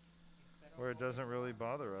 where it doesn't really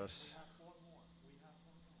bother us.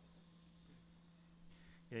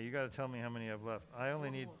 Yeah, you got to tell me how many I've left. I only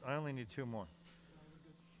need 2 more.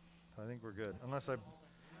 I think we're good, unless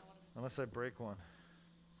I break one.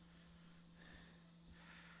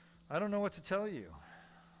 I don't know what to tell you.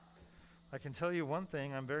 I can tell you one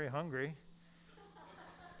thing, I'm very hungry.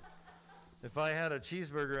 If I had a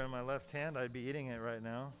cheeseburger in my left hand, I'd be eating it right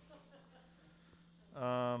now.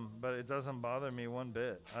 But it doesn't bother me one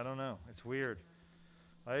bit. I don't know, it's weird.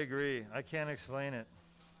 I agree, I can't explain it.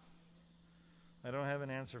 I don't have an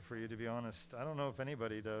answer for you, to be honest. I don't know if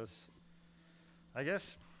anybody does. I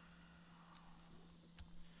guess,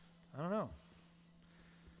 I don't know.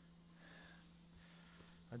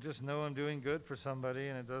 I just know I'm doing good for somebody,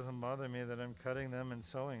 and it doesn't bother me that I'm cutting them and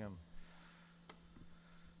sewing them.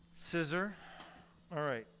 Scissor. All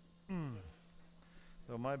right.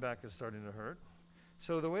 Though my back is starting to hurt.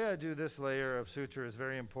 So the way I do this layer of suture is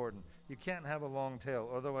very important. You can't have a long tail,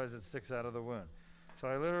 otherwise it sticks out of the wound. So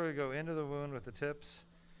I literally go into the wound with the tips,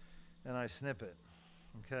 and I snip it,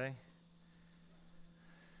 okay?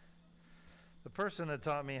 The person that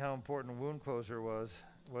taught me how important wound closure was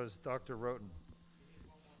Dr. Roten.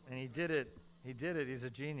 And he did it, he's a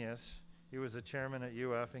genius. He was the chairman at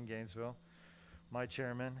UF in Gainesville, my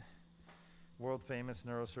chairman, world famous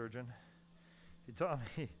neurosurgeon. He taught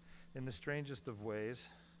me in the strangest of ways,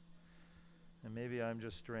 and maybe I'm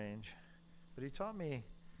just strange, but he taught me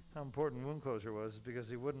how important wound closure was because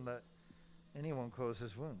he wouldn't let anyone close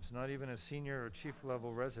his wounds, not even a senior or chief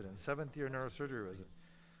level resident, 7th year neurosurgery resident.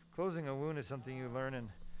 Closing a wound is something you learn in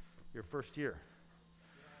your first year.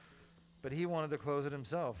 But he wanted to close it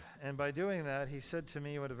himself. And by doing that, he said to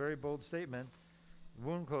me with a very bold statement,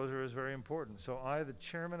 wound closure is very important. So I, the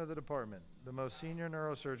chairman of the department, the most senior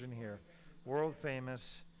neurosurgeon here, world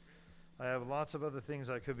famous, I have lots of other things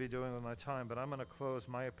I could be doing with my time, but I'm going to close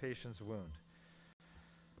my patient's wound.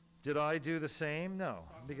 Did I do the same? No,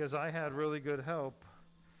 because I had really good help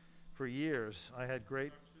for years. I had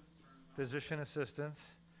great physician assistants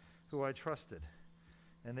who I trusted,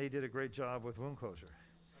 and they did a great job with wound closure.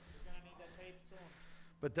 You're gonna need the tape soon.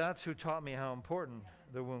 But that's who taught me how important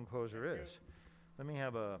the wound closure is. Let me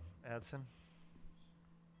have a Adson.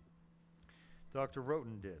 Dr.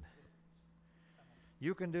 Roten did.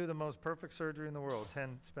 You can do the most perfect surgery in the world,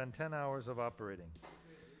 spend 10 hours of operating,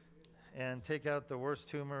 and take out the worst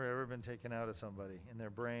tumor ever been taken out of somebody in their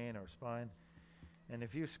brain or spine. And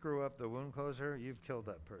if you screw up the wound closure, you've killed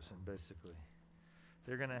that person, basically.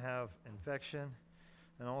 They're going to have infection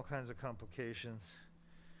and all kinds of complications,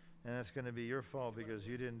 and it's going to be your fault because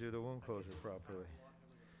you didn't do the wound closure properly.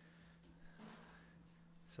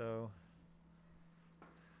 So,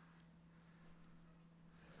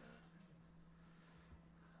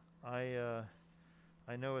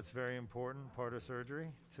 I know it's very important part of surgery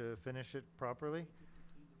to finish it properly.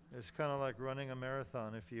 It's kind of like running a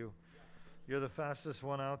marathon. If you're the fastest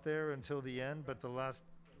one out there until the end, but the last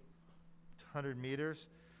 100 meters,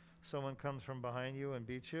 someone comes from behind you and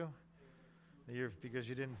beats you because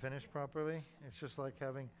you didn't finish properly. It's just like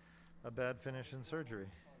having a bad finish in surgery.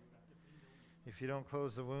 If you don't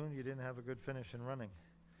close the wound, you didn't have a good finish in running.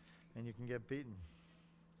 and you can get beaten.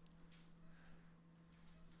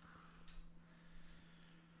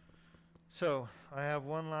 So I have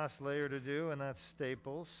one last layer to do, and that's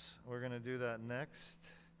staples. We're going to do that next.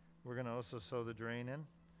 We're going to also sew the drain in.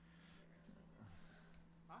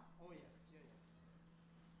 Huh? Oh, yes. Yeah,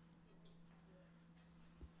 yes.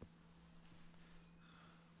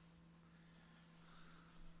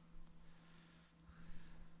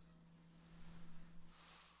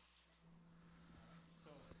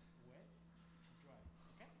 So, wet, dry.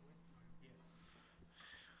 Okay? Wet, dry.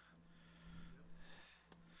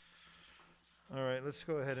 Yes. All right, let's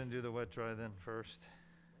go ahead and do the wet dry then first.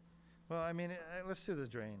 Well, I mean, let's do the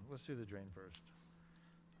drain. Let's do the drain first.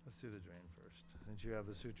 Let's do the drain first, since you have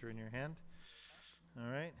the suture in your hand.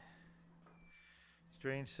 All right.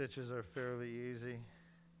 Drain stitches are fairly easy.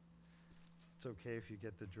 It's okay if you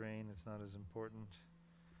get the drain. It's not as important.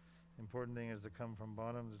 Important thing is to come from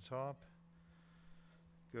bottom to top.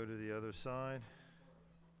 Go to the other side.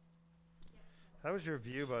 How was your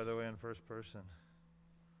view, by the way, in first person?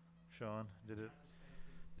 Sean, did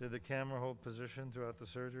the camera hold position throughout the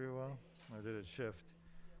surgery well, or did it shift?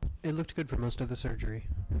 It looked good for most of the surgery.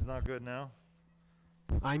 It's not good now?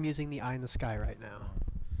 I'm using the eye in the sky right now.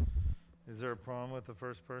 Is there a problem with the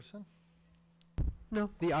first person? No,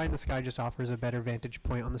 the eye in the sky just offers a better vantage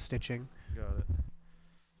point on the stitching. Got it.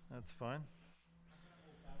 That's fine.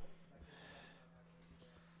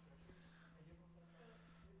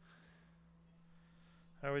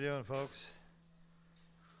 How are we doing, folks?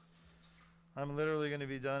 I'm literally going to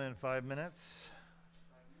be done in 5 minutes.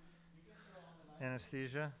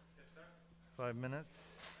 Anesthesia. 5 minutes.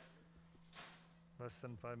 Less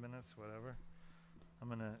than 5 minutes, whatever. I'm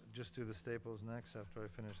going to just do the staples next after I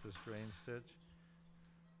finish this drain stitch.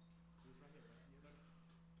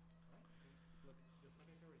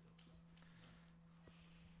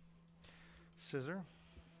 Scissor.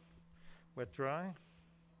 Wet dry.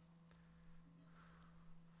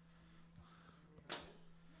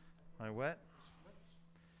 My wet.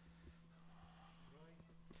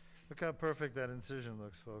 Look how perfect that incision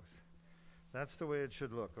looks, folks. That's the way it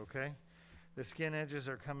should look, okay? The skin edges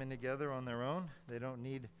are coming together on their own. They don't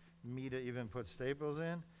need me to even put staples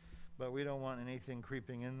in, but we don't want anything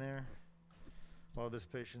creeping in there while this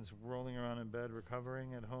patient's rolling around in bed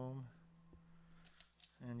recovering at home.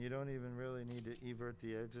 And you don't even really need to evert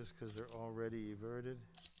the edges because they're already everted.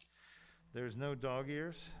 There's no dog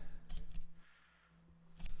ears.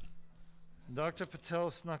 Dr.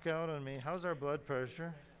 Patel snuck out on me. How's our blood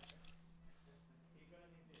pressure?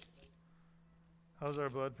 How's our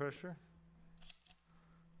blood pressure?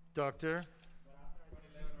 Doctor?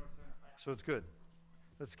 So it's good.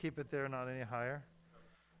 Let's keep it there, not any higher.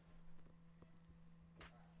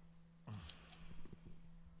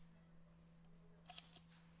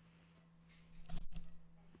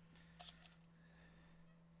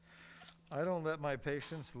 I don't let my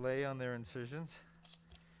patients lay on their incisions.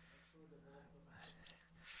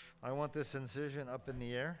 I want this incision up in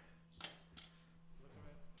the air.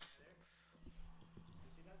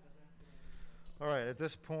 All right, at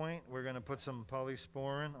this point, we're going to put some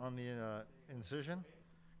polysporin on the incision.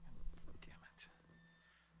 Damn it.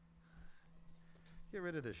 Get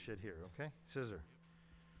rid of this shit here, okay? Scissor.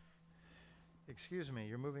 Excuse me,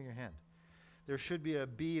 you're moving your hand. There should be a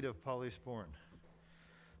bead of polysporin.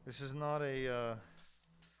 This is not a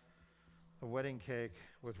wedding cake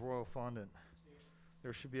with royal fondant.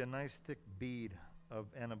 There should be a nice thick bead of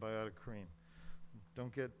antibiotic cream.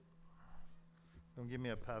 Don't give me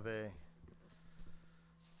a pavé.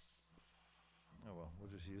 Oh well, we'll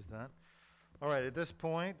just use that. All right, at this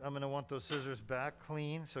point, I'm going to want those scissors back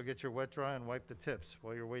clean, so get your wet dry and wipe the tips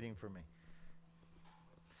while you're waiting for me.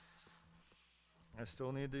 I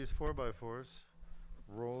still need these 4x4s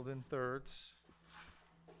rolled in thirds.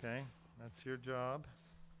 Okay, that's your job.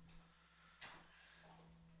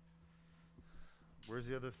 Where's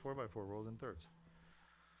the other 4x4 rolled in thirds?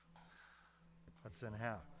 That's in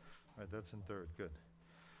half. All right, that's in third. Good.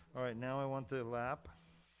 All right, now I want the lap.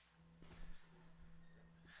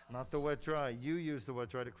 Not the wet dry. You use the wet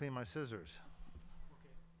dry to clean my scissors.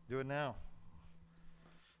 Okay. Do it now.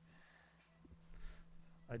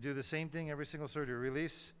 I do the same thing every single surgery.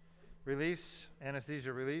 Release, release,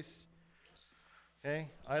 anesthesia, release. Okay?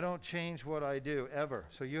 I don't change what I do, ever.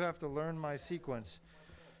 So you have to learn my sequence,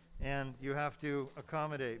 and you have to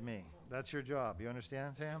accommodate me. That's your job. You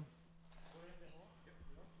understand, Sam?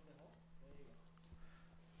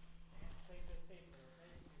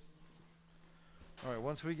 All right,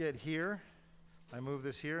 once we get here, I move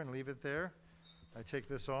this here and leave it there. I take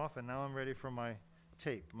this off, and now I'm ready for my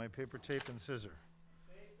tape, my paper tape and scissor.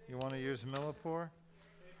 You want to use Millipore?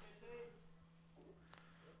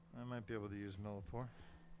 I might be able to use millipore.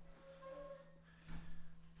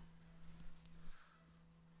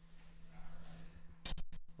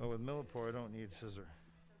 But with millipore, I don't need scissor.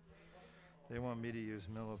 They want me to use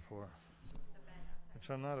millipore, which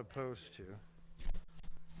I'm not opposed to.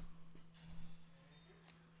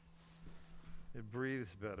 It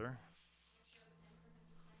breathes better.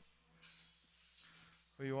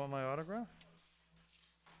 Oh, you want my autograph?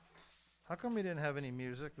 How come we didn't have any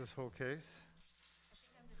music this whole case? I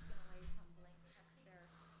think I'm just gonna lay some blank checks there.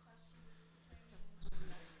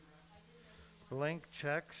 Blank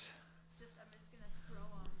checks? I'm just gonna throw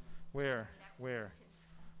them Where? next Where?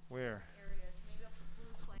 Where? areas. Maybe I'll put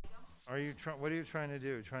blue flag 'em. Are you what are you trying to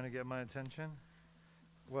do? Trying to get my attention?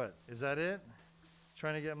 What? Is that it?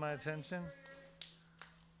 Trying to get my attention?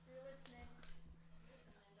 You're listening.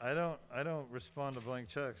 I don't respond to blank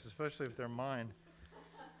checks, especially if they're mine.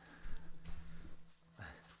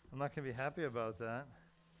 I'm not going to be happy about that.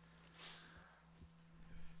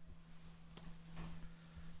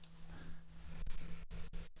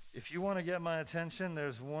 If you want to get my attention,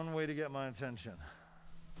 there's one way to get my attention.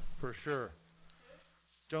 For sure.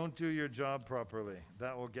 Don't do your job properly.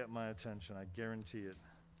 That will get my attention, I guarantee it.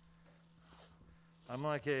 I'm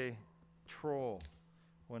like a troll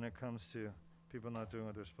when it comes to people not doing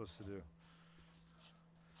what they're supposed to do.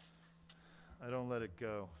 I don't let it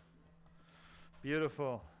go.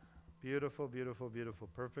 Beautiful. Beautiful, beautiful, beautiful.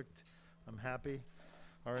 Perfect. I'm happy.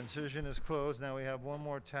 Our incision is closed. Now we have one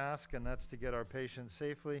more task, and that's to get our patient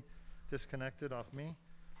safely disconnected off me,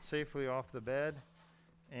 safely off the bed,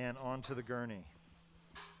 and onto the gurney.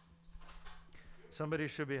 Somebody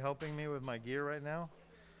should be helping me with my gear right now.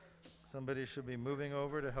 Somebody should be moving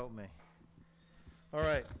over to help me. All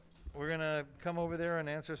right. We're going to come over there and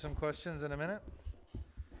answer some questions in a minute.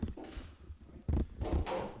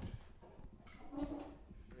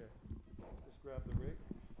 Just grab the rig.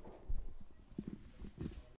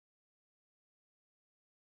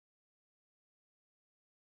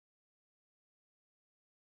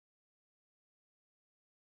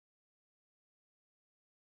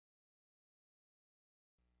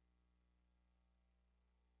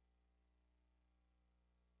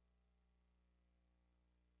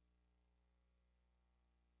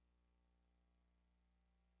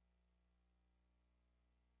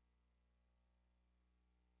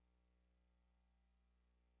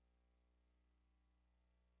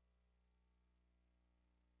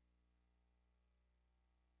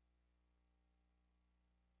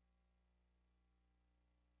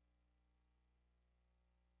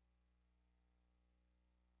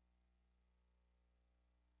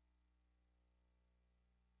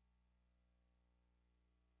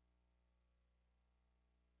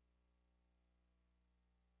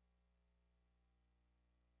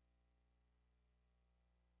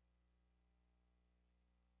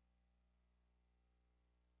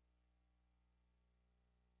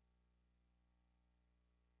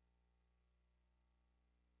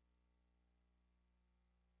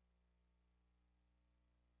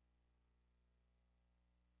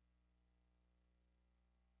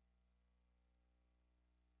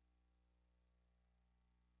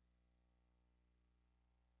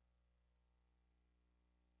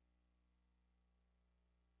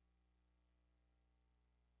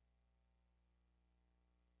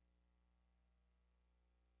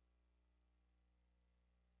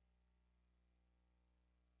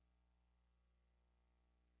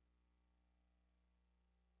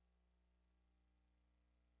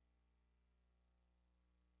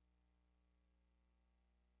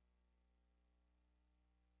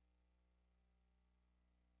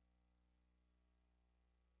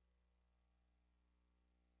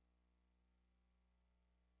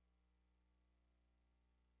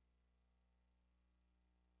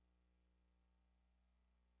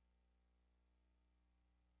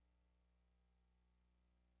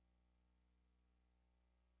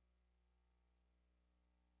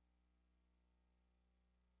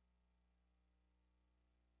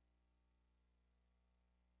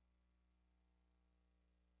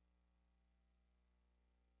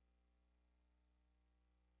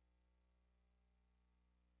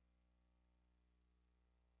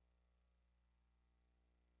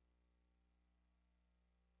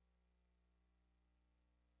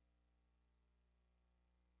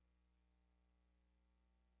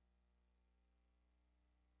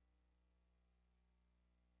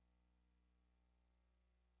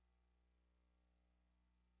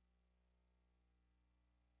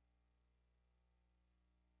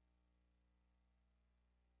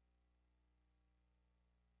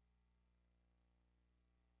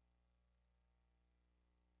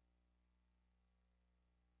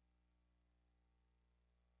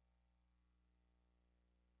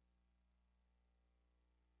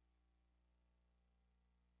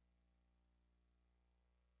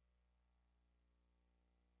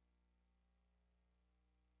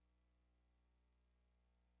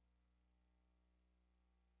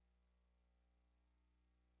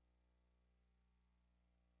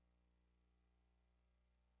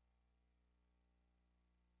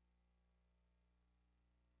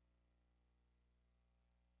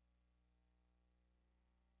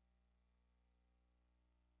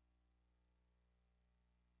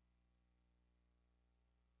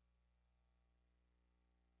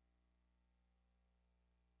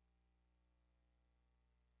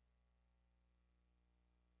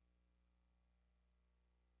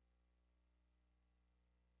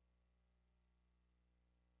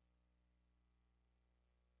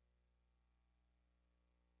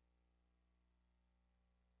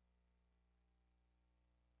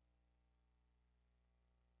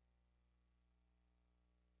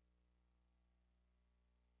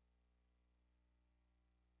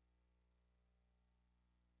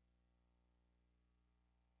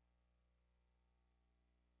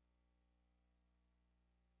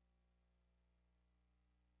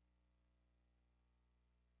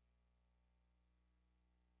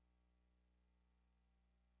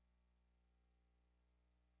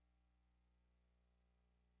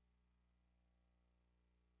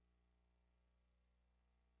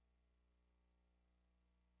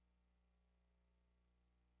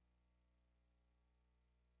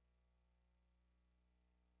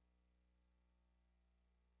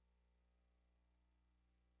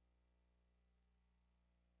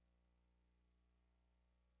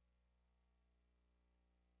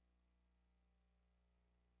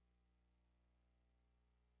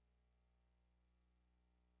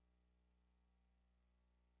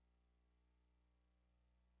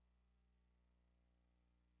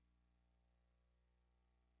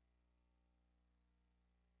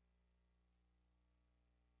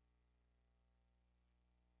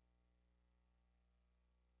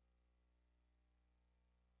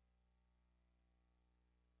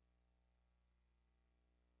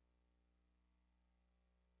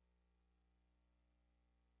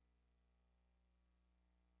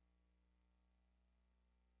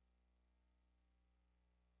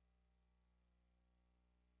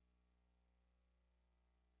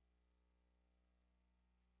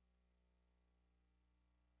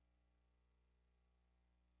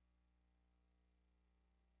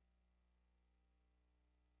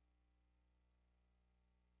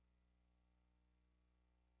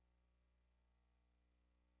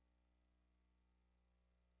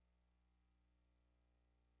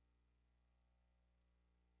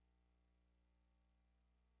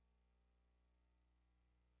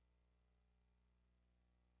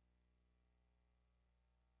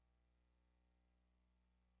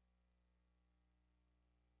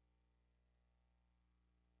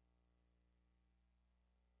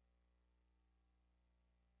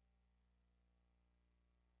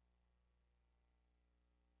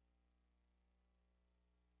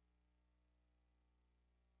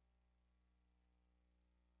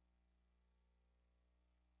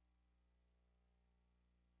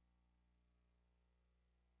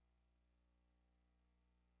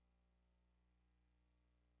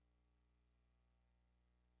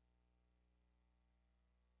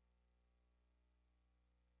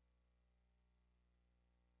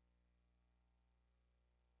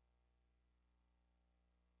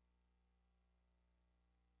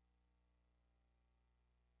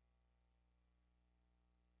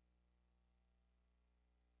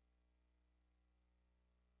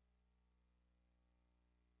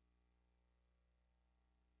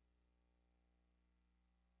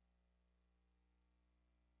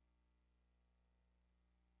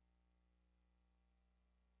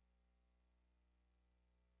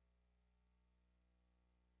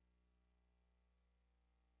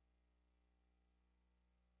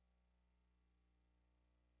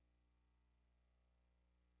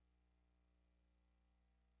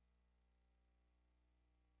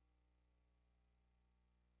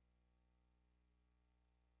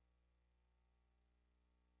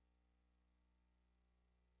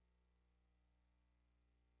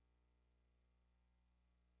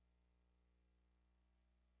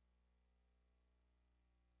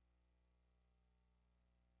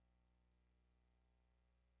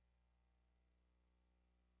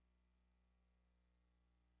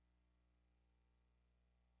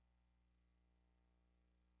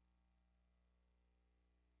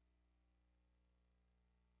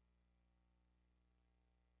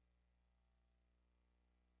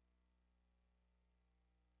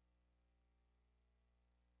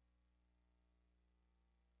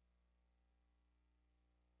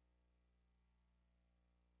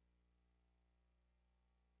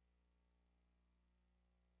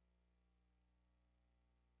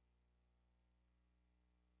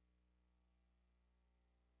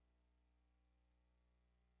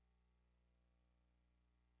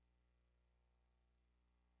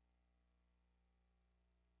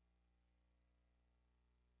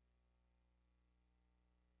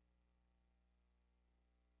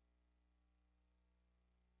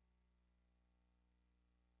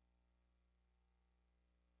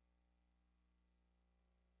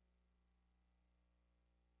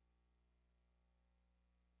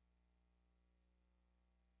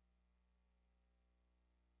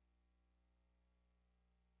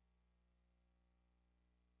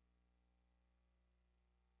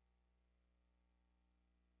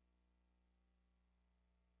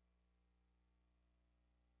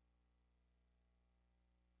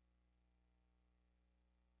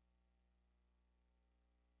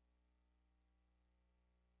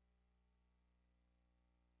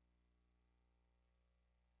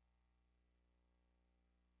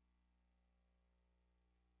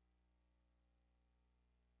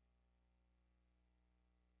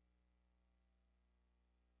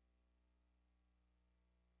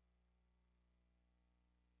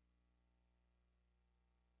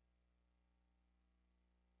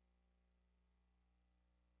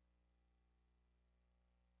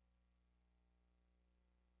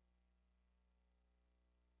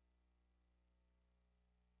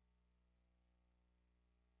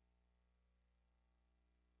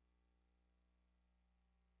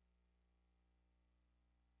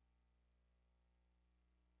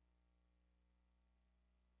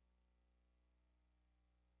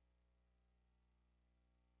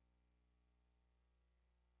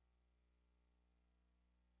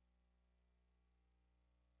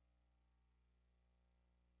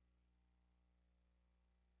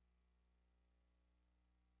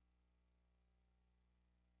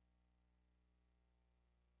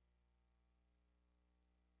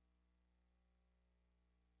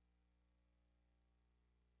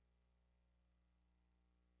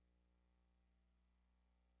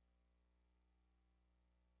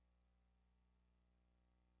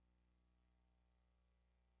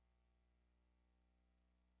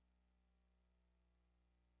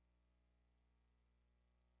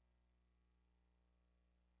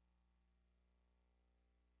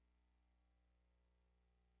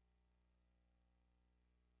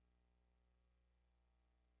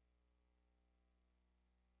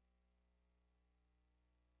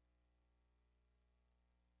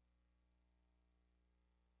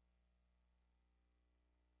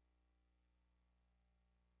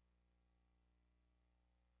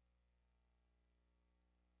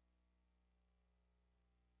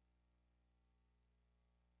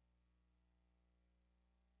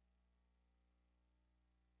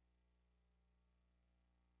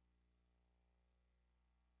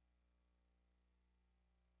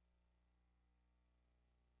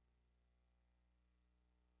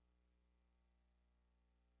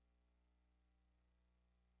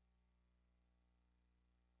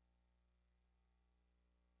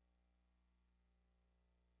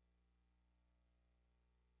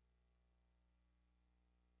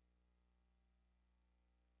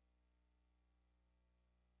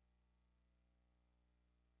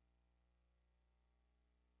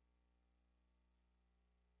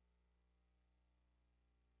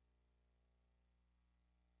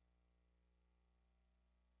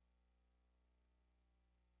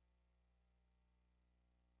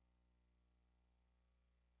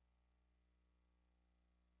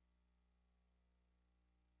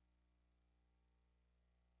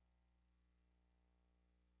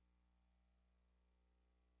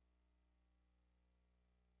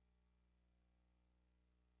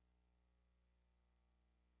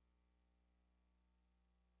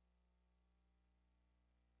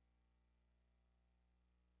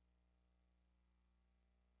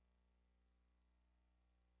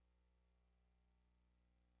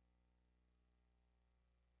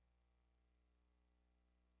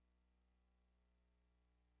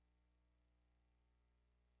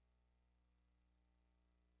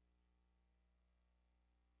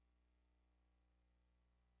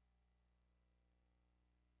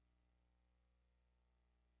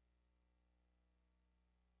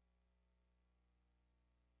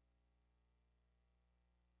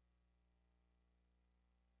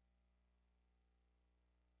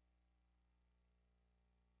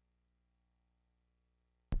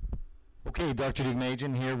 Okay, Dr.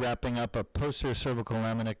 Deukmedjian here, wrapping up a posterior cervical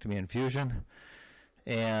laminectomy infusion.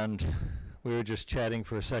 And we were just chatting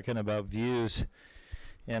for a second about views.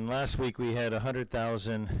 And last week we had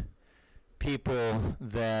 100,000 people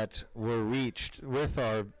that were reached with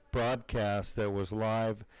our broadcast that was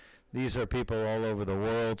live. These are people all over the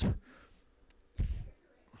world.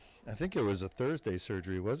 I think it was a Thursday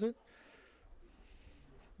surgery, was it?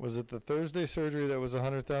 Was it the Thursday surgery that was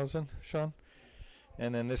 100,000, Sean?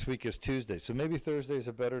 And then this week is Tuesday. So maybe Thursday's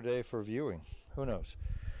a better day for viewing. Who knows?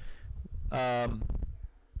 Our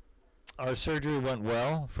surgery went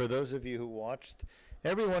well. For those of you who watched,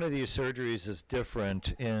 every one of these surgeries is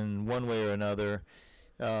different in one way or another.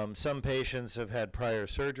 Some patients have had prior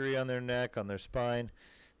surgery on their neck, on their spine.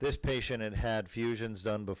 This patient had had fusions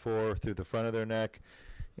done before through the front of their neck,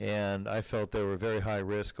 and I felt they were very high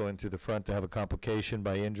risk going through the front to have a complication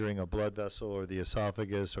by injuring a blood vessel or the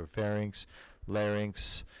esophagus or pharynx,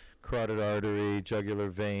 larynx, carotid artery, jugular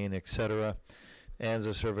vein, etc.,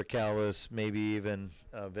 ansa cervicalis, maybe even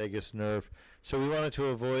vagus nerve. So we wanted to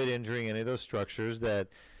avoid injuring any of those structures that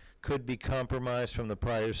could be compromised from the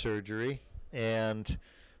prior surgery, and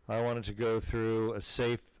I wanted to go through a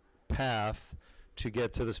safe path to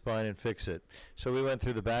get to the spine and fix it. So we went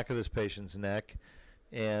through the back of this patient's neck,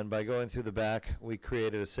 and by going through the back, we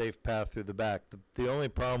created a safe path through the back. The only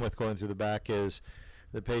problem with going through the back is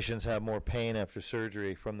the patients have more pain after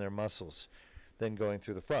surgery from their muscles than going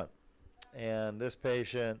through the front. And this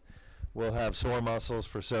patient will have sore muscles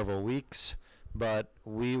for several weeks, but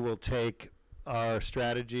we will take our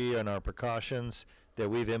strategy and our precautions that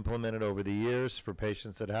we've implemented over the years for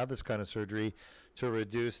patients that have this kind of surgery to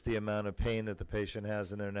reduce the amount of pain that the patient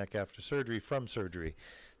has in their neck after surgery from surgery.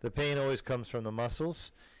 The pain always comes from the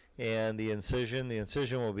muscles and the incision. The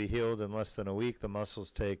incision will be healed in less than a week. The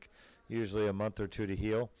muscles take usually a month or two to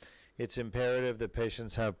heal. It's imperative that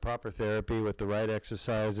patients have proper therapy with the right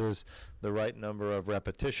exercises, the right number of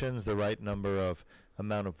repetitions, the right number of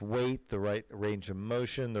amount of weight, the right range of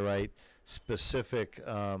motion, the right specific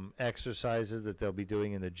exercises that they'll be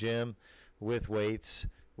doing in the gym with weights,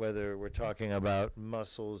 whether we're talking about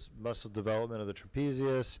muscle development of the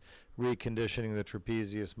trapezius, reconditioning the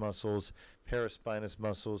trapezius muscles, paraspinous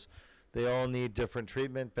muscles. They all need different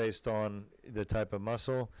treatment based on the type of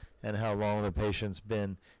muscle and how long the patient's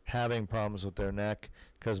been having problems with their neck,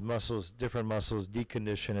 because different muscles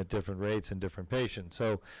decondition at different rates in different patients.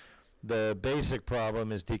 So the basic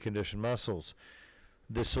problem is deconditioned muscles.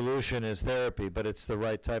 The solution is therapy, but it's the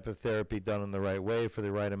right type of therapy done in the right way for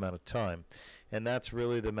the right amount of time. And that's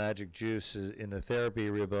really the magic juice in the therapy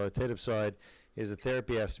rehabilitative side, is the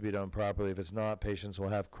therapy has to be done properly. If it's not, patients will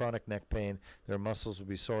have chronic neck pain. Their muscles will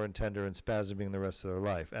be sore and tender and spasming the rest of their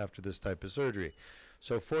life after this type of surgery.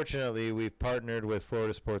 So fortunately, we've partnered with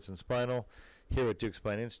Florida Sports and Spinal here at Deuk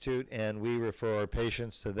Spine Institute, and we refer our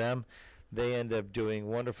patients to them. They end up doing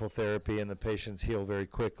wonderful therapy, and the patients heal very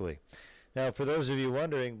quickly. Now, for those of you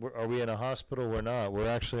wondering, are we in a hospital? We're not. We're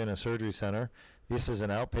actually in a surgery center. This is an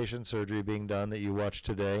outpatient surgery being done that you watched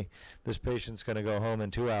today. This patient's going to go home in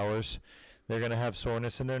 2 hours. They're going to have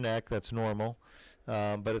soreness in their neck. That's normal.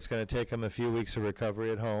 But it's going to take them a few weeks of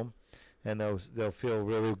recovery at home, and they'll feel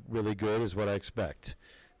really, really good is what I expect.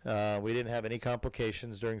 We didn't have any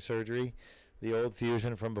complications during surgery. The old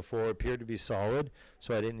fusion from before appeared to be solid,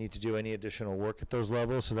 so I didn't need to do any additional work at those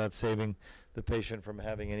levels, so that's saving the patient from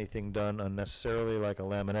having anything done unnecessarily, like a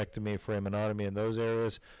laminectomy, foraminotomy in those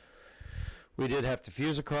areas. We did have to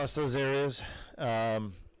fuse across those areas.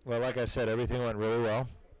 Well, like I said, everything went really well.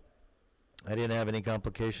 I didn't have any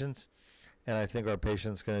complications, and I think our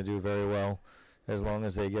patient's going to do very well as long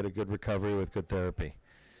as they get a good recovery with good therapy.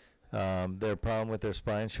 Their problem with their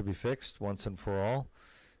spine should be fixed once and for all.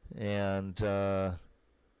 And,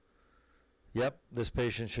 yep, this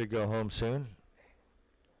patient should go home soon,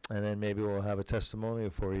 and then maybe we'll have a testimonial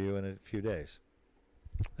for you in a few days.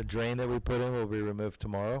 The drain that we put in will be removed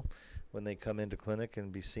tomorrow when they come into clinic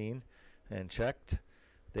and be seen and checked.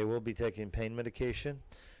 They will be taking pain medication.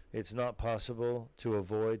 It's not possible to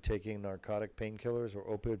avoid taking narcotic painkillers or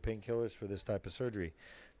opioid painkillers for this type of surgery.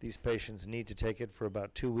 These patients need to take it for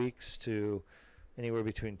about 2 weeks to anywhere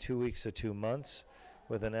between 2 weeks to 2 months.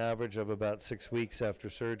 With an average of about 6 weeks after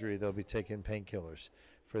surgery, they'll be taking painkillers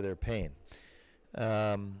for their pain.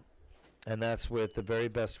 And that's with the very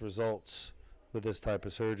best results with this type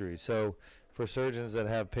of surgery. So for surgeons that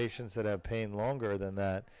have patients that have pain longer than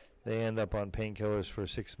that, they end up on painkillers for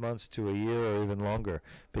 6 months to a year or even longer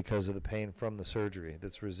because of the pain from the surgery.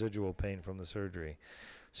 That's residual pain from the surgery.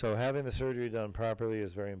 So having the surgery done properly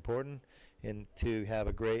is very important, and to have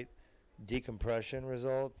a great decompression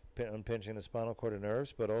result, unpinching the spinal cord and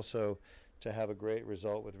nerves, but also to have a great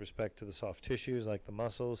result with respect to the soft tissues like the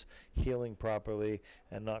muscles, healing properly,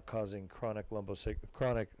 and not causing chronic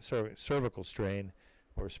cervical strain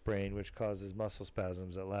or sprain, which causes muscle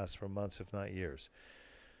spasms that last for months, if not years.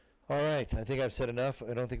 All right, I think I've said enough.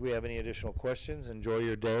 I don't think we have any additional questions. Enjoy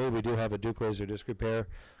your day. We do have a Deuk laser disc repair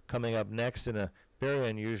coming up next in a very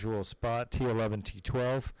unusual spot, T11,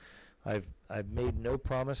 T12. I've made no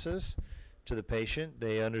promises to the patient.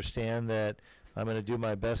 They understand that I'm going to do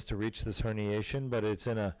my best to reach this herniation, but it's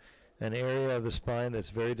in an area of the spine that's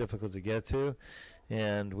very difficult to get to,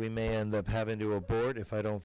 and we may end up having to abort if I don't